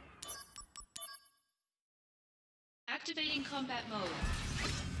 Activating combat mode.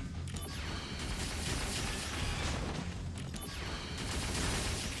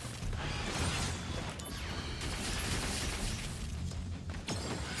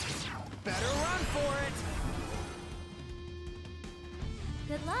 Better run for it.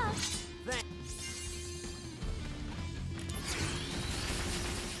 Good luck.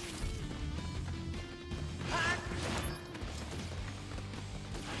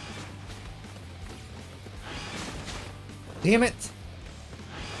 Damn it!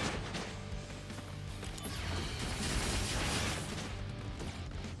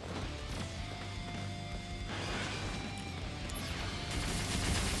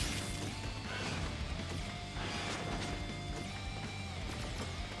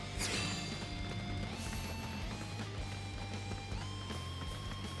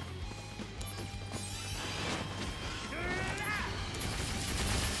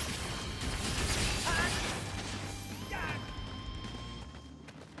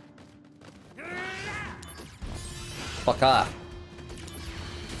 Fuck off.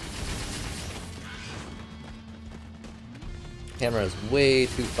 camera is way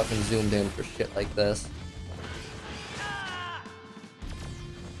too fucking zoomed in for shit like this.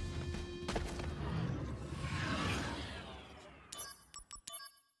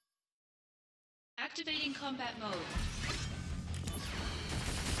 Activating combat mode.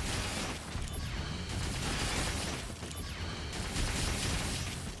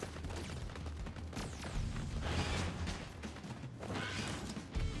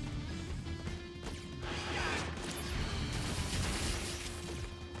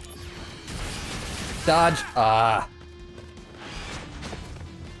 Dodge! Ah!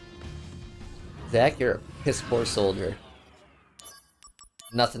 Zach, you're a piss poor soldier.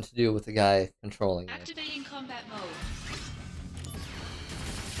 Nothing to do with the guy controlling it. Activating combat mode.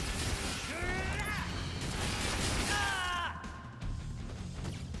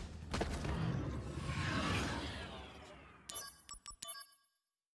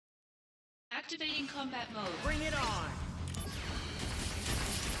 Activating combat mode. Bring it on!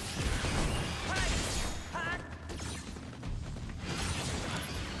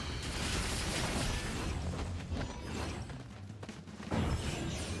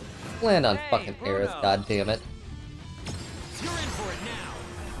 Land on fucking Aerith, goddammit. You're in for it now!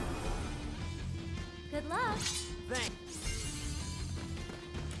 Good luck. Thanks.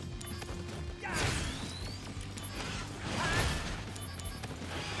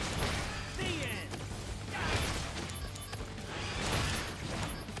 The end!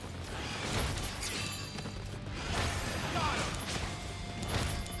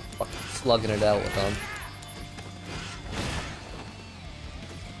 Fucking slugging it out with them.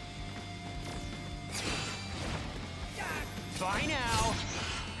 Bye now!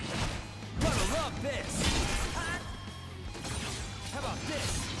 Gonna love this! How about this?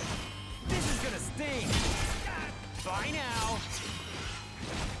 This is gonna sting! Bye now!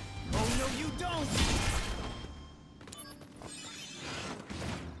 Oh no you don't!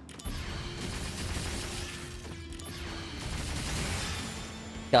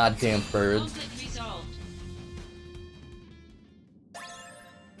 Goddamn birds. Conflict resolved.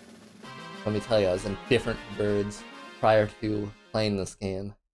 Let me tell you, I was in different birds prior to playing this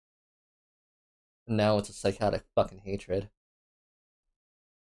game. And now it's a psychotic fucking hatred.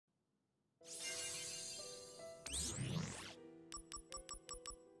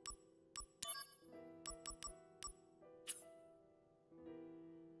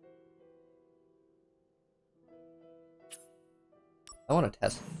 I want to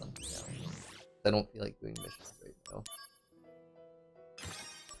test something now. I don't feel like doing missions right now.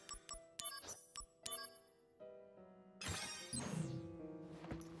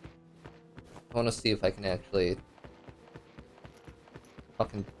 I want to see if I can actually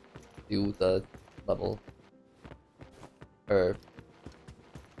fucking do the level. Or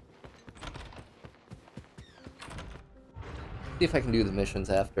see if I can do the missions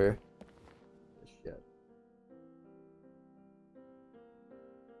after this shit.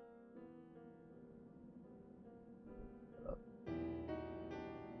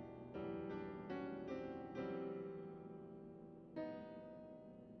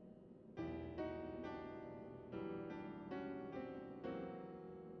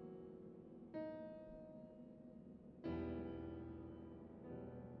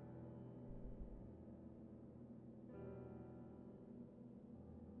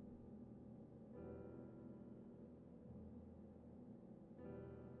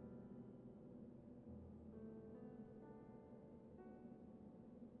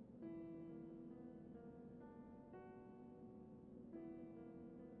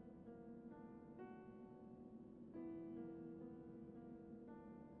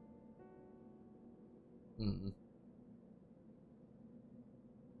 Mm-mm.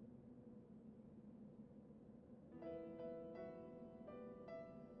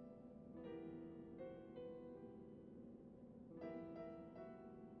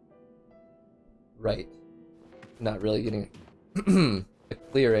 Right. Not really getting a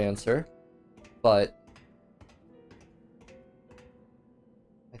clear answer, but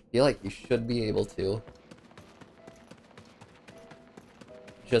I feel like you should be able to.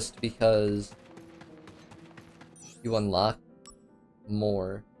 Just because you unlock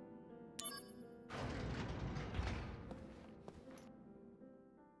more.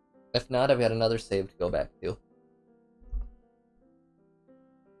 If not, I've got another save to go back to.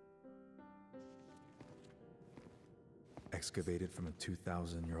 Excavated from a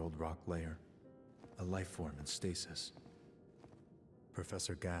 2,000-year-old rock layer, a life form in stasis.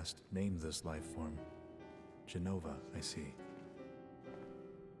 Professor Gast named this life form Genova, I see.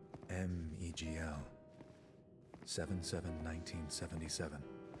 MEGL 77-1977.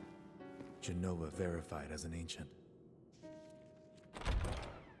 Genova verified as an ancient.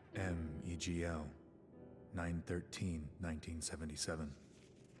 EGL 9/13/1977.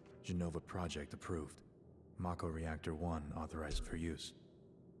 Genova project approved. Mako Reactor 1 authorized for use.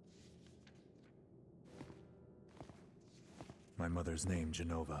 My mother's name,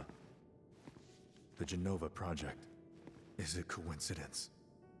 Genova. The Genova project. Is it coincidence?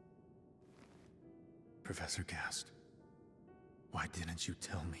 Professor Gast, why didn't you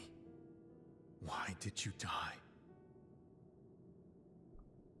tell me? Why did you die?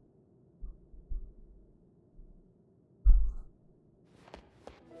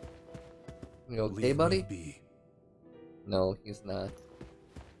 You okay, Leave buddy? me be. No, he's not.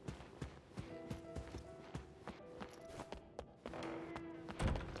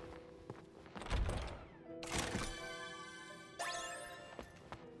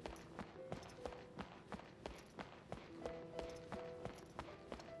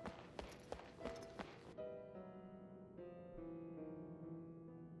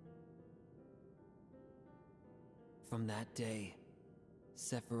 From that day,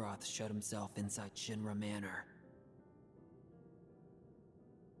 Sephiroth shut himself inside Shinra Manor.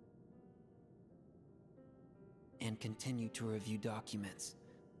 And continued to review documents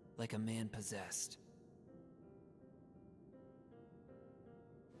like a man possessed.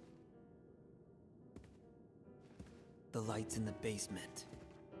 The lights in the basement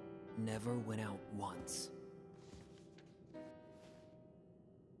never went out once.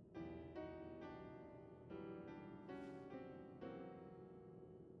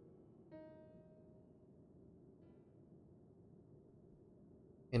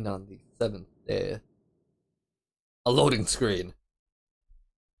 And on the 7th day, a loading screen.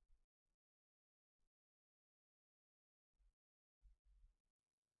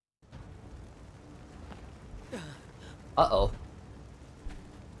 Uh-oh.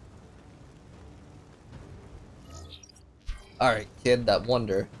 Alright, kid, that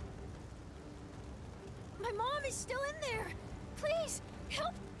wonder. My mom is still in there. Please,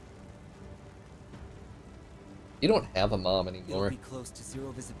 help. You don't have a mom It'll anymore. be close to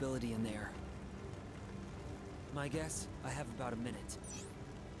zero visibility in there. My guess, I have about a minute.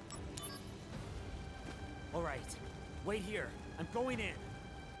 All right, wait here. I'm going in.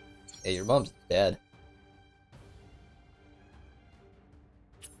 Hey, your mom's dead.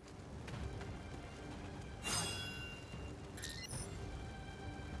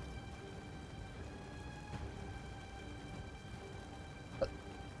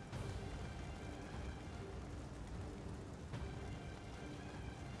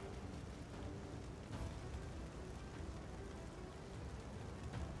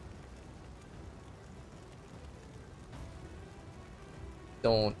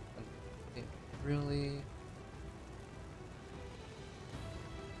 Don't really.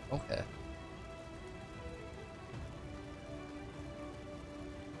 Okay.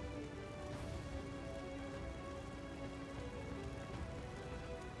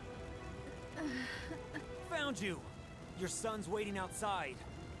 Found you. Your son's waiting outside.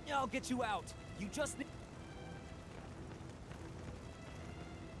 I'll get you out. You just need.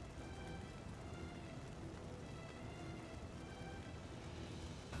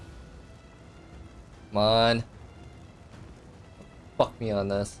 Come on. Fuck me on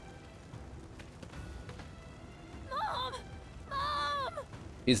this. Mom! Mom!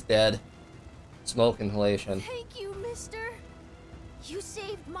 He's dead. Smoke inhalation. Thank you, mister. You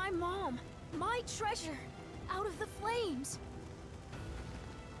saved my mom, my treasure, out of the flames.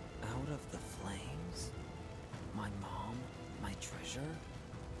 Out of the flames? My mom? My treasure?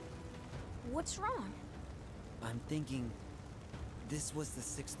 What's wrong? I'm thinking this was the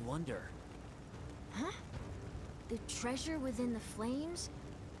sixth wonder. Huh? The treasure within the flames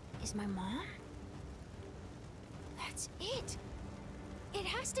is my mom? That's it. It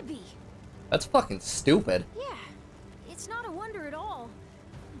has to be. That's fucking stupid. Yeah, it's not a wonder at all.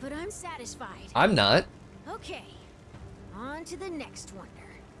 But I'm satisfied. I'm not. Okay, on to the next wonder.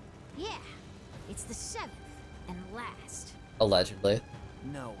 Yeah, it's the 7th and last. Allegedly.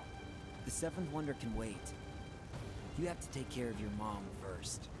 No, the seventh wonder can wait. You have to take care of your mom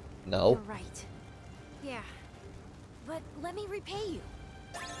first. No. You're right. Yeah, but let me repay you.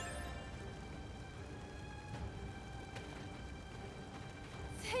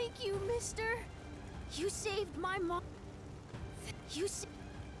 Thank you, mister. You saved my mom. You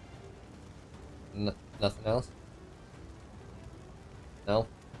Nothing else? No?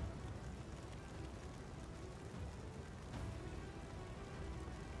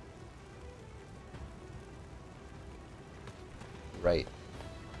 Right.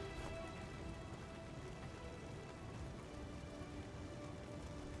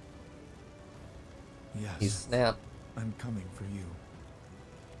 Yes. He snapped. I'm coming for you.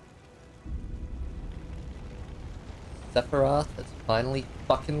 Sephiroth has finally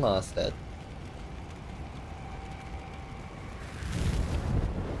fucking lost it.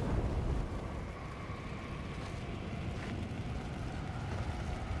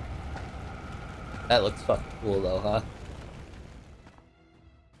 That looks fucking cool though, huh?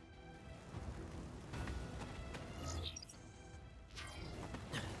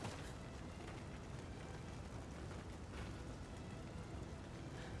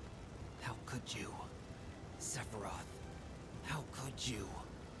 How could you? Sephiroth, how could you?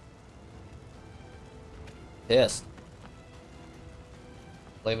 Pissed.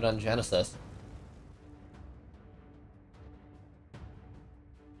 Blame it on Genesis.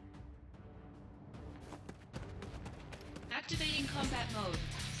 Activating combat mode.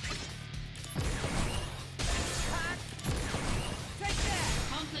 Take that!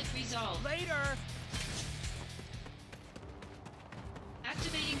 Conflict resolved. Later!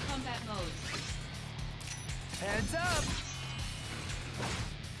 Activating combat mode. Heads up!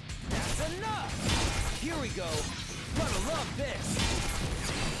 That's enough! Here we go! Gonna love this!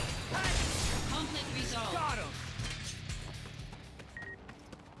 Conflict resolved. Got him!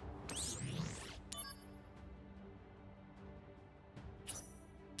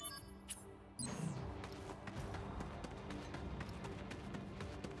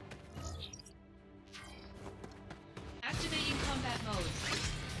 Activating combat mode.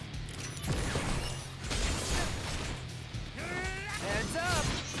 Heads up!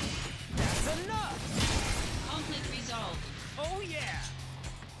 That's enough! Conflict resolved. Oh yeah!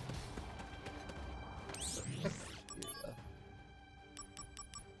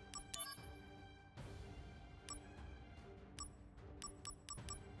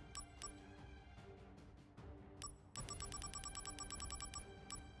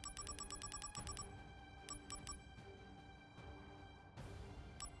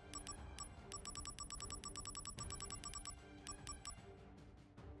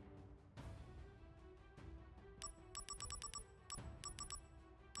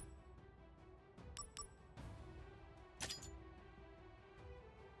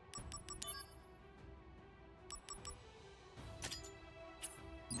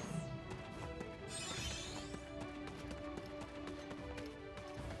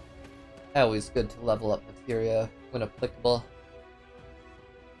 Always good to level up materia when applicable.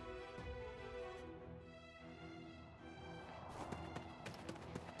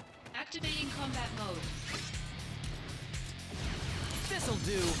 Activating combat mode. This'll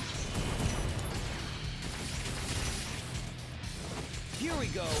do! Here we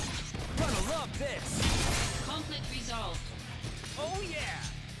go! Gonna love this! Conflict resolved. Oh yeah!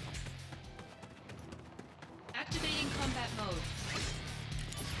 Activating combat mode.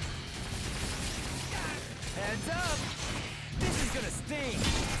 Heads up! This is gonna sting!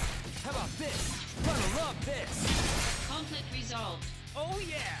 How about this? Gonna love this! Conflict resolved. Oh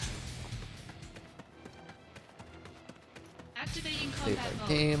yeah! Activating Save combat our mode.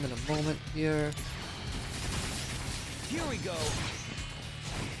 game in a moment here. Here we go!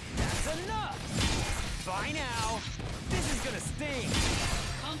 That's enough! Bye now! This is gonna sting!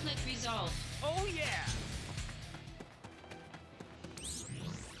 Conflict resolved. Oh yeah!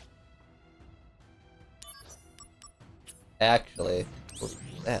 Actually, we'll do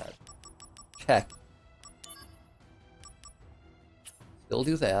that. Check. Still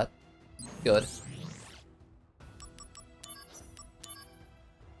do that. Good.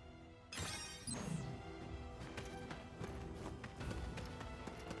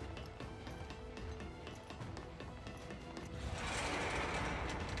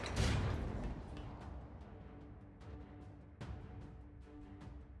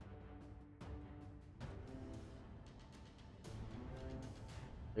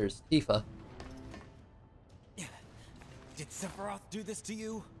 There's Tifa. Did Sephiroth do this to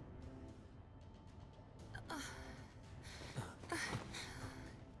you?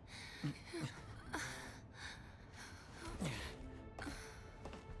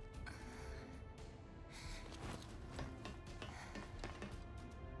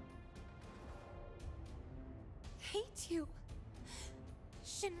 Hate you.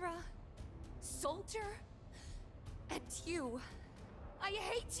 Shinra, Soldier, and you. I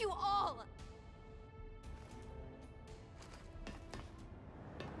hate you all!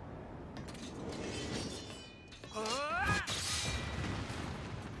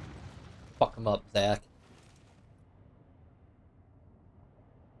 Fuck him up, Zach.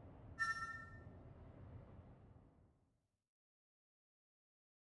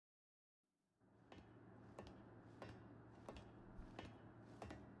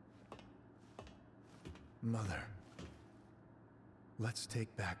 Mother, let's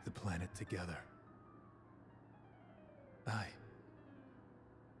take back the planet together. I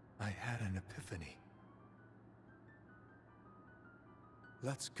had an epiphany.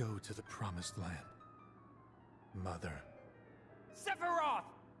 Let's go to the Promised Land. Mother. Sephiroth!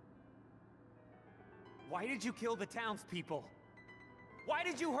 Why did you kill the townspeople? Why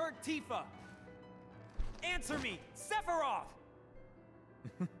did you hurt Tifa? Answer me, Sephiroth!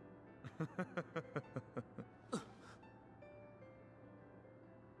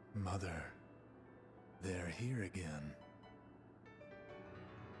 Mother, they're here again.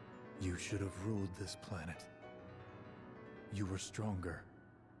 You should have ruled this planet. You were stronger,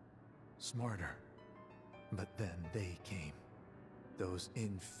 smarter, but then they came. Those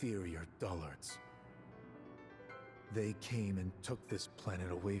inferior dullards. They came and took this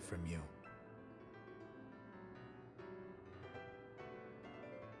planet away from you.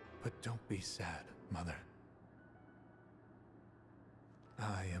 But don't be sad, Mother.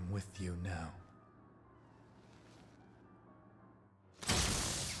 I am with you now.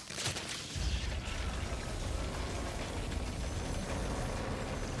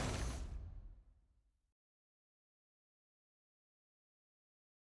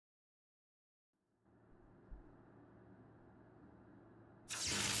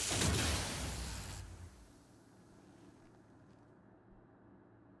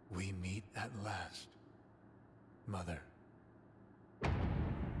 We meet at last, Mother.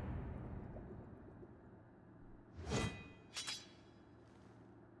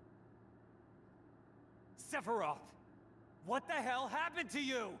 Sephiroth! What the hell happened to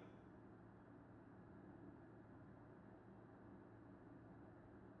you?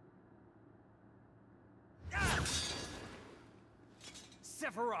 Ah!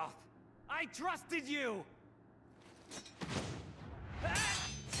 Sephiroth! I trusted you! Ah!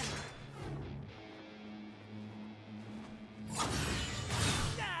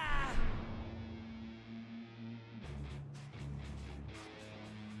 Ah!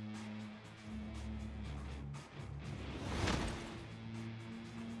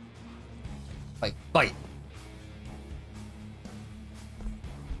 Fight, fight!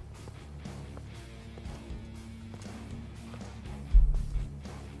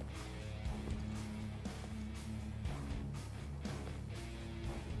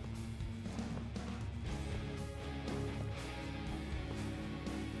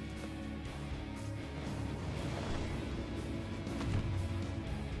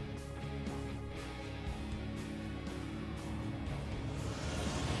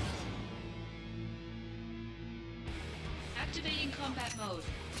 Activating combat mode.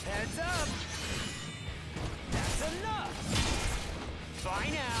 Heads up! That's enough! Bye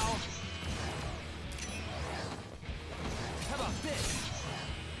now! How about this?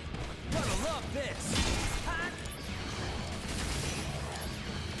 Gonna love this! Ha!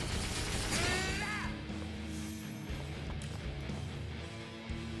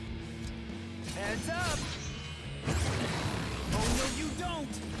 Heads up! Oh no you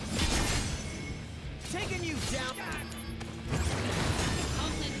don't! Taking you down!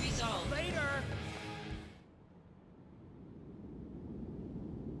 Conflict resolved. Later!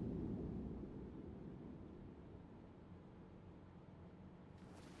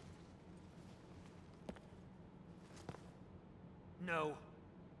 No.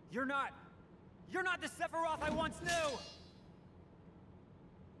 You're not the Sephiroth I once knew!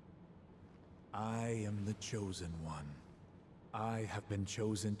 I am the Chosen One. I have been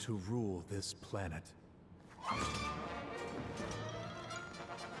chosen to rule this planet.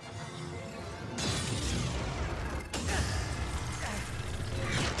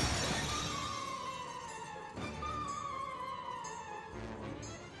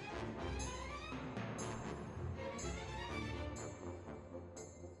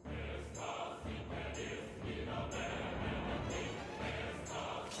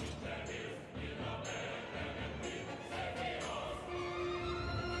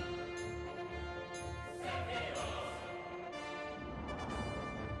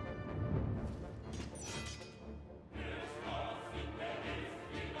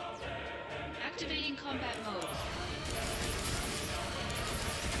 Activating combat mode.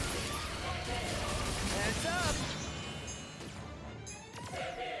 Heads up!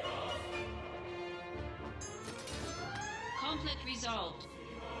 Conflict resolved.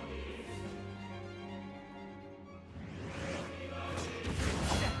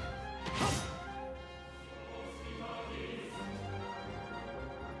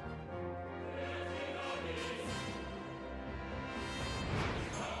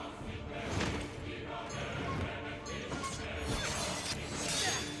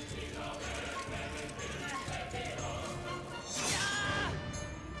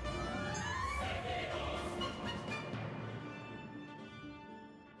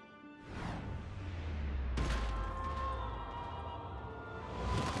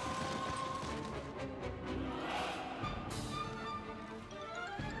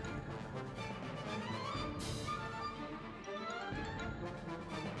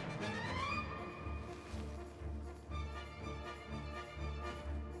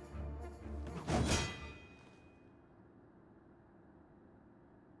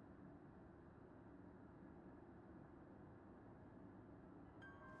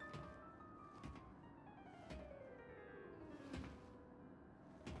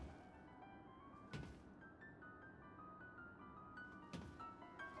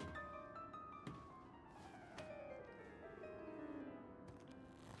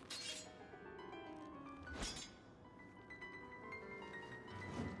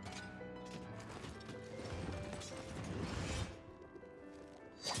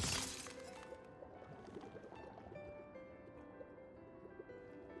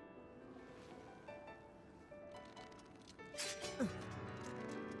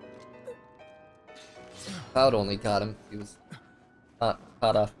 Cloud only got him. He was not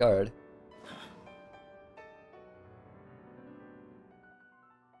caught off guard.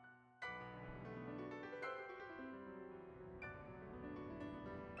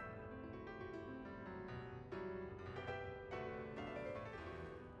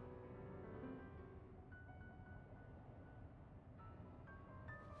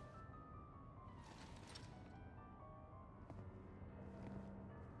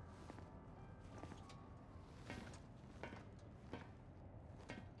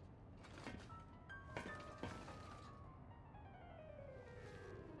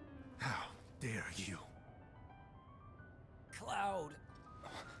 Dare you? Cloud!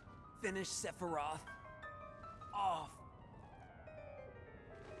 Finish Sephiroth off!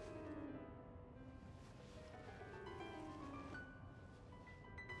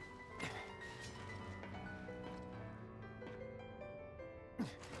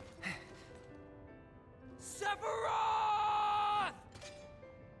 Sephiroth!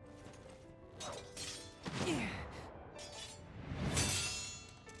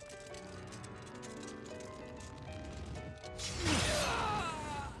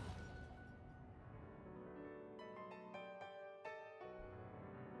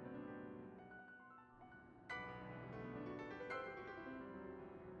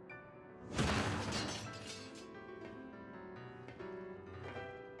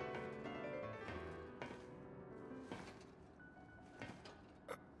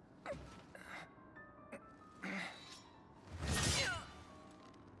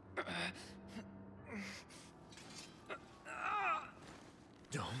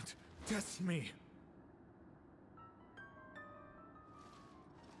 Don't test me.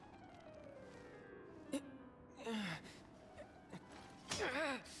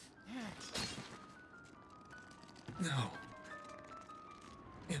 No.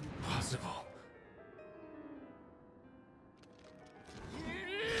 Impossible.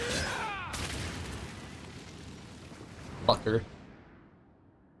 Fucker.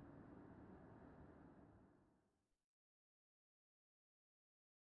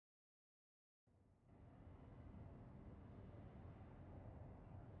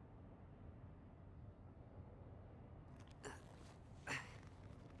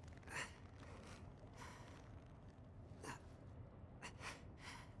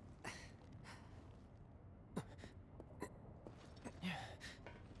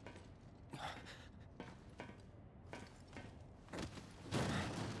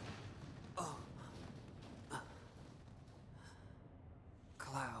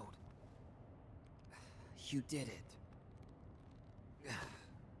 Cloud. You did it.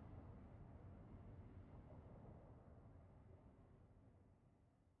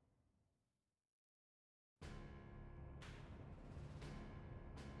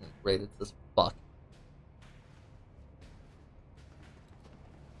 Rated as fuck.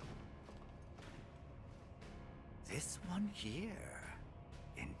 This one here.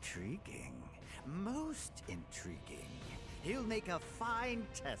 Intriguing. Most intriguing. He'll make a fine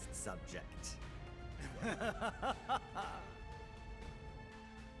test subject.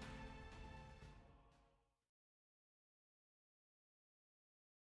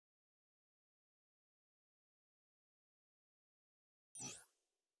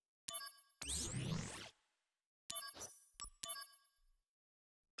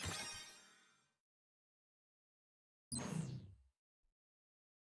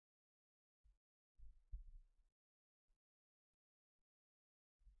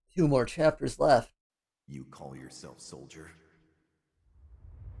 Two more chapters left. You call yourself soldier?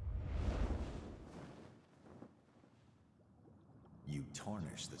 You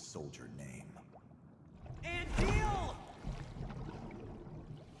tarnish the soldier name. And deal!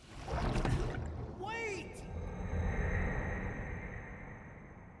 Wait!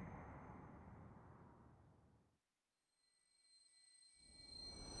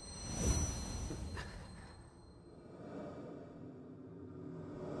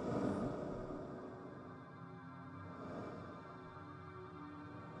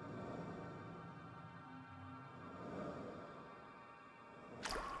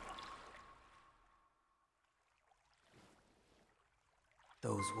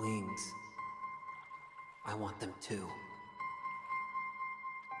 Those wings. I want them too.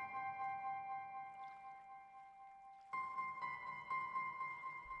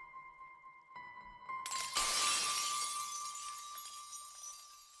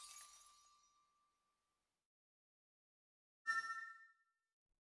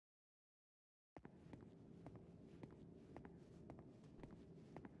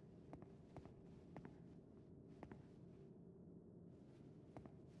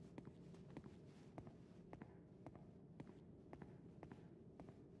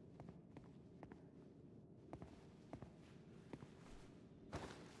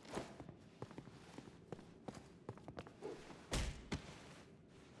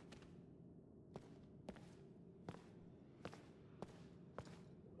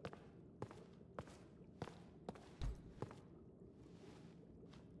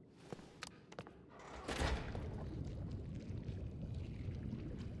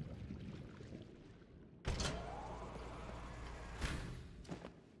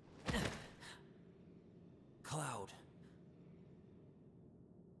 Cloud.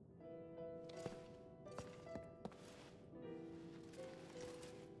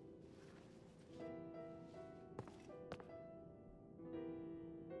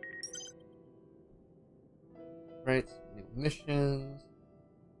 Right, new missions.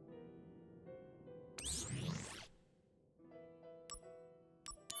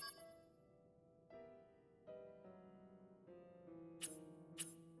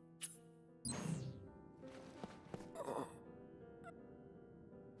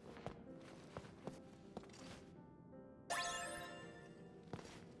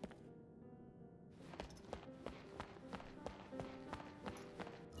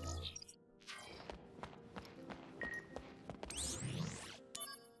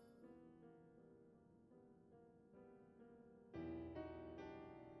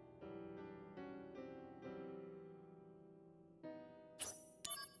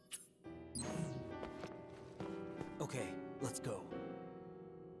 Okay, let's go.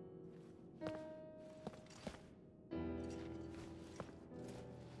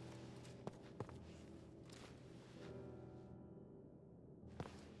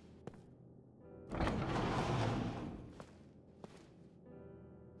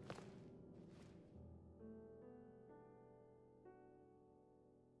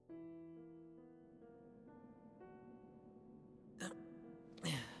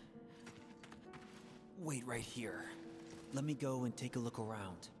 Wait right here. Let me go and take a look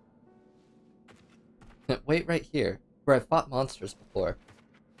around. Wait right here, where I've fought monsters before.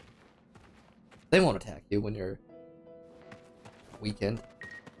 They won't attack you when you're weakened.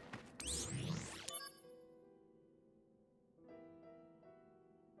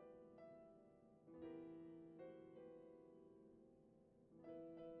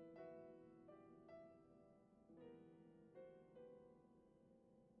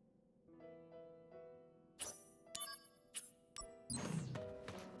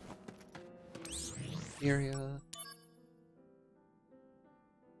 Area.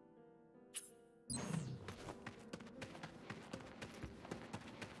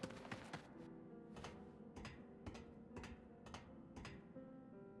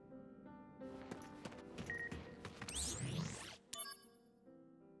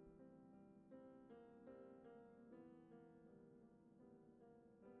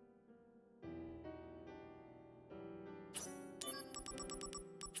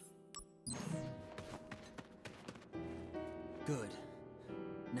 Good.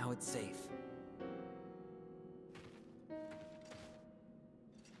 Now it's safe.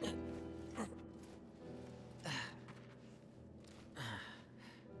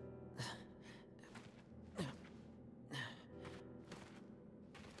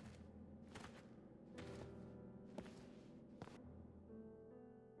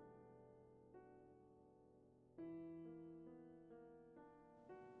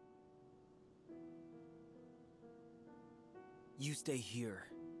 You stay here.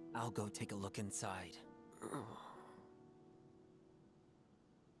 I'll go take a look inside.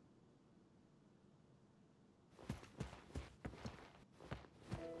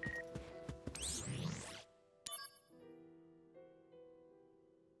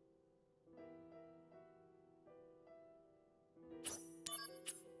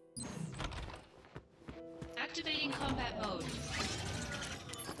 Activating combat mode.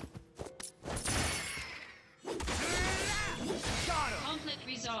 Got him! Conflict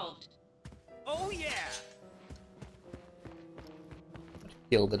resolved. Oh yeah! What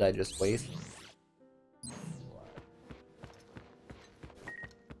heal did I just waste?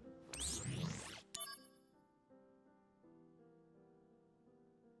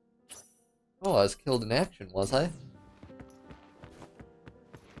 Oh, I was killed in action, was I?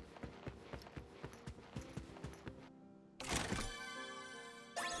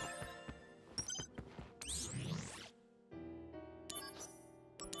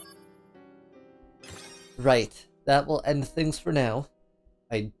 Right, that will end things for now.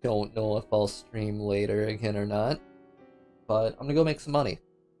 I don't know if I'll stream later again or not, but I'm gonna go make some money.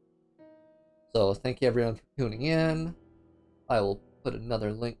 So thank you everyone for tuning in. I will put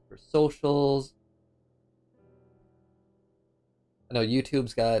another link for socials. I know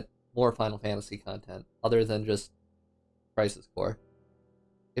YouTube's got more Final Fantasy content, other than just Crisis Core,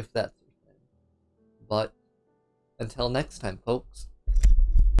 if that's your thing. But until next time, folks.